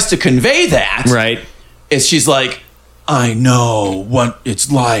she has to convey that is she's like, I know what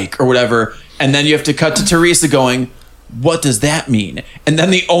it's like or whatever. And then you have to cut to Teresa going, what does that mean? And then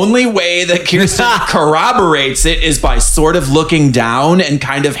the only way that Kirsten corroborates it is by sort of looking down and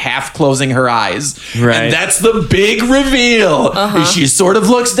kind of half closing her eyes. Right. And that's the big reveal. She sort of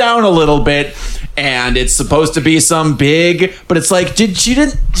looks down a little bit and it's supposed to be some big, but it's like, she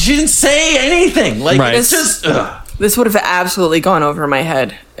didn't say anything. Like, it's just, This would have absolutely gone over my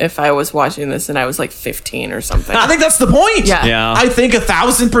head if I was watching this and I was like 15 or something. I think that's the point. Yeah. I think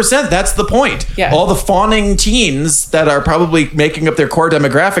 1,000% that's the point. Yeah. All the fawning teens that are probably making up their core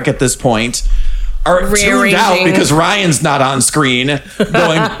demographic at this point are tuned out Rearranging. because Ryan's not on screen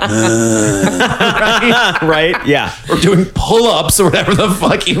going, Right? Yeah. or doing pull-ups or whatever the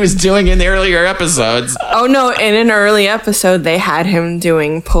fuck he was doing in the earlier episodes. Oh no, in an early episode they had him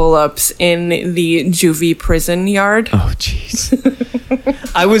doing pull-ups in the juvie prison yard. Oh, jeez.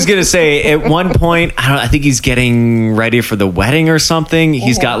 I was going to say, at one point, I think he's getting ready for the wedding or something.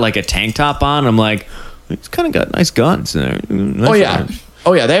 He's got like a tank top on. I'm like, he's kind of got nice guns. Oh, yeah.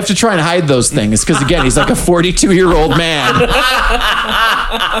 Oh, yeah. They have to try and hide those things because, again, he's like a 42-year-old man.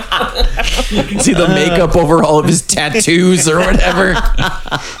 You can see the makeup over all of his tattoos or whatever.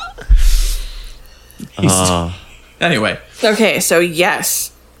 Anyway. Okay, so yes.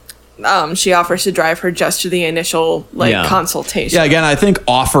 She offers to drive her just to the initial consultation. Yeah, again, I think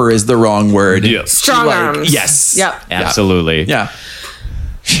offer is the wrong word. Yeah. Strong arms. Yes. Yep. Absolutely. Yeah.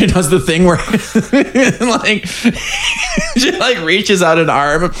 She does the thing where like she like reaches out an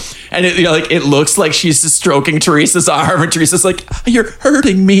arm and it looks like she's stroking Teresa's arm and Teresa's like, you're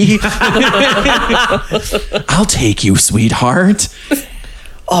hurting me. I'll take you, sweetheart.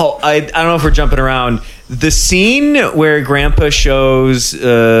 Oh, I don't know if we're jumping around. The scene where Grandpa shows what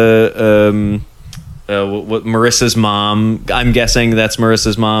Marissa's mom, I'm guessing that's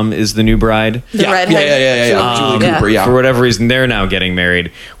Marissa's mom, is the new bride. The redhead. Julie Cooper, yeah. For whatever reason, they're now getting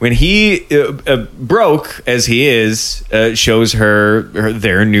married. When he, broke as he is, shows her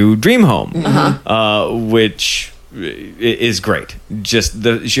their new dream home, which is great. Just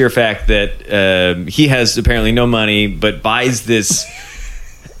the sheer fact that he has apparently no money, but buys this...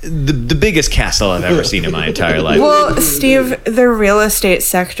 The biggest castle I've ever seen in my entire life. Well, Steve, the real estate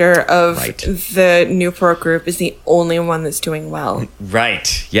sector of the Newport Group is the only one that's doing well.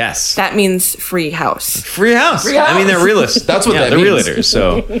 Right. Yes. That means free house. Free house. I mean, they're realists. That's what that they're means. realtors.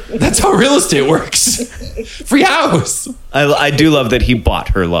 So That's how real estate works. Free house. I do love that he bought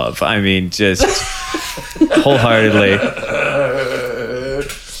her love. I mean, just wholeheartedly.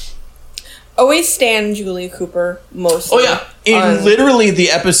 Always stand Julie Cooper mostly. Oh, yeah. In literally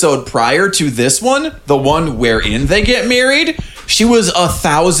the episode prior to this one, the one wherein they get married, she was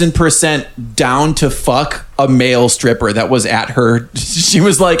 1,000% down to fuck a male stripper that was at her. She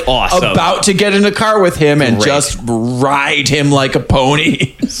was like about to get in a car with him and just ride him like a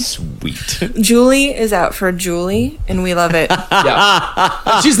pony. Sweet. Julie is out for Julie, and we love it.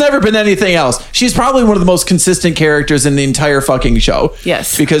 Yeah. She's never been anything else. She's probably one of the most consistent characters in the entire fucking show.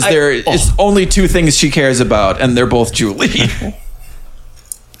 Yes. Because there is only two things she cares about, and they're both Julie.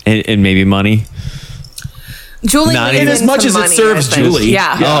 and maybe money. Julie, Not in as much as it serves Julie.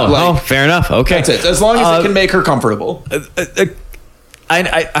 Yeah. Oh, fair enough. Okay. That's it. As long as it can make her comfortable.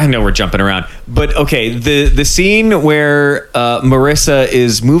 I know we're jumping around, but okay. The scene where Marissa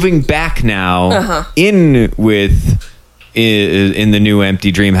is moving back now in the new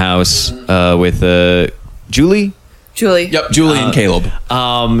empty dream house with Julie. Yep, Julie and Caleb.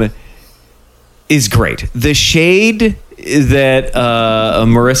 Is great. The shade that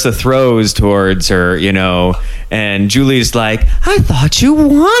Marissa throws towards her, you know, and Julie's like, I thought you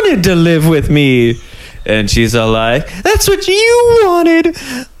wanted to live with me. And she's all like, that's what you wanted.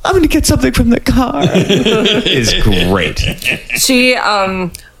 I'm going to get something from the car. Is great. She,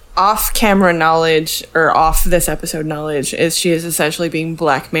 off-camera knowledge, or off this episode knowledge, is she is essentially being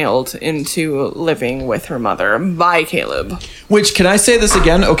blackmailed into living with her mother by Caleb. Which, can I say this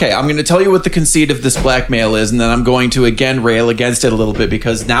again? Okay, I'm going to tell you what the conceit of this blackmail is, and then I'm going to again rail against it a little bit,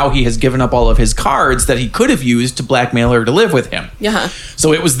 because now he has given up all of his cards that he could have used to blackmail her to live with him. Yeah.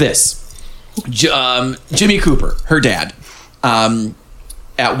 So it was this. Jimmy Cooper, her dad,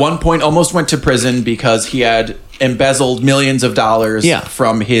 at one point almost went to prison because he had embezzled millions of dollars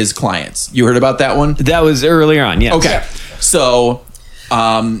from his clients. You heard about that one? That was earlier on, yes. Okay. So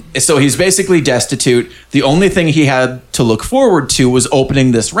he's basically destitute. The only thing he had to look forward to was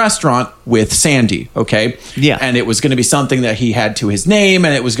opening this restaurant with Sandy, okay? Yeah. And it was going to be something that he had to his name,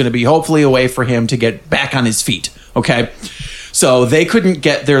 and it was going to be hopefully a way for him to get back on his feet, okay? So they couldn't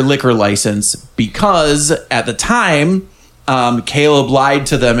get their liquor license because at the time, Caleb lied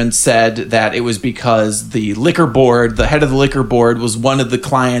to them and said that it was because the liquor board, the head of the liquor board, was one of the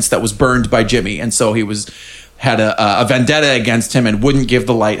clients that was burned by Jimmy. And so he had a vendetta against him and wouldn't give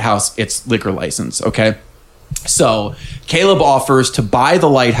the Lighthouse its liquor license. Okay. So Caleb offers to buy the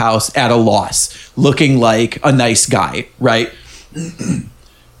Lighthouse at a loss, looking like a nice guy, right?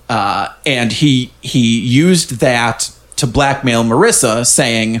 And he used that to blackmail Marissa,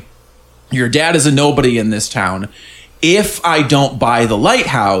 saying, your dad is a nobody in this town. If I don't buy the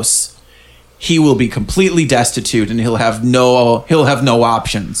Lighthouse, he will be completely destitute and he'll have no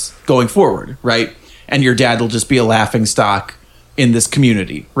options going forward, right? And your dad will just be a laughing stock in this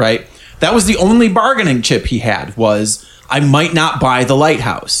community, right? That was the only bargaining chip he had, was I might not buy the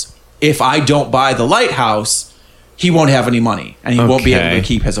Lighthouse. If I don't buy the Lighthouse, he won't have any money, and he won't be able to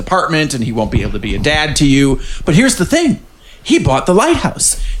keep his apartment, and he won't be able to be a dad to you. But here's the thing. He bought the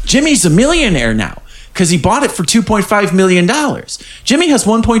Lighthouse. Jimmy's a millionaire now because he bought it for $2.5 million. Jimmy has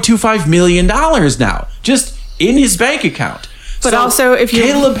 $1.25 million now, just in his bank account. But also, if you...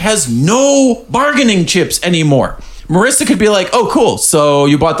 Caleb has no bargaining chips anymore. Marissa could be like, oh, cool, so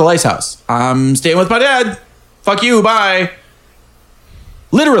you bought the Lighthouse. I'm staying with my dad. Fuck you, bye.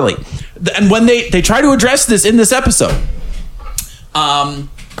 Literally. And when they try to address this in this episode,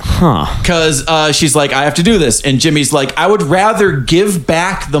 because she's like, I have to do this. And Jimmy's like, I would rather give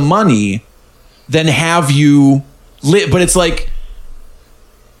back the money than have you live. But it's like,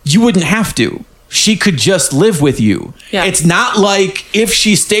 you wouldn't have to. She could just live with you. Yeah. It's not like if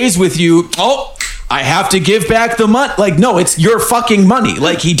she stays with you, I have to give back the money. Like, no, it's your fucking money.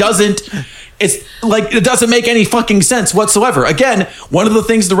 Like, he doesn't... It's like, it doesn't make any fucking sense whatsoever. Again, one of the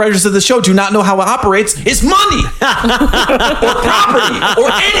things the writers of the show do not know how it operates is money or property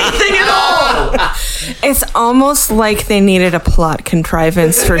or anything at all. It's almost like they needed a plot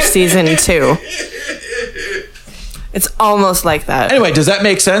contrivance for season 2. It's almost like that. Anyway, does that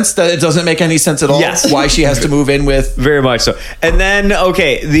make sense? That it doesn't make any sense at all? Yes. Why she has to move in with... Very much so. And then,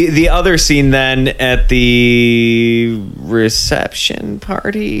 okay, the other scene then at the reception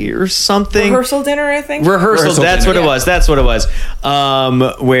party or something. Rehearsal dinner, I think? Rehearsal that's dinner. what it was. That's what it was.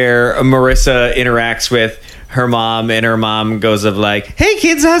 Where Marissa interacts with her mom, and her mom goes of like, hey,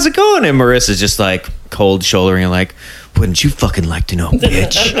 kids, how's it going? And Marissa's just like cold shouldering and like, wouldn't you fucking like to know,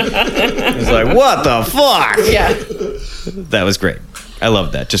 bitch? It's like, what the fuck? Yeah. That was great. I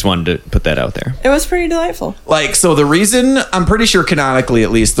loved that. Just wanted to put that out there. It was pretty delightful. Like, so the reason, I'm pretty sure canonically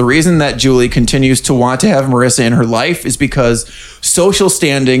at least, the reason that Julie continues to want to have Marissa in her life is because social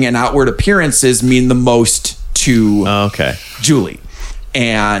standing and outward appearances mean the most to Julie.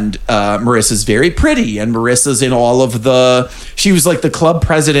 And Marissa's very pretty, and Marissa's in all of she was like the club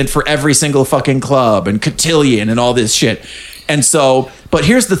president for every single fucking club, and cotillion and all this shit. And so, but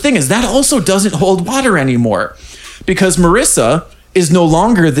here's the thing is that also doesn't hold water anymore, because Marissa is no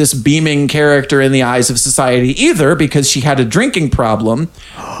longer this beaming character in the eyes of society either, because she had a drinking problem,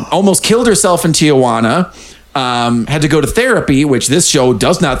 almost killed herself in Tijuana, had to go to therapy, which this show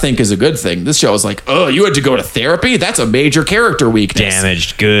does not think is a good thing. This show is like, oh, you had to go to therapy? That's a major character weakness.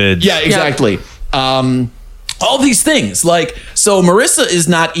 Damaged goods. Yeah, exactly. Yep. All these things, like, so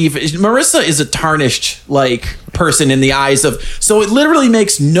Marissa is a tarnished, like, person in the eyes of, so it literally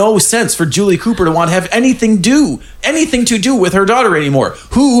makes no sense for Julie Cooper to want to have anything to do with her daughter anymore,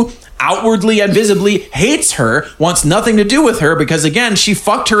 who outwardly and visibly hates her, wants nothing to do with her, because again, she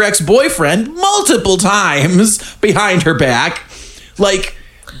fucked her ex-boyfriend multiple times behind her back. Like,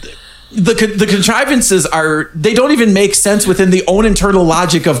 the contrivances they don't even make sense within the own internal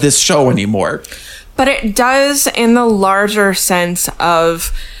logic of this show anymore. But it does in the larger sense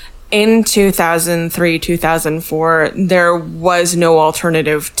of, in 2003, 2004, there was no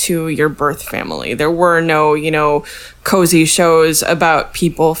alternative to your birth family. There were no, cozy shows about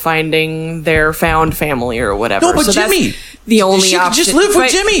people finding their found family or whatever. No, but so Jimmy, the only she option. Could just live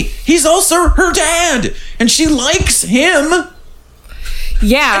with Jimmy. He's also her dad, and she likes him.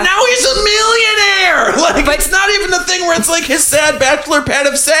 Yeah. And now he's a millionaire. Like, but it's not even a thing where it's like his sad bachelor pad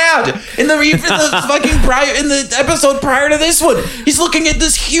of sad. In the episode prior to this one, he's looking at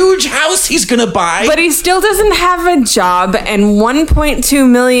this huge house he's gonna buy. But he still doesn't have a job, and 1.2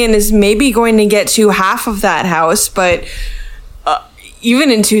 million is maybe going to get you half of that house. But even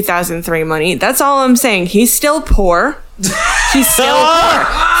in 2003 money, that's all I'm saying. He's still poor. He's still poor.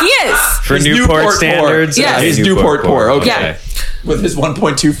 He is. For Newport standards? Yeah. He's Newport poor. Okay. Yeah. With his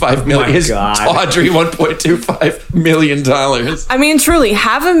 1.25 million, his tawdry $1.25 million. I mean, truly,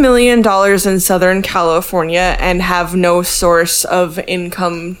 have $1 million in Southern California and have no source of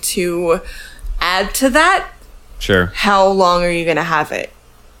income to add to that. Sure. How long are you going to have it?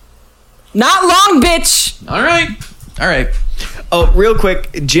 Not long, bitch! All right. Oh, real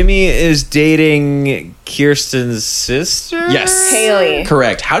quick, Jimmy is dating Kirsten's sister? Yes. Haley.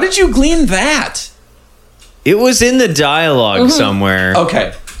 Correct. How did you glean that? It was in the dialogue somewhere.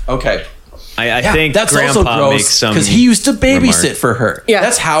 Okay. I think that's Grandpa also gross makes some because he used to babysit remark. for her. Yeah.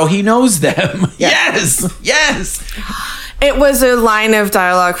 That's how he knows them. Yeah. Yes. It was a line of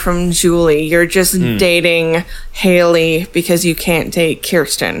dialogue from Julie. You're just dating Haley because you can't date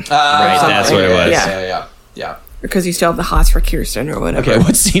Kirsten. Right, that's what it was. Yeah. Because you still have the hots for Kirsten or whatever. Okay,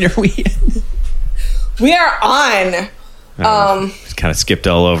 what scene are we in? We are on. Just kind of skipped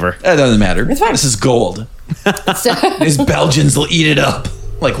all over. That doesn't matter. It's fine. This is gold. These Belgians will eat it up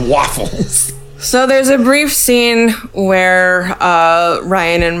like waffles. So there's a brief scene where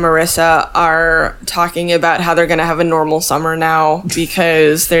Ryan and Marissa are talking about how they're going to have a normal summer now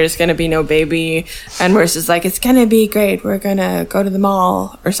because there's going to be no baby. And Marissa's like, it's going to be great. We're going to go to the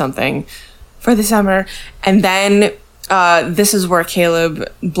mall or something for the summer. And then this is where Caleb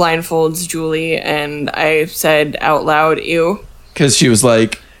blindfolds Julie. And I said out loud, ew. Because she was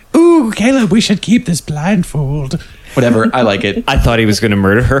like, Ooh, Caleb, we should keep this blindfold. whatever, I like it. I thought he was going to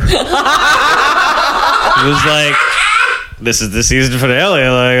murder her. It was like, this is the season finale.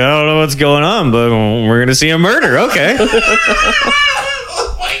 Like, I don't know what's going on, but we're going to see a murder. Okay.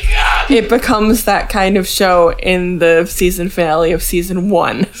 Oh my God. It becomes that kind of show in the season finale of season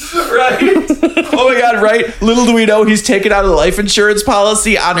 1. Right. Oh my God, right? Little do we know he's taken out a life insurance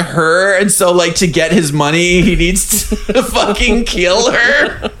policy on her, and so like to get his money, he needs to fucking kill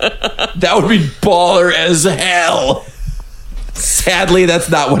her. That would be baller as hell. Sadly, that's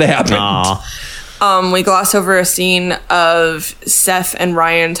not what happened. Aw. We gloss over a scene of Seth and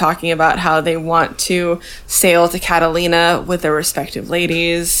Ryan talking about how they want to sail to Catalina with their respective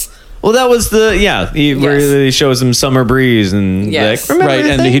ladies. Well, that was where he shows him Summer Breeze and Yes. like, remember Right,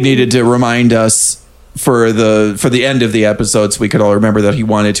 the and thing? he needed to remind us for the end of the episode so we could all remember that he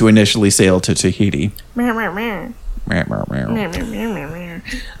wanted to initially sail to Tahiti. So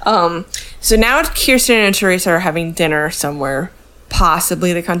now Kirsten and Teresa are having dinner somewhere,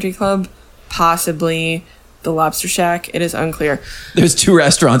 possibly the country club, possibly the Lobster Shack. It is unclear. There's 2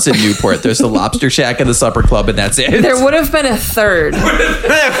 restaurants in Newport. There's the Lobster Shack and the Supper Club, and that's it. There would have been a third. Of course.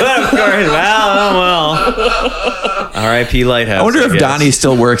 Well. R.I.P. Lighthouse. I wonder if guess. Donnie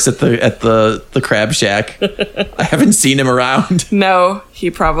still works at the Crab Shack. I haven't seen him around. No,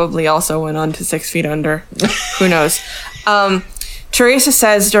 he probably also went on to 6 Feet Under. Who knows? Teresa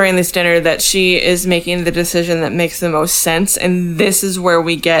says during this dinner that she is making the decision that makes the most sense, and this is where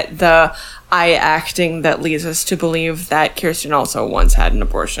we get the eye acting that leads us to believe that Kirsten also once had an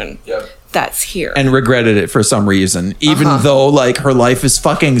abortion. Yep. That's here. And regretted it for some reason, even though like her life is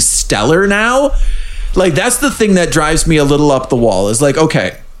fucking stellar now. Like, that's the thing that drives me a little up the wall is like,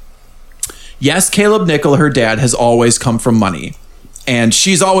 okay, yes, Caleb Nickel, her dad, has always come from money. And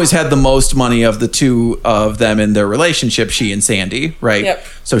she's always had the most money of the two of them in their relationship, she and Sandy, right? Yep.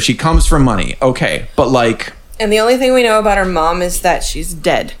 So she comes from money. Okay. But like... And the only thing we know about her mom is that she's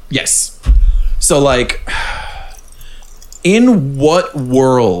dead. Yes. So like, in what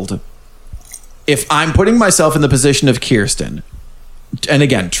world, if I'm putting myself in the position of Kirsten, and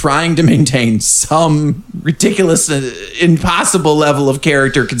again, trying to maintain some ridiculous, impossible level of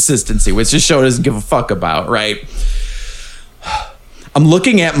character consistency, which this show doesn't give a fuck about, right? I'm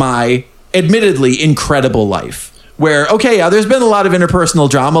looking at my admittedly incredible life where, okay, yeah, there's been a lot of interpersonal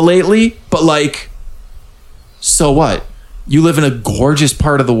drama lately, but like, so what? You live in a gorgeous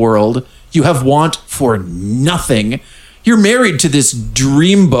part of the world. You have want for nothing. You're married to this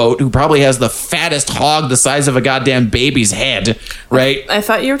dreamboat who probably has the fattest hog the size of a goddamn baby's head, right? I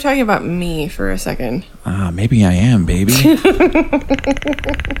thought you were talking about me for a second. Maybe I am, baby.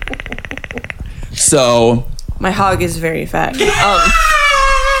 So... My hog is very fat.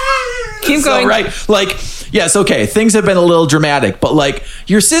 Keep going. So, right. Like, yes, okay, things have been a little dramatic, but like,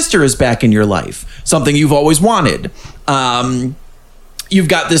 your sister is back in your life. Something you've always wanted. You've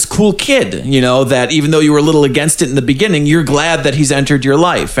got this cool kid, you know, that even though you were a little against it in the beginning, you're glad that he's entered your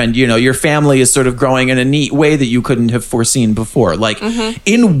life. And, you know, your family is sort of growing in a neat way that you couldn't have foreseen before. Like,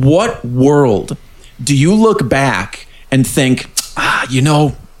 in what world do you look back and think, you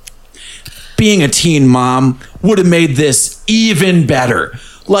know, being a teen mom would have made this even better?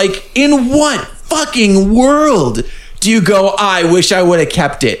 Like, in what fucking world do you go, I wish I would have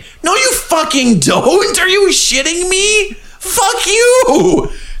kept it? No, you fucking don't. Are you shitting me? Fuck you!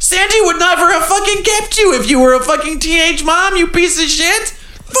 Sandy would never have fucking kept you if you were a fucking teenage mom, you piece of shit!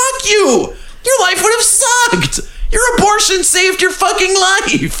 Fuck you! Your life would have sucked! Your abortion saved your fucking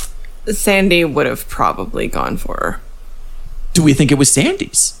life! Sandy would have probably gone for her. Do we think it was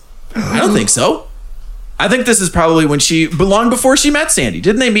Sandy's? I don't think so. I think this is probably when long before she met Sandy.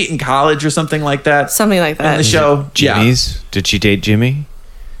 Didn't they meet in college or something like that? Something like that. In the show? Jimmy's? Yeah. Did she date Jimmy?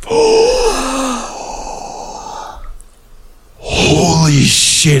 Holy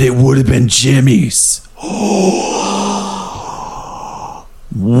shit, it would have been Jimmy's. Whoa.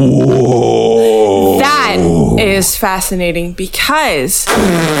 That is fascinating because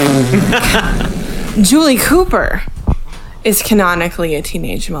Julie Cooper is canonically a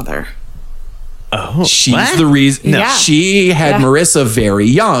teenage mother. Oh, she's the reason. No, yeah. She had Marissa very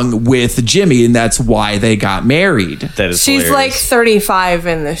young with Jimmy, and that's why they got married. That is She's hilarious. like 35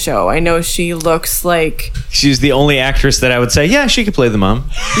 in the show. I know she looks like... She's the only actress that I would say, yeah, she could play the mom.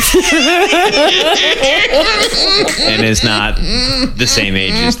 And is not the same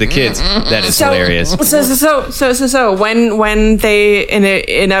age as the kids. That is hilarious. So when they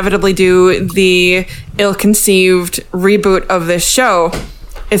inevitably do the ill-conceived reboot of this show,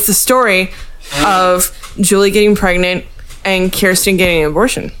 it's the story of Julie getting pregnant and Kirsten getting an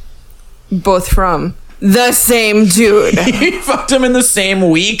abortion. Both from the same dude. He fucked him in the same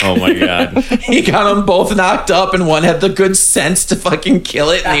week. Oh my God. He got them both knocked up, and one had the good sense to fucking kill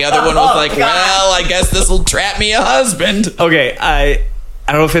it, and the other one was like, well, I guess this will trap me a husband. Okay, I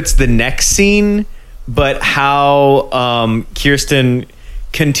don't know if it's the next scene, but how Kirsten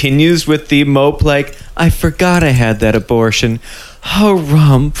continues with the mope like, I forgot I had that abortion.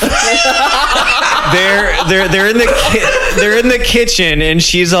 Rump. They're in the kitchen, and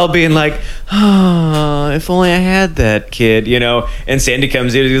she's all being like, if only I had that kid, you know. And Sandy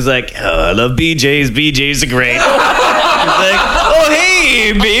comes in and he's like, I love BJ's. BJ's are great. He's like, oh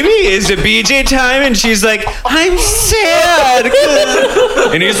hey baby, is it BJ time? And she's like, I'm sad.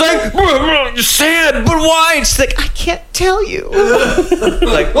 And he's like, sad, but why? And she's like, I can't tell you.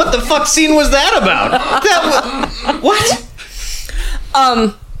 Like, what the fuck scene was that about? What?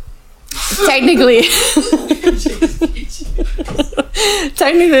 Technically,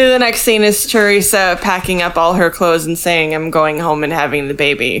 the next scene is Teresa packing up all her clothes and saying, I'm going home and having the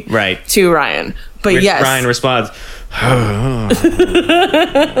baby. Right. To Ryan. But yes. Ryan responds,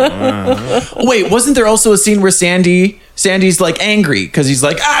 Wait, wasn't there also a scene where Sandy's like angry because he's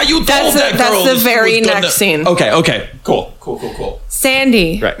like, you told that girl. That's the very next scene. Okay. Cool.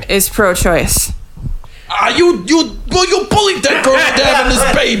 Sandy is pro-choice. You bullied that girl into having this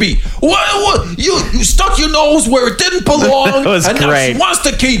baby. What? You stuck your nose where it didn't belong, That was and great. now she wants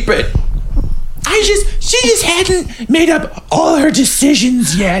to keep it. She just hadn't made up all her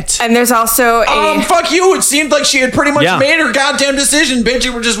decisions yet. And there's also a... fuck you. It seemed like she had pretty much made her goddamn decision, bitch.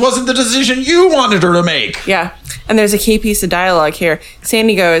 It just wasn't the decision you wanted her to make. Yeah. And there's a key piece of dialogue here.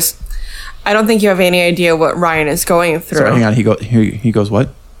 Sandy goes, I don't think you have any idea what Ryan is going through. Sorry, hang on. He goes,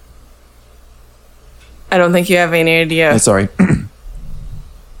 what? I don't think you have any idea Sorry.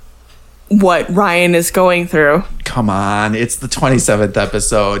 what Ryan is going through. Come on. It's the 27th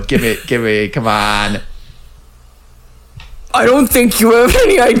episode. Give me, come on. I don't think you have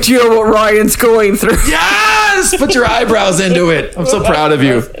any idea what Ryan's going through. Yes! Put your eyebrows into it. I'm so proud of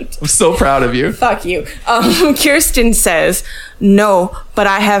you. I'm so proud of you. Fuck you. Kirsten says, no, but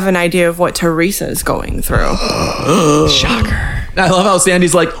I have an idea of what Teresa's going through. Shocker. I love how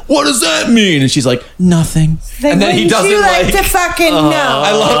Sandy's like, what does that mean? And she's like, nothing. And then he doesn't you like to fucking know.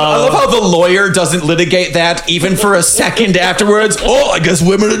 I love how the lawyer doesn't litigate that even for a second afterwards. Oh, I guess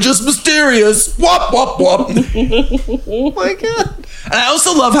women are just mysterious. Wop, wop, wop. Oh my God. And I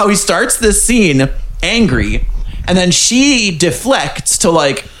also love how he starts this scene angry, and then she deflects to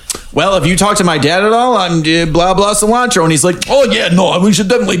like, well, have you talked to my dad at all on blah, blah, cilantro? And he's like, oh, yeah, no, we should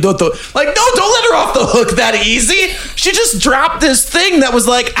definitely do it. Like, no, don't let her off the hook that easy. She just dropped this thing that was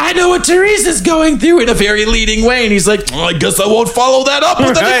like, I know what Teresa's going through in a very leading way. And he's like, oh, I guess I won't follow that up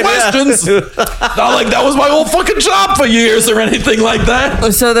with any questions. Not like that was my whole fucking job for years or anything like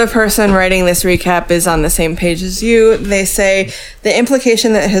that. So the person writing this recap is on the same page as you. They say, the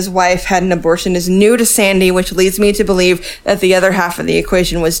implication that his wife had an abortion is new to Sandy, which leads me to believe that the other half of the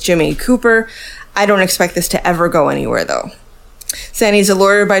equation was Jimmy Cooper. I don't expect this to ever go anywhere, though. Sandy's a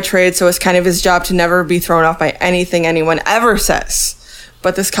lawyer by trade, so it's kind of his job to never be thrown off by anything anyone ever says.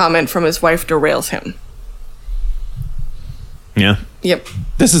 But this comment from his wife derails him. Yeah. Yep.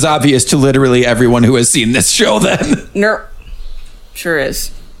 This is obvious to literally everyone who has seen this show, then. Nope. Sure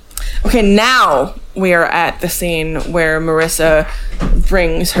is. Okay, now we are at the scene where Marissa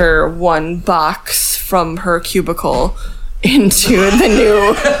brings her one box from her cubicle into the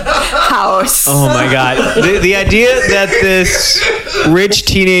new house. Oh my God. The idea that this rich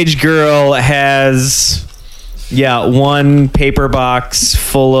teenage girl has, one paper box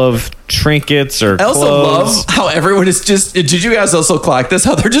full of trinkets or clothes. I also love how everyone is just, did you guys also clock this?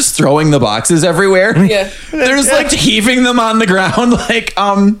 How they're just throwing the boxes everywhere? Yeah. They're just like heaving them on the ground like, there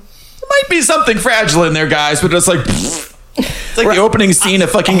might be something fragile in there, guys, but it's like... It's like the opening scene of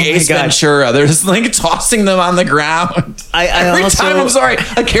fucking Ace Ventura. They're just like tossing them on the ground. Every time, I'm sorry,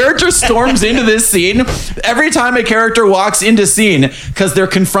 a character storms into this scene. Every time a character walks into scene, because they're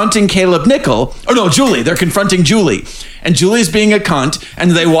confronting Caleb Nickel. Oh no, Julie. They're confronting Julie. And Julie's being a cunt.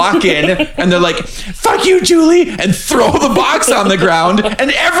 And they walk in and they're like, fuck you, Julie. And throw the box on the ground.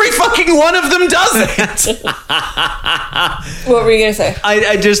 And every fucking one of them does it. What were you going to say?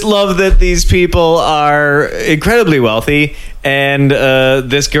 I just love that these people are incredibly wealthy, and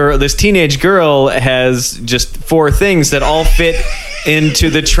this teenage girl has just 4 things that all fit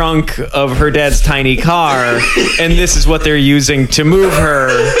into the trunk of her dad's tiny car, and this is what they're using to move her.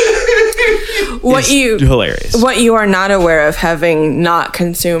 Hilarious. What you are not aware of, having not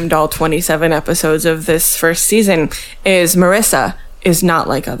consumed all 27 episodes of this first season, is Marissa is not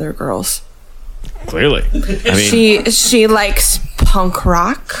like other girls. Clearly. I mean, she likes punk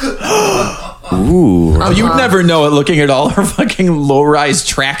rock. Ooh. Oh, you'd never know it looking at all her fucking low-rise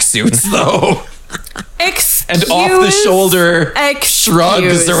tracksuits, though. And off-the-shoulder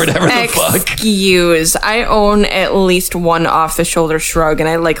shrugs or whatever the fuck. Excuse. I own at least one off-the-shoulder shrug, and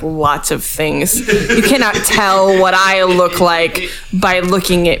I like lots of things. You cannot tell what I look like by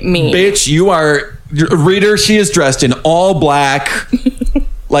looking at me. Bitch, you are... Reader, she is dressed in all black,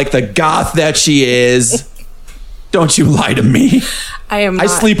 like the goth that she is. Don't you lie to me. I am not. I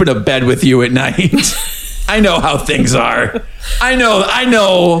sleep in a bed with you at night. I know how things are. I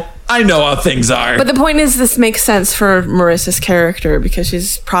know how things are. But the point is, this makes sense for Marissa's character, because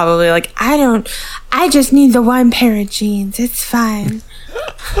she's probably like, I just need the one pair of jeans. It's fine.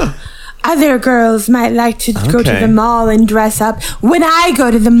 Other girls might like to go to the mall and dress up. When I go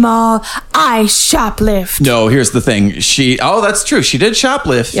to the mall, I shoplift. No, here's the thing. That's true. She did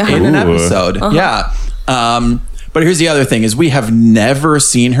shoplift in an episode. Yeah. But here's the other thing is we have never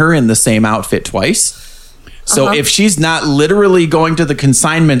seen her in the same outfit twice. So if she's not literally going to the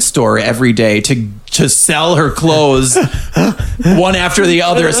consignment store every day to sell her clothes one after the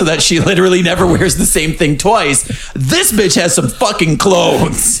other so that she literally never wears the same thing twice, this bitch has some fucking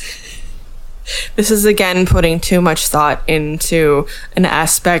clothes. This is again putting too much thought into an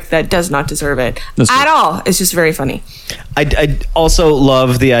aspect that does not deserve it at all. It's just very funny. I also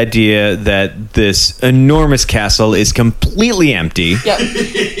love the idea that this enormous castle is completely empty. Yep.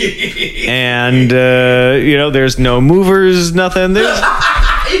 And, there's no movers, nothing.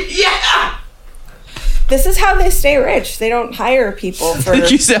 Yeah. This is how they stay rich. They don't hire people for...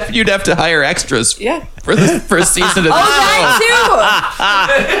 You said you'd have to hire extras for the first season of the show. That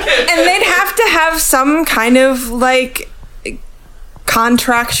too! And they'd have to have some kind of,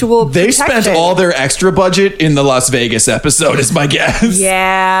 contractual They protection. spent all their extra budget in the Las Vegas episode, is my guess.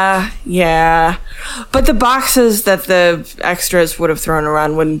 Yeah. But the boxes that the extras would have thrown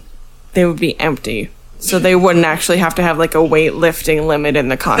around, they would be empty. So they wouldn't actually have to have a weightlifting limit in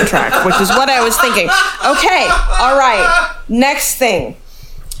the contract, which is what I was thinking. Okay, all right. Next thing.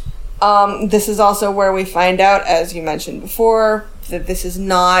 This is also where we find out, as you mentioned before, that this is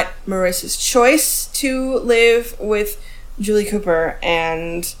not Marissa's choice to live with Julie Cooper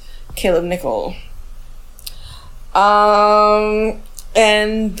and Caleb Nichol.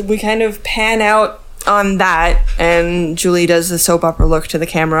 And we kind of pan out on that, and Julie does the soap opera look to the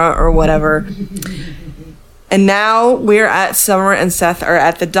camera or whatever. And now we're at Summer and Seth are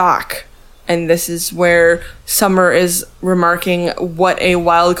at the dock. And this is where Summer is remarking what a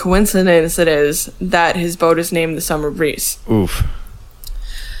wild coincidence it is that his boat is named the Summer Breeze. Oof.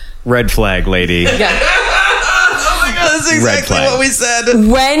 Red flag, lady. Yeah. That's exactly what we said.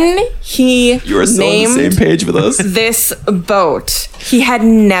 When he You were so on the same page with us. this boat, he had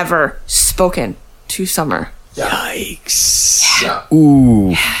never spoken to Summer. Yikes. Yeah.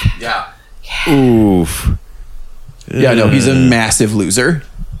 Oof. Yeah. Oof. Yeah, no, he's a massive loser.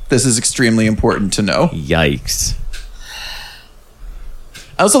 This is extremely important to know. Yikes.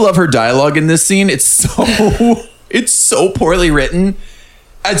 I also love her dialogue in this scene. It's so poorly written.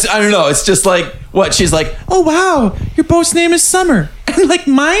 I don't know. It's just she's like, oh, wow, your boat's name is Summer. And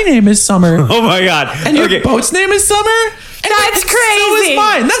my name is Summer. Oh my God. And your boat's name is Summer? And That's crazy. So is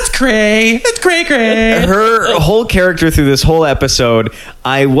mine. That's cray. That's cray. Her whole character through this whole episode,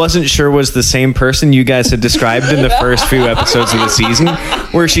 I wasn't sure was the same person you guys had described in the first few episodes of the season,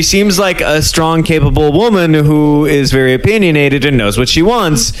 where she seems like a strong, capable woman who is very opinionated and knows what she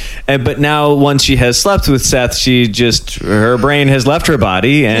wants. But now, once she has slept with Seth, her brain has left her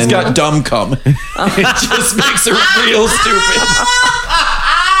body. And He's got dumb cum. It just makes her real stupid.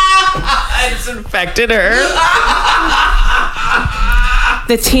 It's infected her.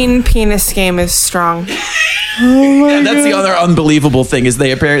 The teen penis game is strong. Yeah, that's the other unbelievable thing is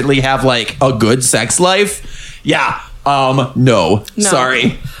they apparently have a good sex life. Yeah. No.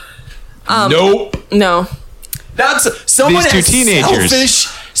 Sorry. Nope. No. That's someone These two as teenagers. selfish.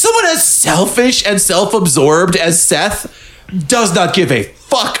 Someone as selfish and self-absorbed as Seth does not give a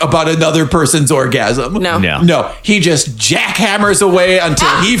fuck about another person's orgasm. No. He just jackhammers away until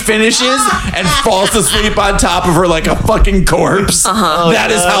he finishes and falls asleep on top of her like a fucking corpse.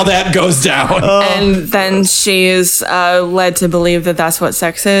 That is how that goes down. And then she is led to believe that that's what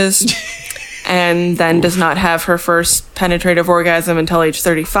sex is. And then does not have her first penetrative orgasm until age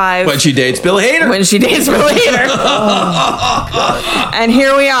 35. When she dates Bill Hader. And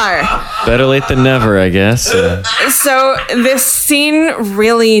here we are. Better late than never, I guess. So this scene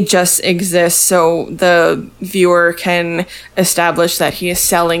really just exists so the viewer can establish that he is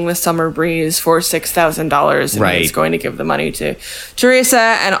selling the Summer Breeze for $6,000 and he's going to give the money to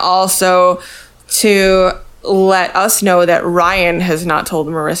Teresa, and also to let us know that Ryan has not told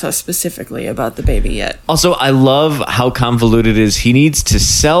Marissa specifically about the baby yet. Also, I love how convoluted it is. He needs to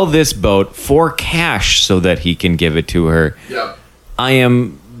sell this boat for cash so that he can give it to her. Yep. I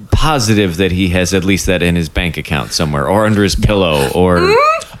am positive that he has at least that in his bank account somewhere or under his pillow or...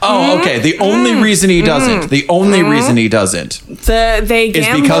 Oh, okay. The only reason he doesn't. They Is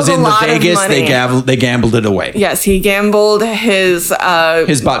because in the Vegas they gambled it away. Yes, he gambled his bar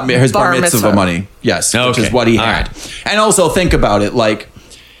mitzvah money. Yes, which is what he had. Right. And also think about it,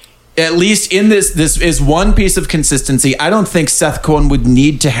 at least in this is one piece of consistency. I don't think Seth Cohen would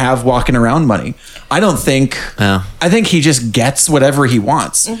need to have walking around money. I don't think. I think he just gets whatever he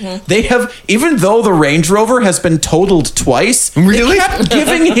wants. Mm-hmm. They have, even though the Range Rover has been totaled twice, they kept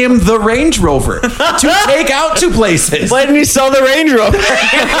giving him the Range Rover to take out to places. Why didn't he sell the Range Rover?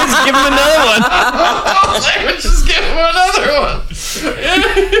 Let's give him another one. Let's just give him another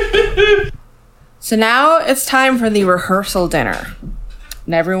one. So now it's time for the rehearsal dinner.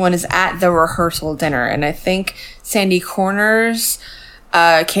 And everyone is at the rehearsal dinner. And I think Sandy corners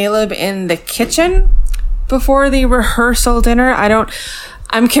Caleb in the kitchen before the rehearsal dinner.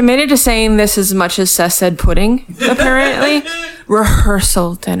 I'm committed to saying this as much as Seth said pudding, apparently.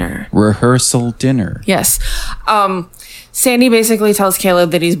 Rehearsal dinner. Rehearsal dinner. Yes. Sandy basically tells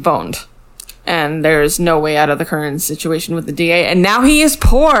Caleb that he's boned. And there's no way out of the current situation with the DA. And now he is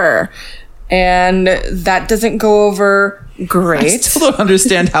poor. And that doesn't go over great. I still don't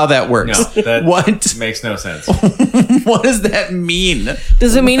understand how that works. No, that what makes no sense. What does that mean?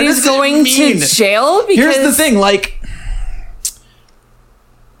 Does it mean What he's does it going mean? to jail? Because Here's the thing, like,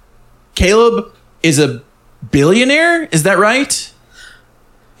 Caleb is a billionaire, is that right?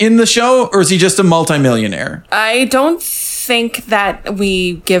 In the show, or is he just a multimillionaire? I don't think that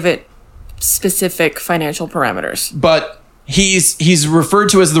we give it specific financial parameters. But he's referred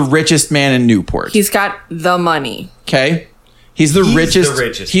to as the richest man in Newport. He's got the money. Okay? He's the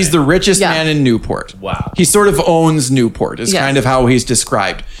richest. He's man. the richest Yeah. man in Newport. Wow. He sort of owns Newport, is Yeah. kind of how he's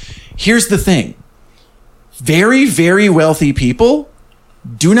described. Here's the thing. Very, very wealthy people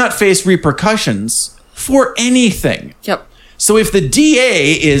do not face repercussions for anything. Yep. So if the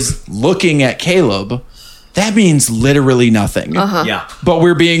DA is looking at Caleb, that means literally nothing. Yeah. But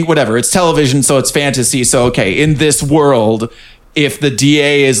we're being, whatever, it's television, so it's fantasy. So, okay, in this world, if the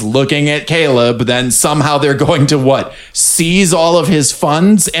DA is looking at Caleb, then somehow they're going to what? Seize all of his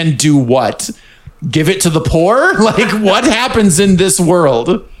funds and do what? Give it to the poor? Like, what happens in this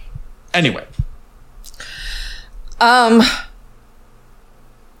world? Anyway.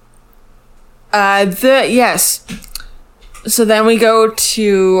 Yes. So then we go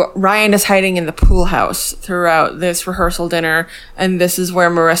to Ryan is hiding in the pool house throughout this rehearsal dinner. And this is where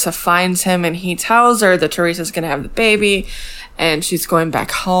Marissa finds him and he tells her that Teresa's going to have the baby and she's going back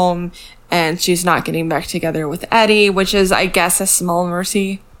home and she's not getting back together with Eddie, which is, I guess, a small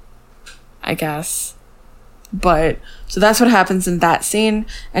mercy. I guess. But so that's what happens in that scene.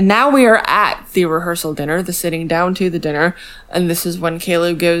 And now we are at the rehearsal dinner, the sitting down to the dinner. And this is when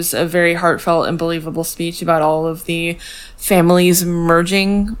Caleb gives a very heartfelt and believable speech about all of the families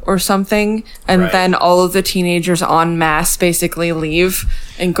merging or something. And Right. then all of the teenagers en masse basically leave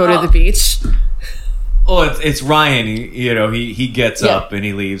and go to the beach. Oh, it's Ryan. He gets Yeah. up and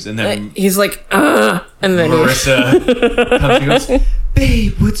he leaves, and then He's like, ugh. And then Marissa comes and goes,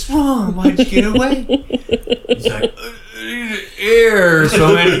 "Babe, what's wrong? Why'd you get away?" He's like, "Air, so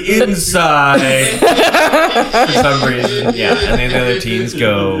I went inside." For some reason, yeah. And then the other teens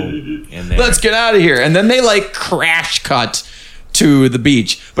go, and then Let's get out of here. And then they like crash cut to the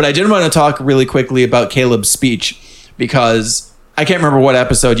beach. But I did want to talk really quickly about Caleb's speech because I can't remember what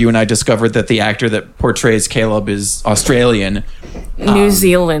episode you and I discovered that the actor that portrays Caleb is Australian. New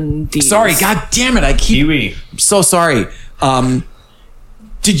Zealand. Sorry, god damn it. I keep Kiwi. I'm so sorry.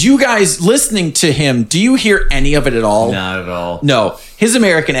 Did you guys listening to him, do you hear any of it at all? Not at all. No, his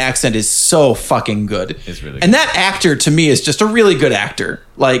American accent is so fucking good. It's really And good. that actor to me is just a really good actor.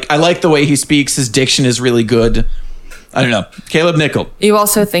 Like, I like the way he speaks. His diction is really good. I don't know. Caleb Nickel. You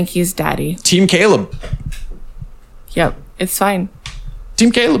also think he's daddy. Team Caleb. Yep. It's fine.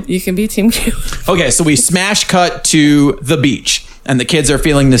 Team Caleb. You can be Team Caleb. Okay, so we smash cut to the beach, and the kids are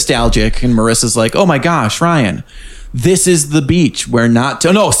feeling nostalgic, and Marissa's like, oh my gosh, Ryan, this is the beach where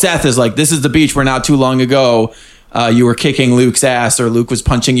Seth is like, this is the beach where not too long ago you were kicking Luke's ass, or Luke was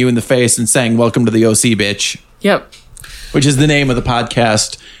punching you in the face and saying, welcome to the OC, bitch, Yep. which is the name of the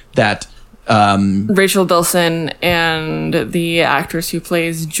podcast that Rachel Bilson and the actress who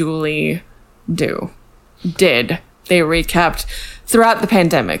plays Julie did. They recapped throughout the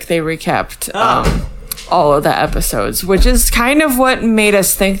pandemic. They recapped all of the episodes, which is kind of what made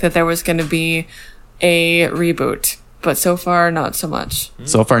us think that there was going to be a reboot. But so far, not so much.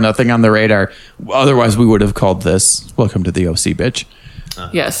 so far nothing on the radar. Otherwise, we would have called this Welcome to the OC, bitch.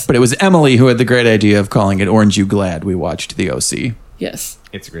 Yes. But it was Emily who had the great idea of calling it Orange You Glad We Watched the OC. Yes.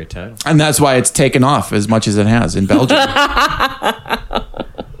 It's a great title. And that's why it's taken off as much as it has in Belgium.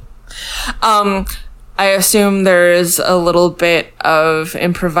 I assume there's a little bit of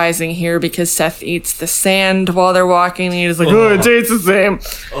improvising here because Seth eats the sand while they're walking. He's like, oh, it tastes the same.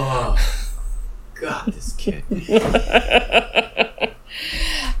 God, this kid.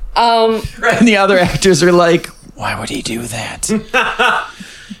 Right, and the other actors are like, why would he do that?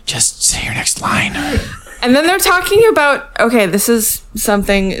 Just say your next line. And then they're talking about, okay, this is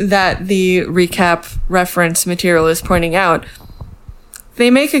something that the recap reference material is pointing out. They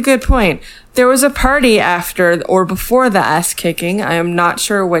make a good point. There was a party after or before the ass kicking. I am not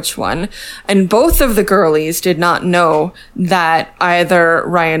sure which one. And both of the girlies did not know that either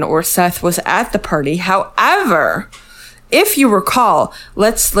Ryan or Seth was at the party. However, if you recall,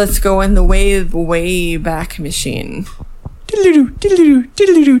 let's go in the way back machine. Diddle-doo, diddle-doo,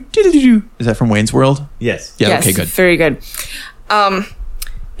 diddle-doo, diddle-doo. Is that from Wayne's World? Yes. Yeah, Yes, okay, good. Very good.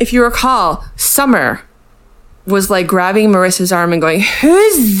 if you recall, Summer was like grabbing Marissa's arm and going,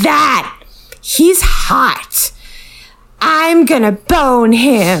 "Who's that? He's hot. I'm gonna bone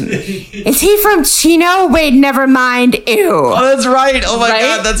him. Is he from Chino? Wait, never mind. Ew." Oh, that's right. Oh my Right?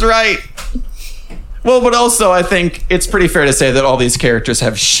 God, that's right. Well, but also I think it's pretty fair to say that all these characters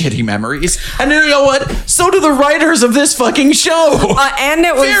have shitty memories. And you know what? So do the writers of this fucking show. And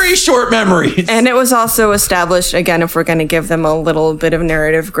it was Very short memories. And it was also established, again, if we're going to give them a little bit of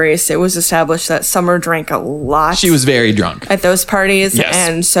narrative grace, it was established that Summer drank a lot. She was very drunk. At those parties, Yes.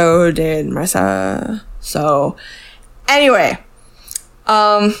 and so did Marissa. So, anyway,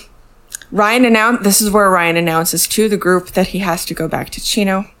 this is where Ryan announces to the group that he has to go back to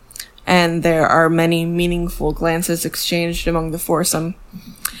Chino. And there are many meaningful glances exchanged among the foursome.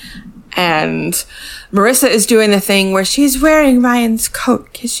 And Marissa is doing the thing where she's wearing Ryan's coat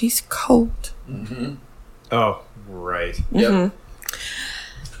because she's cold. Oh, right. Yep.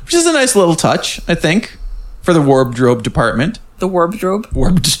 Which is a nice little touch, I think, for the wardrobe department. The wardrobe?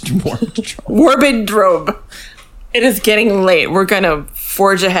 Wardrobe. Wardrobe. It is getting late. We're going to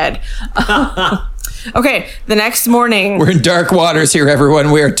forge ahead. Okay, the next morning. We're in dark waters here,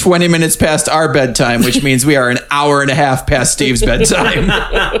 everyone. We are 20 minutes past our bedtime, which means we are an hour and a half past Steve's bedtime.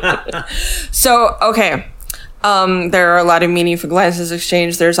 So, okay. There are a lot of meaningful glances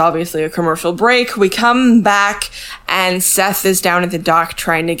exchanged. There's obviously a commercial break. We come back, and Seth is down at the dock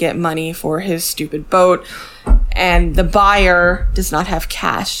trying to get money for his stupid boat. And the buyer does not have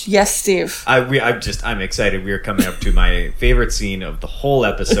cash. Yes, Steve. I'm excited. We are coming up to my favorite scene of the whole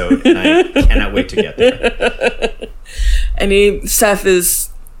episode, and I cannot wait to get there. And Seth is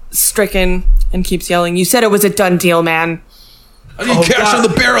stricken and keeps yelling, "You said it was a done deal, man." I need cash on the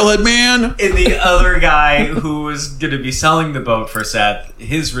barrelhead, man. And the other guy who was going to be selling the boat for Seth,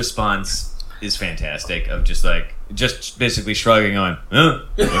 his response is fantastic. Of just basically shrugging on, "Huh?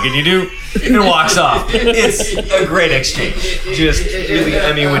 What can you do?" And walks off. It's a great exchange. Just really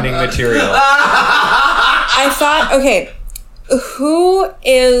Emmy-winning material. I thought, okay, who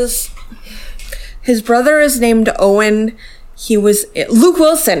is... His brother is named Owen. He was... Luke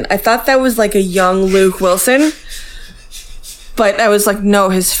Wilson. I thought that was like a young Luke Wilson. But I was like, no,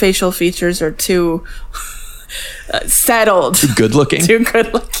 his facial features are too settled. Too good looking. Too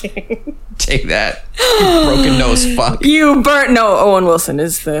good looking. Take that. You broken nose fuck. You burnt... No, Owen Wilson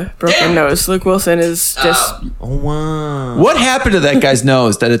is the broken nose. Luke Wilson is just... Oh, wow. What happened to that guy's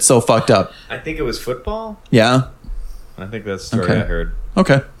nose that it's so fucked up? I think it was football. Yeah? I think that's the story Okay. I heard.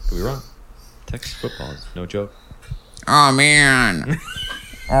 Okay. Could be wrong. Texas football is no joke. Oh, man.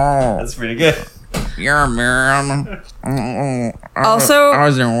 That's pretty good. Yeah, man. Also... I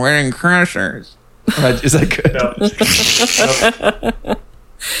was in Wedding Crashers. Is that good? No.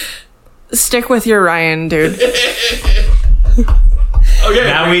 Stick with your Ryan, dude. Okay.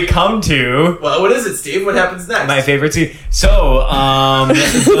 Now we come to Well, what is it, Steve? What happens next? my favorite scene. So,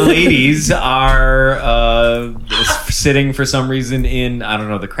 the ladies are sitting for some reason in, I don't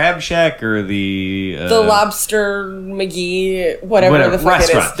know, the Crab Shack or the Lobster McGee, whatever the fuck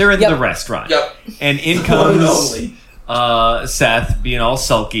restaurant. it is. They're in Yep. the restaurant. Yep. And in One and comes Seth being all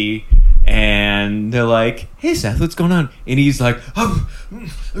sulky. And they're like, "Hey, Seth, what's going on?" And he's like, "I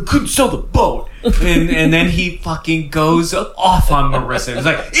couldn't sell the boat." And then he fucking goes off on Marissa. He's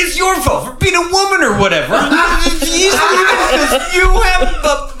like, "It's your fault for being a woman or whatever. He's leaving because you have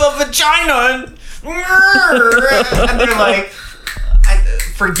a vagina." And they're like,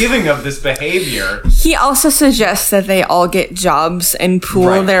 forgiving of this behavior. He also suggests that they all get jobs and pool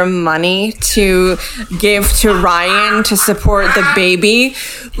Right. their money to give to Ryan to support the baby.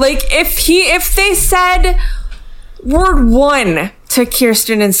 Like if they said word one to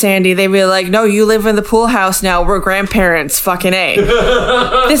Kirsten and Sandy, they'd be like, "No, you live in the pool house now. We're grandparents. Fucking A."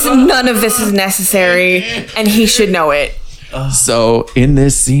 None of this is necessary, and he should know it. So, in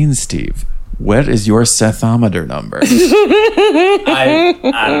this scene, Steve, what is your Sethometer number? I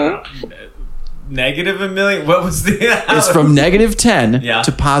don't know. Negative a million? What was the... It's from -10 Yeah.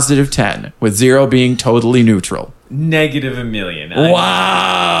 to +10, with 0 being totally neutral. Negative a million.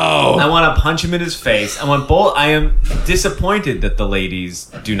 Wow! I want to punch him in his face. I want both. I am disappointed that the ladies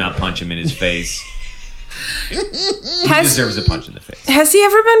do not punch him in his face. He deserves a punch in the face. Has he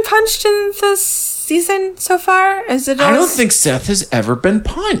ever been punched in this season so far? Is it? I don't think Seth has ever been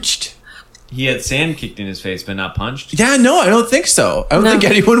punched. He had sand kicked in his face, but not punched. Yeah, no, I don't think so. I don't think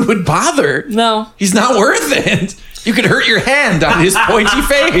anyone would bother. No. He's not worth it. You could hurt your hand on his pointy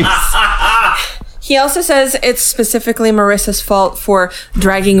face. He also says it's specifically Marissa's fault for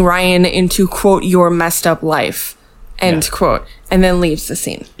dragging Ryan into, quote, your messed up life, end quote, and then leaves the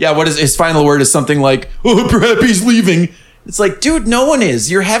scene. Yeah, what is his final word is something like, "Oh, perhaps he's leaving." It's like, dude, no one is.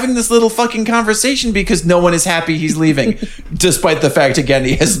 You're having this little fucking conversation because no one is happy he's leaving. Despite the fact, again,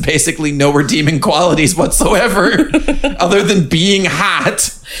 he has basically no redeeming qualities whatsoever other than being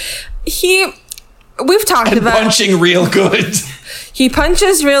hot We've talked and about punching real good. He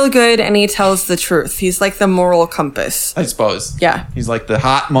punches real good and he tells the truth. He's like the moral compass. I suppose. Yeah. He's like the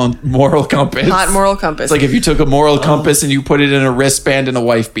hot moral compass. Hot moral compass. It's like if you took a moral compass and you put it in a wristband and a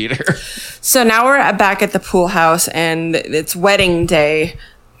wife beater. So now we're back at the pool house and it's wedding day.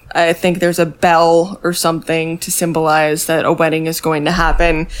 I think there's a bell or something to symbolize that a wedding is going to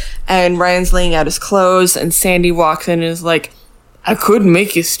happen. And Ryan's laying out his clothes and Sandy walks in and is like, I could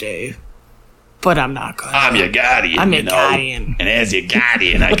make you stay, but I'm not going to. I'm your guardian, I'm your guardian. And as your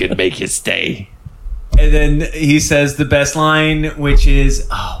guardian, I could make you stay. And then he says the best line, which is,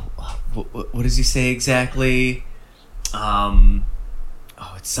 what does he say exactly?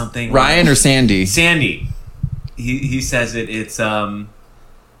 It's something. Ryan or Sandy? Sandy. He says it. It's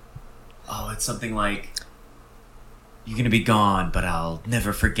it's something like, "You're gonna be gone, but I'll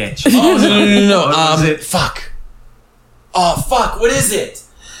never forget you." No. What was it? Fuck. Oh, fuck. What is it?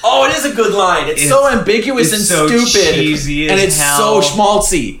 Oh, it is a good line. It's so ambiguous and so stupid. cheesy and as it's hell. so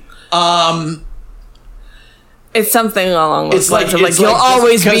schmaltzy. It's something along those lines. it's You'll just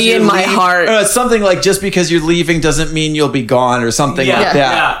always because be you're in my leaving- heart. It's something like just because you're leaving doesn't mean you'll be gone or something Yeah, like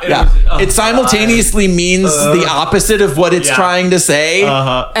that. yeah, it was- It simultaneously means the opposite of what it's Yeah. trying to say.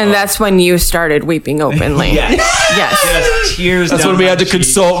 And that's when you started weeping openly. Yes. Yes. Just tears. That's down when we my had to cheek.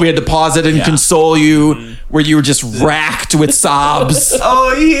 console. We had to pause it and console you, where you were just racked with sobs.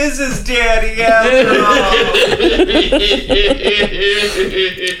 Oh, he is his daddy after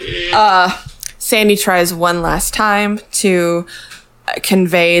all. Sandy tries one last time to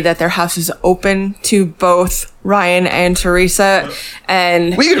convey that their house is open to both Ryan and Teresa.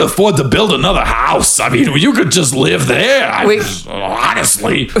 And We could afford to build another house. I mean, you could just live there.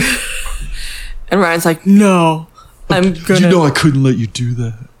 Honestly. and Ryan's like, no, I'm gonna. I couldn't let you do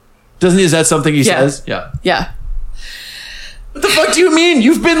that. Is that something he Yeah. says? Yeah. Yeah. What the fuck do you mean?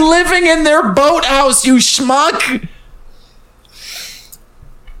 You've been living in their boathouse, you schmuck.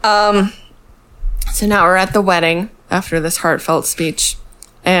 So now we're at the wedding after this heartfelt speech.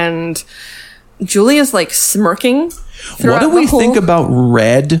 And Julia's like smirking. What throughout do the we whole- think about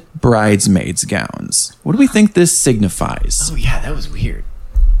red bridesmaids gowns? What do we think this signifies? Oh yeah, that was weird.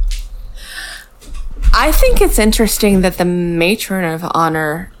 I think it's interesting that the matron of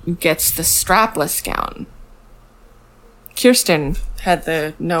honor gets the strapless gown. Kirsten had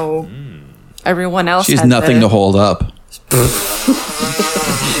the everyone else She's had nothing to hold up.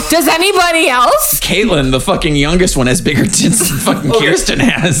 Does anybody else? Caitlin, the fucking youngest one, has bigger tits than fucking Kirsten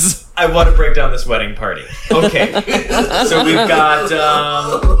has. I want to break down this wedding party. Okay, so we've got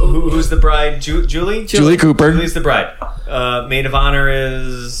who's the bride? Julie. Julie Cooper. Julie's the bride. Maid of honor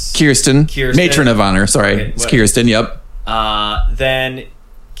is Kirsten. Kirsten. Matron of honor, sorry. Okay, It's what- Kirsten, yep. Then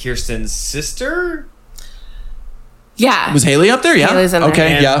Kirsten's sister. Yeah. Was Haley up there? Yeah. Haley's in there.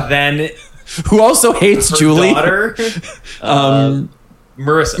 Okay, And yeah. then Who also hates her Julie? daughter,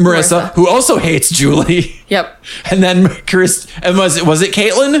 Marissa. Marissa, who also hates Julie. Yep. And then and was it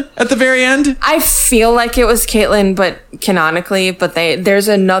Caitlin at the very end? I feel like it was Caitlyn, but canonically, but there's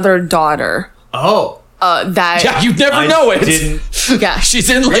another daughter. Oh, That Yeah, you never I know it. didn't. yeah. She's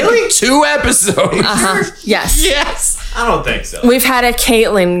in like 2 episodes. Yes. Yes. I don't think so. We've had a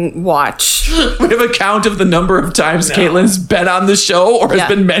Caitlyn watch. We have a count of the number of times No. Caitlin's been on the show or has Yeah.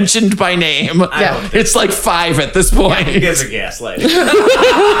 been mentioned by name. Yeah. It's like 5 at this point. Who gives a gaslighting?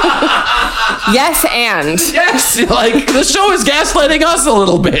 Yes, and Yes, like the show is gaslighting us a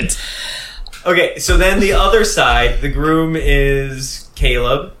little bit. Okay, so then the other side, the groom is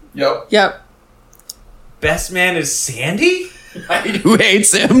Caleb. yep. Best man is Sandy, Who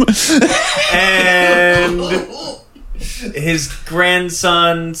hates him? and his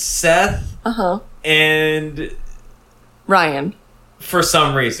grandson Seth, and Ryan. for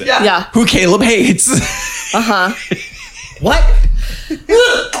some reason, Yeah. Who Caleb hates. what?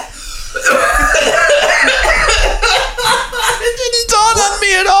 It didn't dawn on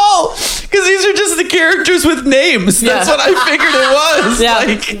me at all. Because these are just the characters with names. That's Yeah. what I figured it was. Yeah.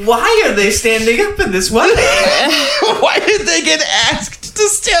 Like, Why are they standing up in this wedding? why did they get asked to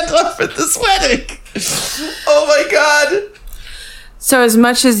stand up at this wedding? Oh my god. So as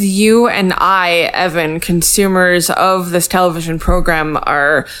much as you and I, Evan, consumers of this television program,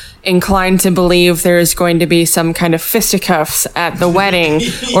 are inclined to believe there is going to be some kind of fisticuffs at the wedding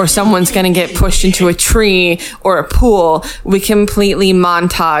or someone's going to get pushed into a tree or a pool, we completely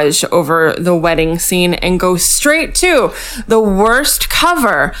montage over the wedding scene and go straight to the worst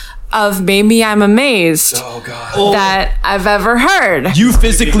cover of Maybe I'm Amazed that I've ever heard. You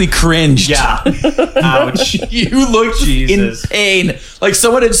physically cringed. Yeah. Ouch. You looked Jesus. in pain. Like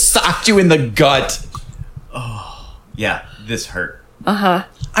someone had socked you in the gut. Yeah, this hurt.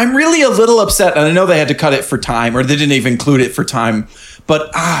 I'm really a little upset, and I know they had to cut it for time, or they didn't even include it for time,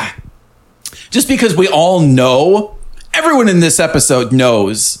 but just because we all know, everyone in this episode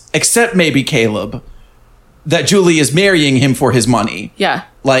knows, except maybe Caleb, that Julie is marrying him for his money. Yeah.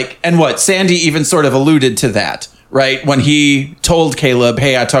 Like, and what? Sandy even sort of alluded to that, right? When he told Caleb,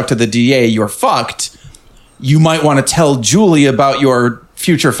 hey, I talked to the DA, you're fucked. You might want to tell Julie about your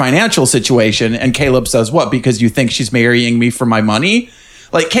future financial situation. And Caleb says, what? Because you think she's marrying me for my money?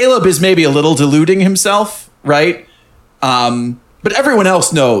 Like, Caleb is maybe a little deluding himself, right? But everyone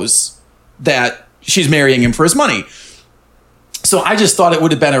else knows that she's marrying him for his money. So I just thought it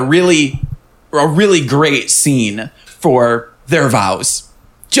would have been a really great scene for their vows.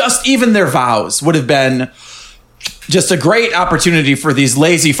 Just even their vows would have been just a great opportunity for these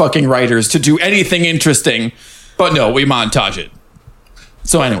lazy fucking writers to do anything interesting. But no, we montage it.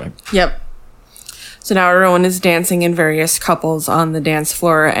 So anyway. Yep. So now everyone is dancing in various couples on the dance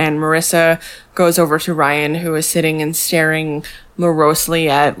floor, and Marissa goes over to Ryan, who is sitting and staring morosely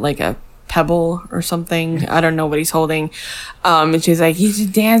at like a pebble or something. I don't know what he's holding. And she's like, you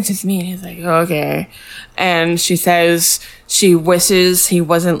should dance with me. And he's like, okay. And she says she wishes he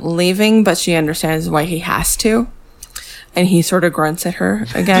wasn't leaving, but she understands why he has to. And he sort of grunts at her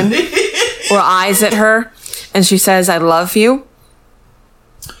again, or eyes at her. And she says, I love you.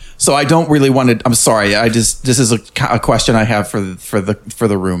 So I don't really want to. I'm sorry. This is a question I have for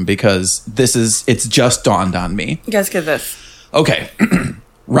the room, because it's just dawned on me. You guys get this. Okay,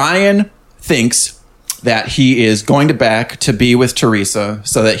 Ryan thinks that he is going back to be with Teresa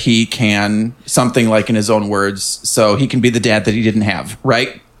so that he can, something like in his own words, so he can be the dad that he didn't have,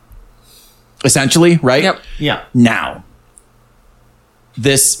 right? Essentially, right? Yep. Yeah. Now,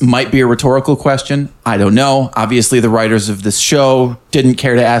 this might be a rhetorical question. I don't know. Obviously, the writers of this show didn't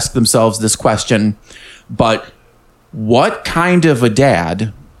care to ask themselves this question. But what kind of a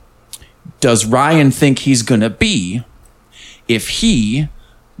dad does Ryan think he's going to be if he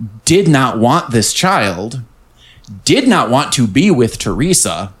did not want this child, did not want to be with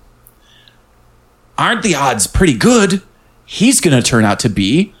Teresa? Aren't the odds pretty good he's going to turn out to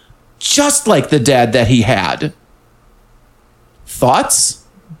be just like the dad that he had? Thoughts?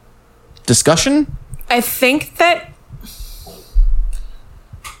 Discussion? I think that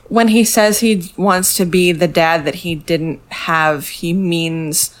when he says he wants to be the dad that he didn't have, he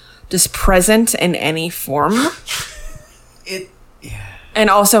means just present in any form. And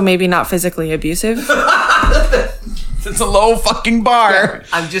also maybe not physically abusive. It's a low fucking bar. Yeah,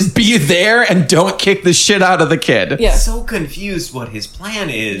 I'm just be there and don't kick the shit out of the kid. Yeah. so confused what his plan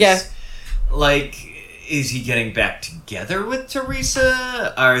is. Yeah. Like, is he getting back together with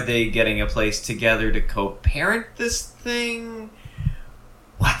Teresa? Are they getting a place together to co-parent this thing?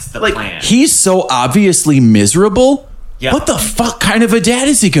 What's the plan? He's so obviously miserable. Yeah. What the fuck kind of a dad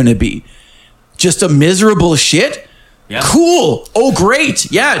is he gonna be? Just a miserable shit? Yeah. Cool. Oh,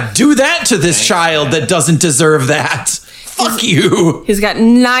 great. Yeah, do that to this child that doesn't deserve that. Fuck you. He's got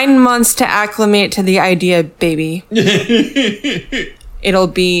 9 months to acclimate to the idea, baby. He'll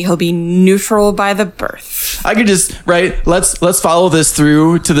be neutral by the birth. I could just, right, let's follow this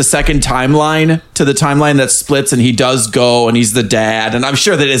through to the second timeline, to the timeline that splits and he does go and he's the dad. And I'm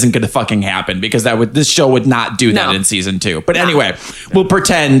sure that isn't going to fucking happen because this show would not do that in season 2. But anyway, we'll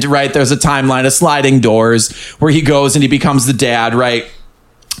pretend, right, there's a timeline of sliding doors where he goes and he becomes the dad, right?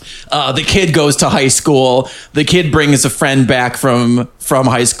 The kid goes to high school. The kid brings a friend back from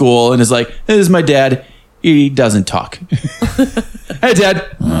high school and is like, this is my dad. He doesn't talk. Hey,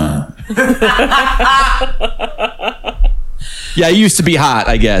 Dad. Yeah, he used to be hot,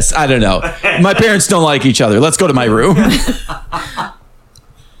 I guess. I don't know. My parents don't like each other. Let's go to my room.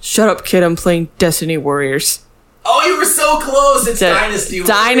 Shut up, kid. I'm playing Destiny Warriors. Oh, you were so close. It's Dynasty Warriors.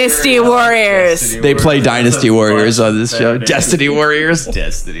 Dynasty Warriors. They play Dynasty Warriors on this show. Destiny Warriors.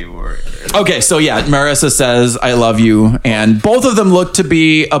 Destiny Warriors. Okay, so yeah, Marissa says, I love you. And both of them look to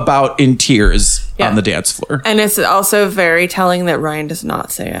be about in tears on the dance floor. And it's also very telling that Ryan does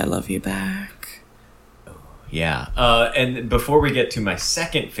not say, I love you back. Yeah. And before we get to my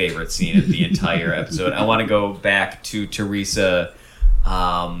second favorite scene of the entire episode, I want to go back to Teresa.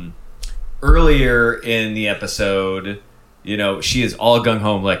 Earlier in the episode, you know, she is all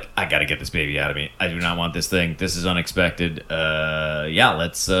gung-ho, like, I gotta get this baby out of me. I do not want this thing. This is unexpected. Yeah,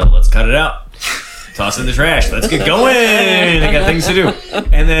 let's cut it out. Toss it in the trash. Let's get going. I got things to do.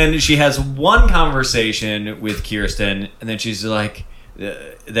 And then she has one conversation with Kirsten, and then she's like,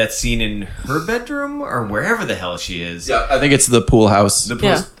 that scene in her bedroom or wherever the hell she is. Yeah, I think it's the pool house. Are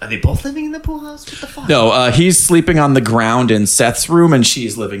they both living in the pool house? What the fuck? No, he's sleeping on the ground in Seth's room, and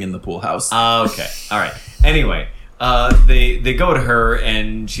she's living in the pool house. Okay. All right. Anyway, they go to her,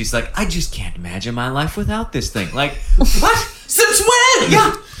 and she's like, I just can't imagine my life without this thing. Like, what? Since when?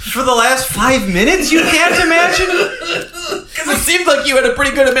 Yeah. For the last 5 minutes, you can't imagine? Because it seemed like you had a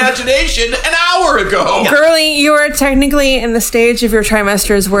pretty good imagination an hour ago. Girlie, you are technically in the stage of your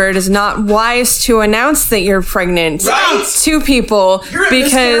trimesters where it is not wise to announce that you're pregnant to people. You're at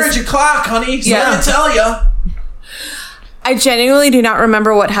miscarriage o'clock, honey. So I tell ya. I genuinely do not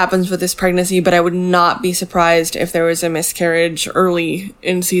remember what happens with this pregnancy, but I would not be surprised if there was a miscarriage early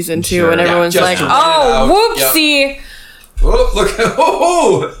in season 2 and everyone's like, oh, whoopsie. Yep. Oh, look.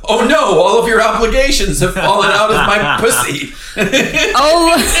 Oh, no. All of your obligations have fallen out of my pussy.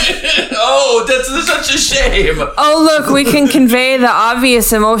 Oh, that's such a shame. Oh, look, we can convey the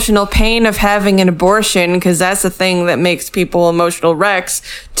obvious emotional pain of having an abortion, because that's the thing that makes people emotional wrecks,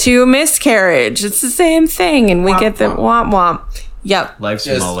 to miscarriage. It's the same thing, and we get the womp-womp. Yep. Life's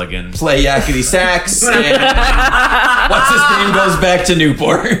Just mulligan. Play yakety sax, and what's his name goes back to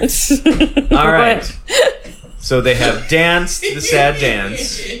Newport. All right. So they have danced the sad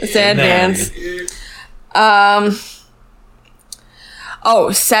dance. The sad dance.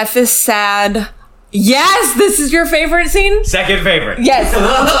 Seth is sad. Yes, this is your favorite scene? Second favorite. Yes.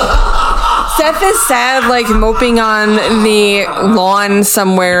 Seth is sad, like moping on the lawn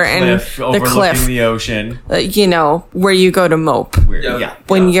somewhere and the cliff. The ocean. You know, where you go to mope.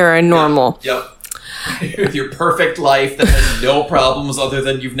 When you're a normal. Yep. With your perfect life that has no problems other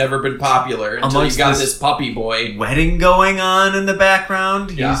than you've never been popular until you got this puppy boy. Wedding going on in the background.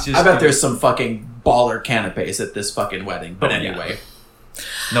 Yeah. He's just I bet there's some fucking baller canapes at this fucking wedding. But anyway. Yeah.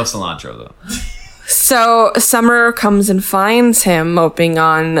 No cilantro, though. So Summer comes and finds him moping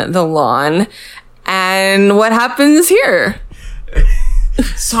on the lawn. And what happens here?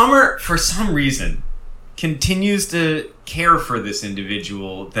 Summer, for some reason, continues to care for this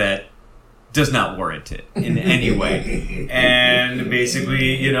individual that does not warrant it in any way. And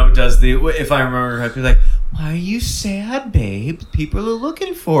basically, does the, if I remember correctly, like, why are you sad, babe? People are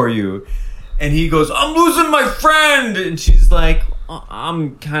looking for you. And he goes, I'm losing my friend. And she's like,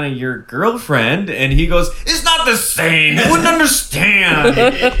 I'm kind of your girlfriend. And he goes, it's not the same. You wouldn't understand.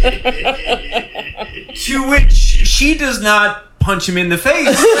 To which she does not punch him in the face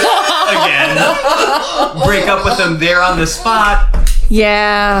again. Break up with him there on the spot.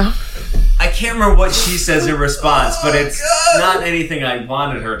 Yeah. I can't remember what she says in response, but it's not anything I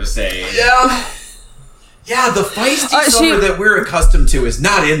wanted her to say. Yeah, the feisty Summer that we're accustomed to is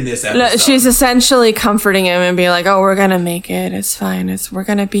not in this episode. She's essentially comforting him and being like, oh, we're going to make it. It's fine. We're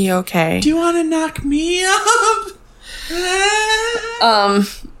going to be okay. Do you want to knock me up?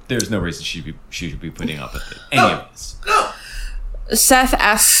 There's no reason she should be putting up with any of this. No. Seth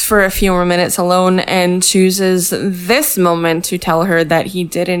asks for a few more minutes alone and chooses this moment to tell her that he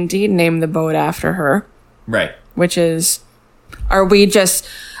did indeed name the boat after her. Right. Which is, are we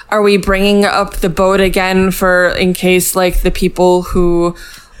bringing up the boat again in case like the people who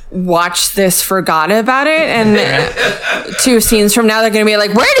watched this forgot about it, and 2 scenes from now they're going to be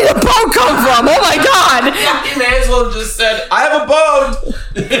like, where did the boat come from? Oh my God. You may as well have just said, I have a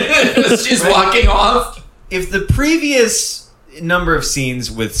boat. She's walking off. If the previous number of scenes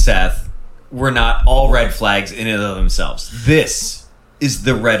with Seth were not all red flags in and of themselves, this is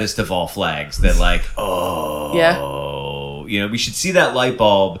the reddest of all flags. That like, we should see that light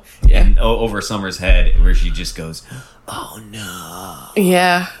bulb over Summer's head where she just goes, oh no.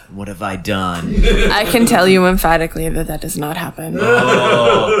 Yeah. What have I done? I can tell you emphatically that does not happen.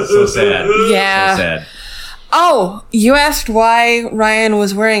 Oh, so sad. Yeah. So sad. Oh, you asked why Ryan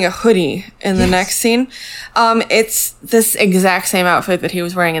was wearing a hoodie in the next scene. It's this exact same outfit that he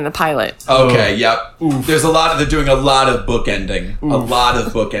was wearing in the pilot. Okay, yep. Oof. They're doing a lot of bookending. Oof. A lot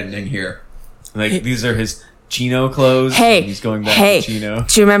of bookending here. Like, these are his chino clothes. Hey, he's going back to chino.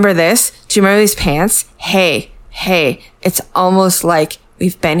 Do you remember this? Do you remember these pants? Hey, it's almost like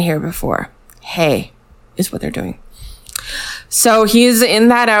we've been here before. Hey, is what they're doing. So he's in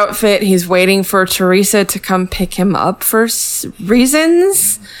that outfit. He's waiting for Teresa to come pick him up for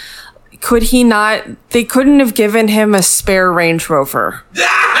reasons. Could he not? They couldn't have given him a spare Range Rover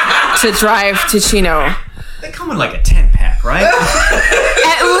to drive to Chino. They come in like a 10-pack, right?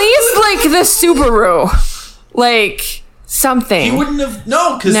 At least like the Subaru. Like something. He wouldn't have,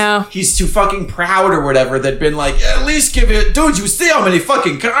 because he's too fucking proud or whatever. They'd been like, at least give it, dude, you see how many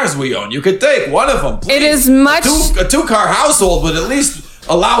fucking cars we own. You could take one of them, please. It is much. A two-car household would at least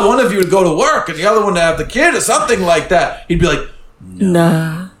allow one of you to go to work and the other one to have the kid or something like that. He'd be like,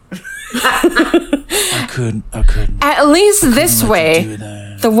 Nah. I couldn't. At least this do way,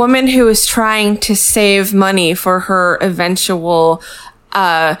 that. the woman who is trying to save money for her eventual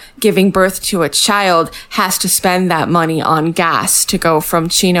giving birth to a child has to spend that money on gas to go from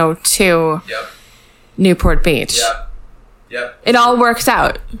Chino to Newport Beach. Yep. It all works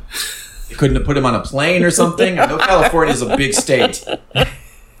out. You couldn't have put him on a plane or something? I know California's a big state.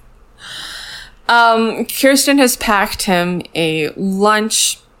 Kirsten has packed him a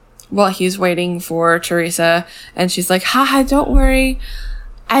lunch while he's waiting for Teresa, and she's like, haha, don't worry.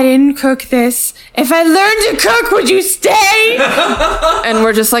 I didn't cook this. If I learned to cook, would you stay? And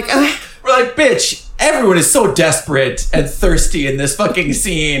we're just like, ugh. We're like, bitch, everyone is so desperate and thirsty in this fucking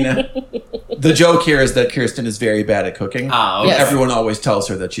scene. The joke here is that Kirsten is very bad at cooking. Oh, okay. Yes. Everyone always tells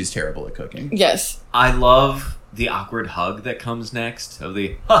her that she's terrible at cooking. Yes. I love the awkward hug that comes next of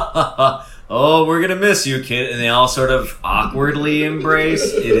the oh, we're gonna miss you, kid, and they all sort of awkwardly embrace.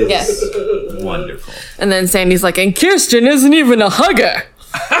 It is wonderful. And then Sandy's like, and Kirsten isn't even a hugger.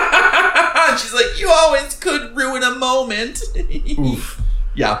 She's like, you always could ruin a moment. Oof.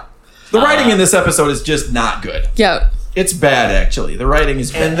 Yeah. The writing in this episode is just not good. Yep. It's bad, actually. The writing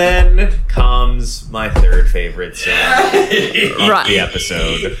is bad. And then comes my third favorite scene of the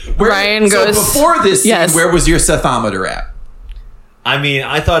episode. Ryan goes. So before this scene, Yes. where was your Sethometer at? I mean,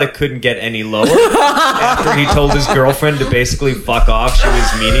 I thought it couldn't get any lower after he told his girlfriend to basically fuck off. She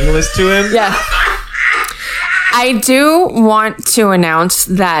was meaningless to him. Yeah. I do want to announce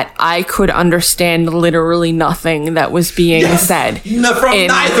that I could understand literally nothing that was being said. From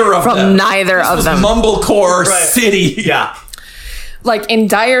neither of them. From neither This of was them. Mumblecore City. Yeah. Like in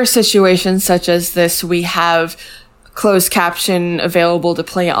dire situations such as this, we have closed caption available to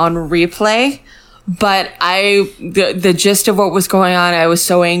play on replay. But the gist of what was going on, I was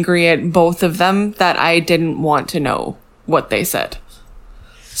so angry at both of them that I didn't want to know what they said.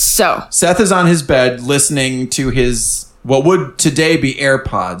 So Seth is on his bed listening to his, what would today be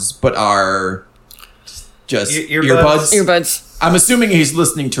AirPods, but are just earbuds. Earbuds. I'm assuming he's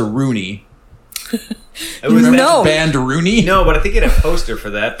listening to Rooney. No. Band Rooney? No, but I think he had a poster for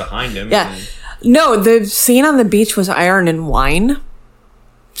that behind him. Yeah. No, the scene on the beach was Iron and Wine.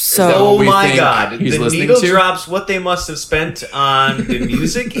 So what Oh we my think god. he's The listening needle to? drops what they must have spent on the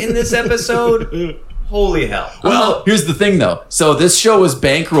music in this episode. Holy hell. Well, here's the thing, though. So this show was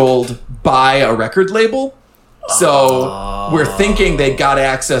bankrolled by a record label. So we're thinking they got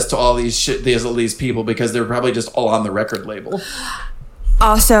access to all these people because they're probably just all on the record label.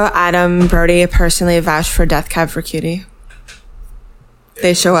 also, Adam Brody personally vouched for Death Cab for Cutie.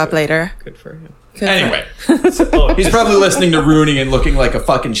 They show up later. Good for him. Anyway, Oh, he's probably listening to Rooney and looking like a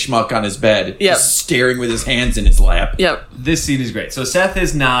fucking schmuck on his bed, Yep. just staring with his hands in his lap. Yep. This scene is great. So Seth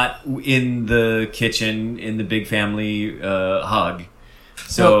is not in the kitchen in the big family hug.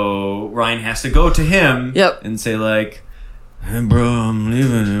 So Ryan has to go to him Yep. and say like, hey bro, I'm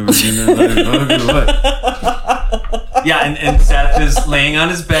leaving. Yeah, and Seth is laying on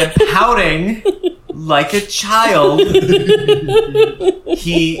his bed pouting like a child.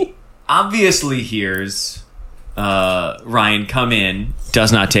 He obviously hears Ryan come in,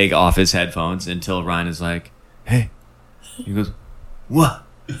 does not take off his headphones until Ryan is like, hey. He goes, what?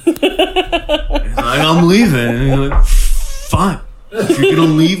 He's like, I'm leaving. And he's like, fine. If you're gonna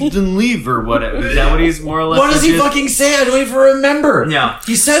leave, then leave, or whatever. Is that what he's more or less? What does he fucking say? I don't even remember. Yeah.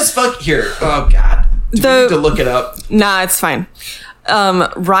 He says fuck here. Oh, God. Do we need to look it up? Nah, it's fine.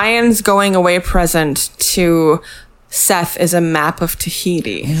 Ryan's going away present to Seth is a map of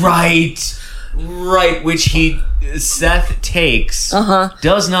Tahiti. Right, which Seth takes,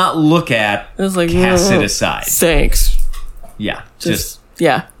 does not look at, It was like, cast it aside. Thanks. Yeah, just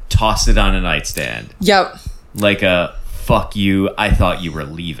Yeah. toss it on a nightstand. Yep. Like a, fuck you, I thought you were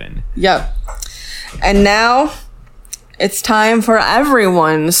leaving. Yep. And now it's time for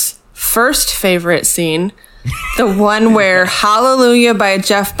everyone's first favorite scene. The one where Hallelujah by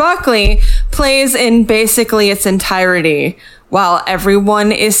Jeff Buckley plays in basically its entirety while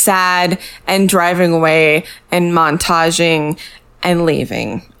everyone is sad and driving away and montaging and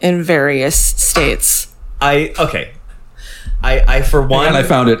leaving in various states. I for one, And I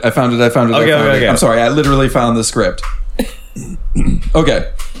found it. Okay. I'm sorry. I literally found the script.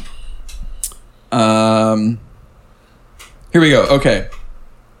 Okay. Here we go. Okay.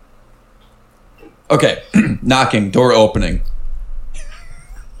 Knocking, door opening.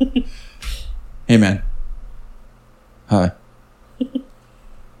 Hey, man. Hi.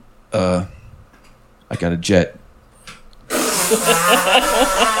 I got a jet.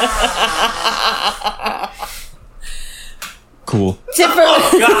 Cool.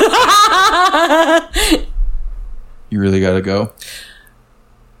 You really gotta go?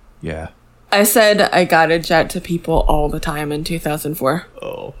 Yeah. I said I got a jet to people all the time in 2004.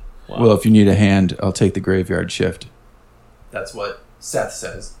 Oh. Wow. Well, if you need a hand, I'll take the graveyard shift. That's what Seth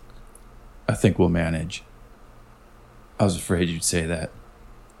says. I think we'll manage. I was afraid you'd say that.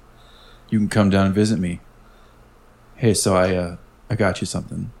 You can come down and visit me. Hey, so I got you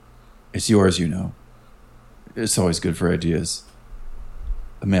something. It's yours, you know. It's always good for ideas.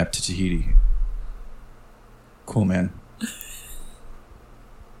 A map to Tahiti. Cool, man.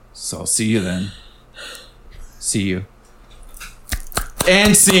 So I'll see you then. See you.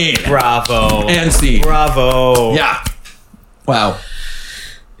 And scene. Bravo. And scene. Bravo. Yeah. Wow.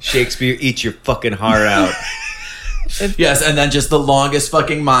 Shakespeare, eat your fucking heart out. Yes, and then just the longest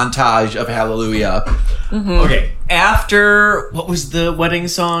fucking montage of Hallelujah. Okay, after what was the wedding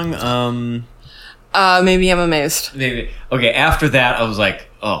song? Maybe I'm amazed. Maybe. Okay, after that, I was like,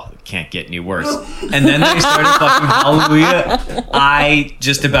 oh, it can't get any worse. And then they started fucking Hallelujah. I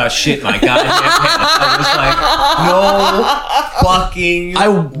just about shit my goddamn pants. I was like, no fucking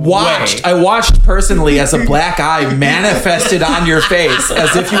way. I watched personally as a black eye manifested on your face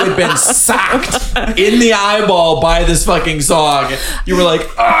as if you had been socked in the eyeball by this fucking song. You were like,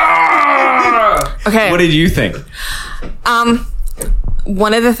 ah! Okay. What did you think?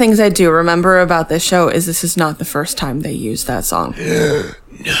 One of the things I do remember about this show is this is not the first time they used that song. No.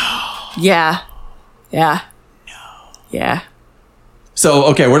 Yeah. Yeah. No. Yeah. So,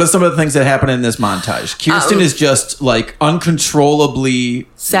 okay, what are some of the things that happen in this montage? Kirsten is just, like, uncontrollably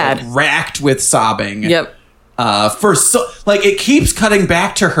sad, like, racked with sobbing. Yep. It keeps cutting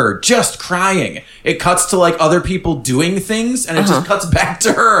back to her just crying. It cuts to like other people doing things, and it just cuts back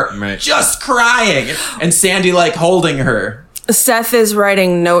to her just crying, and Sandy like holding her. Seth is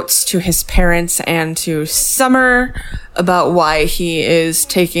writing notes to his parents and to Summer about why he is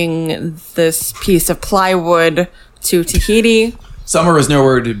taking this piece of plywood to Tahiti. Summer is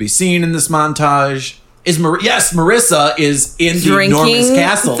nowhere to be seen in this montage. Marissa is in the enormous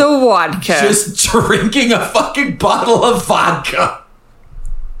castle. The vodka. Just drinking a fucking bottle of vodka.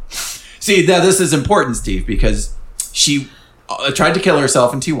 See, now this is important, Steve, because she tried to kill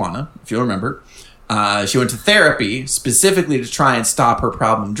herself in Tijuana, if you'll remember. She went to therapy specifically to try and stop her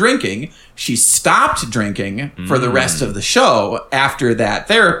problem drinking. She stopped drinking for the rest of the show after that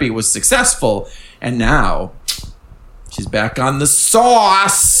therapy was successful. And now she's back on the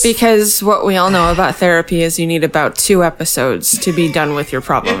sauce. Because what we all know about therapy is you need about 2 episodes to be done with your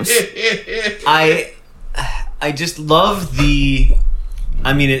problems. I just love the...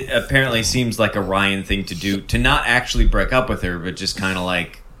 I mean, it apparently seems like a Ryan thing to do, to not actually break up with her, but just kind of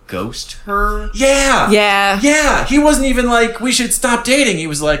like ghost her. Yeah. He wasn't even like, we should stop dating. He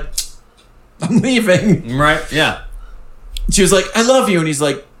was like, I'm leaving. Right, yeah. She was like, I love you. And he's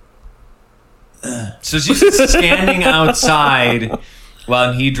like, So she's standing outside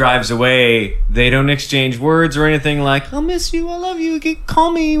while he drives away. They don't exchange words or anything like, I'll miss you, I love you,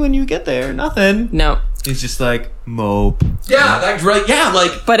 call me when you get there. Nothing. No. He's just like, mope. Yeah, that's right. Yeah,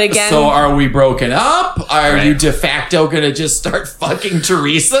 like, but again, so are we broken up? Are you de facto gonna just start fucking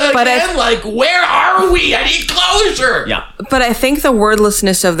Teresa again? Like, where are we? I need closure. Yeah. But I think the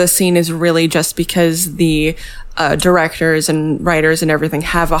wordlessness of the scene is really just because the directors and writers and everything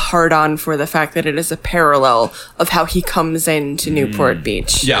have a hard-on for the fact that it is a parallel of how he comes into Newport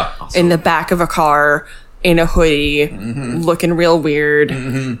Beach. Yeah. In the back of a car, in a hoodie, looking real weird,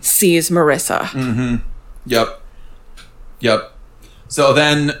 sees Marissa. Yep. So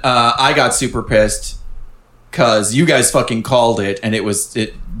then I got super pissed because you guys fucking called it, and it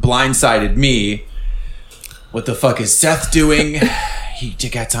blindsided me. What the fuck is Seth doing? He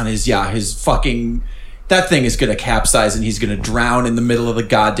gets on his fucking... That thing is going to capsize and he's going to drown in the middle of the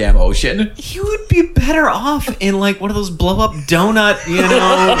goddamn ocean. He would be better off in like one of those blow up donut,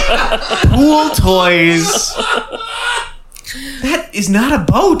 pool toys. That is not a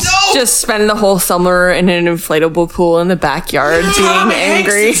boat. No! Just spend the whole summer in an inflatable pool in the backyard being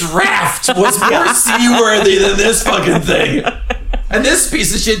angry. Hanks' raft was more seaworthy than this fucking thing. And this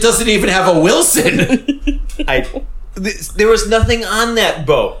piece of shit doesn't even have a Wilson. There was nothing on that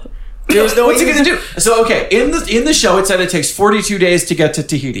boat. There was no What's he gonna do? So okay, in the show it said it takes 42 days to get to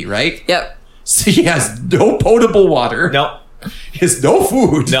Tahiti, right? Yep. So he has no potable water. No. He has no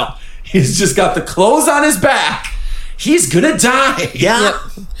food. No. He's just got the clothes on his back. He's gonna die. Yeah. Yep.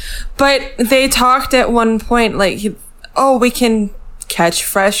 But they talked at one point like, we can catch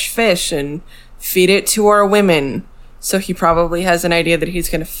fresh fish and feed it to our women. So he probably has an idea that he's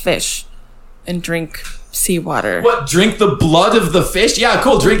gonna fish and drink seawater. What? Drink the blood of the fish? Yeah,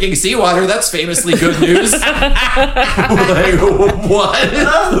 cool. Drinking seawater. That's famously good news. Like, what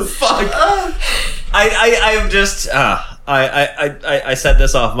the fuck? I'm just. I said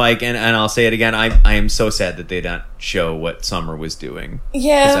this off mic, and I'll say it again. I am so sad that they don't show what Summer was doing.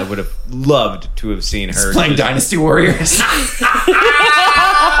 Yeah. Because I would have loved to have seen her Playing Dynasty Warriors.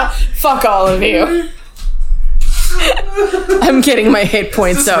 Fuck all of you. I'm getting my hit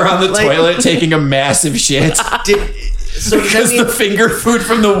points We're on up. the toilet taking a massive shit. Because the finger food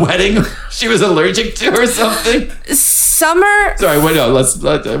from the wedding she was allergic to or something. Summer, Sorry, wait, no,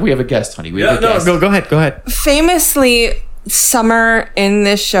 we have a guest, honey. We have a guest. Go ahead. famously, Summer in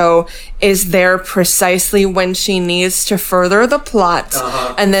this show is there precisely when she needs to further the plot,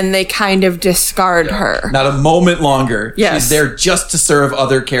 and then they kind of discard her. Not a moment longer. Yes. She's there just to serve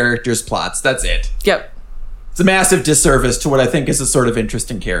other characters' plots. That's it. Yep. It's a massive disservice to what I think is a sort of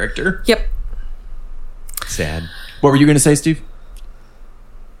interesting character. Yep. Sad. What were you going to say, Steve?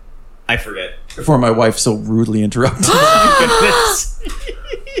 I forget. Before my wife so rudely interrupted. Goodness.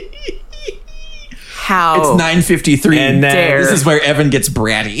 How? It's 9:53. And then- dare. This is where Evan gets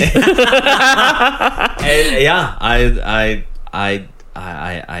bratty. Yeah, I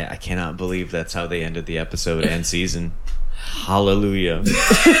cannot believe that's how they ended the episode and season. Hallelujah.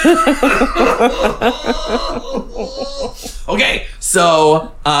 Okay,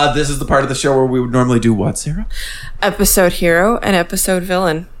 so this is the part of the show where we would normally do what, Sarah? Episode hero and episode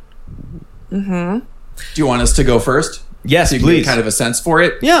villain. Do you want us to go first? Yes, So you can get please. kind of a sense for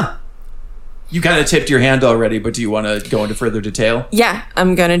it? Yeah. You kind of tipped your hand already, but do you want to go into further detail? Yeah,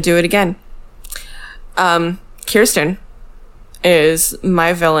 I'm gonna do it again. Kirsten is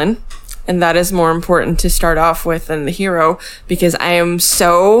my villain, and that is more important to start off with than the hero, because I am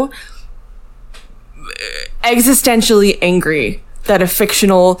so existentially angry that a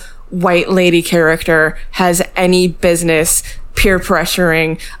fictional white lady character has any business peer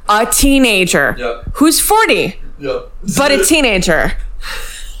pressuring a teenager who's 40, but a teenager,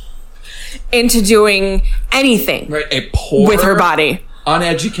 into doing anything Right, a poor, with her body.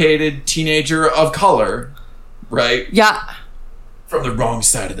 uneducated teenager of color, right? Yeah. From the wrong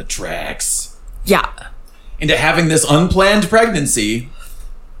side of the tracks. Yeah. Into having this unplanned pregnancy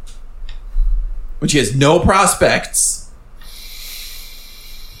when she has no prospects.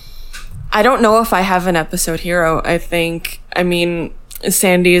 I don't know if I have an episode hero. I mean,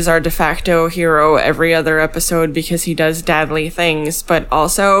 Sandy is our de facto hero every other episode because he does dadly things, but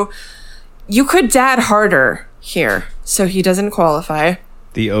also you could dad harder here, so he doesn't qualify.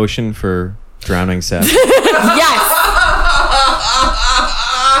 The ocean for drowning Seth. Yes!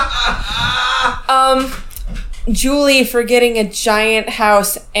 Julie for getting a giant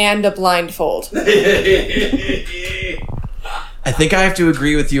house and a blindfold. I think I have to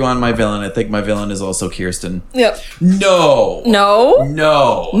agree with you on my villain. I think my villain is also Kirsten. Yep. No. No?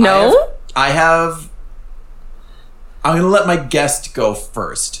 No. No? I'm going to let my guest go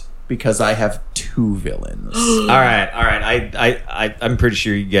first because I have two villains. All right. I'm pretty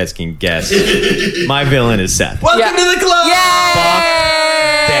sure you guys can guess. My villain is Seth. Welcome to the club!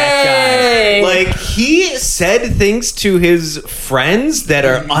 That guy. Like, he said things to his friends that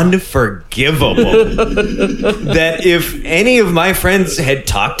are unforgivable. That if any of my friends had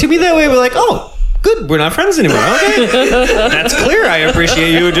talked to me that way, we're like, oh, good, we're not friends anymore. Okay. That's clear. I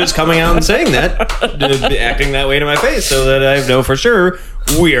appreciate you just coming out and saying that, acting that way to my face so that I know for sure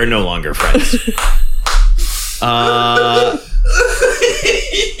we are no longer friends.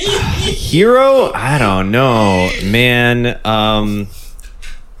 Hero? I don't know, man.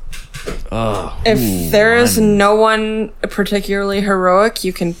 If there is no one particularly heroic,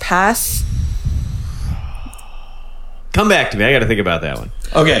 you can pass. Come back to me. I got to think about that one.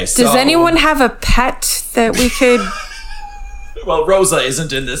 Okay, so... Does anyone have a pet that we could... Well, Rosa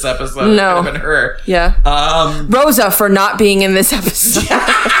isn't in this episode. No. It could have been her. Yeah. Rosa for not being in this episode.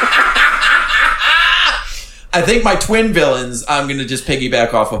 I think my twin villains, I'm going to just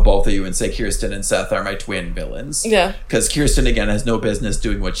piggyback off of both of you and say Kirsten and Seth are my twin villains. Yeah. Because Kirsten, again, has no business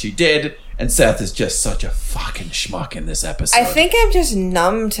doing what she did, and Seth is just such a fucking schmuck in this episode. I think I'm just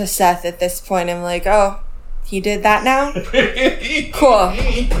numb to Seth at this point. I'm like, oh, he did that now? Cool.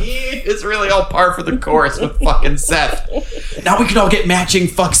 It's really all par for the course with fucking Seth. Now we can all get matching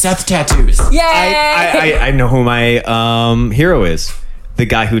fuck Seth tattoos. Yay! I know who my hero is. The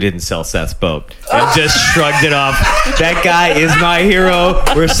guy who didn't sell Seth's boat and just shrugged it off. That guy is my hero.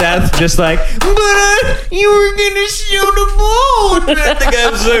 Where Seth just like, but you were gonna sell the boat. And the guy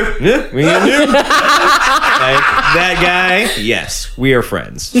was like, yeah, we gonna do. Like, that guy. Yes, we are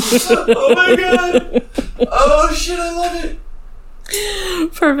friends. Oh my god. Oh shit, I love it.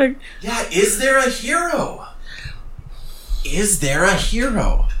 Perfect. Yeah, is there a hero? Is there a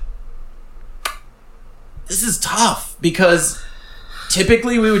hero? This is tough because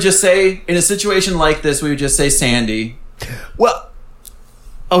Typically, we would just say, in a situation like this, we would just say Sandy. Well,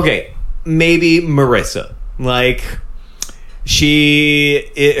 okay, maybe Marissa. Like,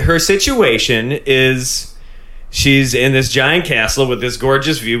 her situation is she's in this giant castle with this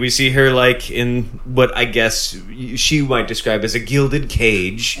gorgeous view. We see her, like, in what I guess she might describe as a gilded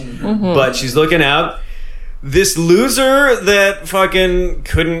cage. Mm-hmm. But she's looking out. This loser that fucking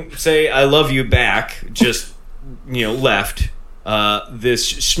couldn't say I love you back just, left.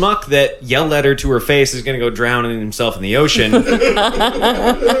 This schmuck that yelled at her to her face is going to go drowning himself in the ocean.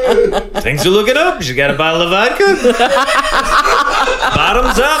 Things are looking up. She's got a bottle of vodka.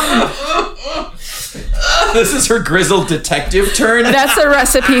 Bottoms up. This is her grizzled detective turn. That's a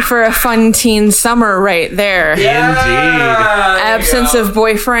recipe for a fun teen summer right there. Yeah. Indeed. Absence of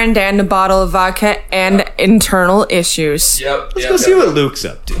boyfriend and a bottle of vodka and internal issues. Yep. Let's go see what Luke's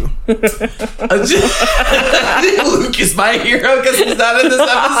up to. Luke is my hero because he's not in this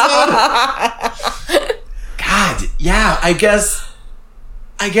episode. God, yeah, I guess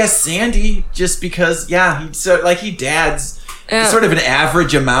Sandy, just because, he dads sort of an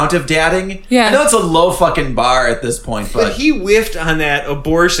average amount of dadding. Yeah. I know it's a low fucking bar at this point, but he whiffed on that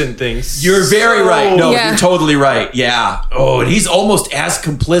abortion thing. You're very right. No, you're totally right. Yeah. Oh, and he's almost as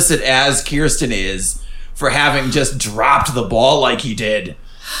complicit as Kirsten is for having just dropped the ball like he did.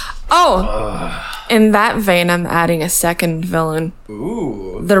 Oh, in that vein, I'm adding a second villain.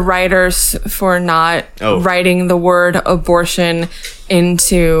 Ooh. The writers for not writing the word abortion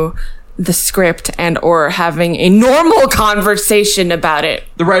into the script and or having a normal conversation about it.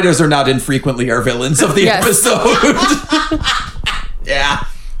 The writers are not infrequently our villains of the episode. Yeah.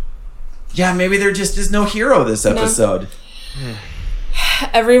 Yeah, maybe there just is no hero this episode. No.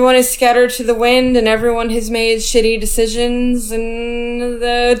 Everyone is scattered to the wind and everyone has made shitty decisions, and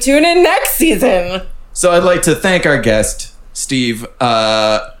tune in next season. So I'd like to thank our guest, Steve.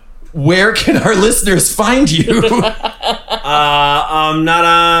 Where can our listeners find you? I'm not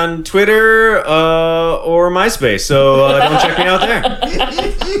on Twitter or MySpace, so don't check me out there.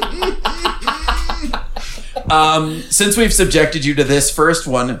 Since we've subjected you to this first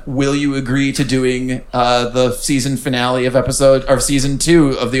one, will you agree to doing the season finale of season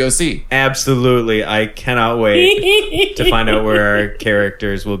 2 of the OC? Absolutely. I cannot wait to find out where our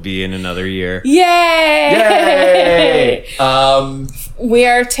characters will be in another year. Yay! We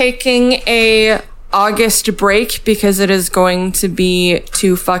are taking a August break because it is going to be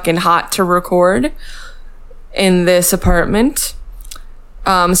too fucking hot to record in this apartment.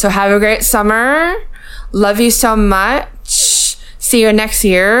 So have a great summer. Love you so much. See you next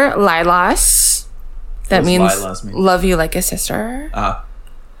year, Lilas. That means Lilas mean? Love you like a sister.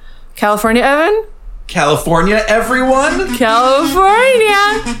 California, Evan? California, everyone?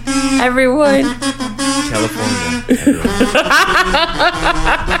 California, everyone. California, everyone.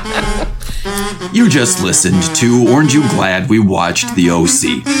 You just listened to Aren't You Glad We Watched the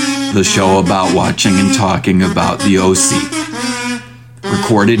OC, the show about watching and talking about the OC.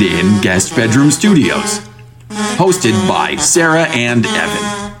 Recorded in Guest Bedroom Studios. Hosted by Sarah and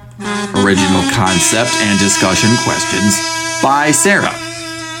Evan. Original concept and discussion questions by Sarah.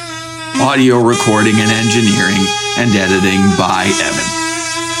 Audio recording and engineering and editing by Evan.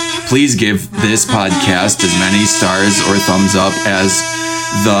 Please give this podcast as many stars or thumbs up as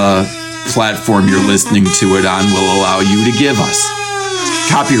the platform you're listening to it on will allow you to give us.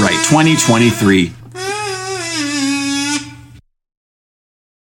 Copyright 2023.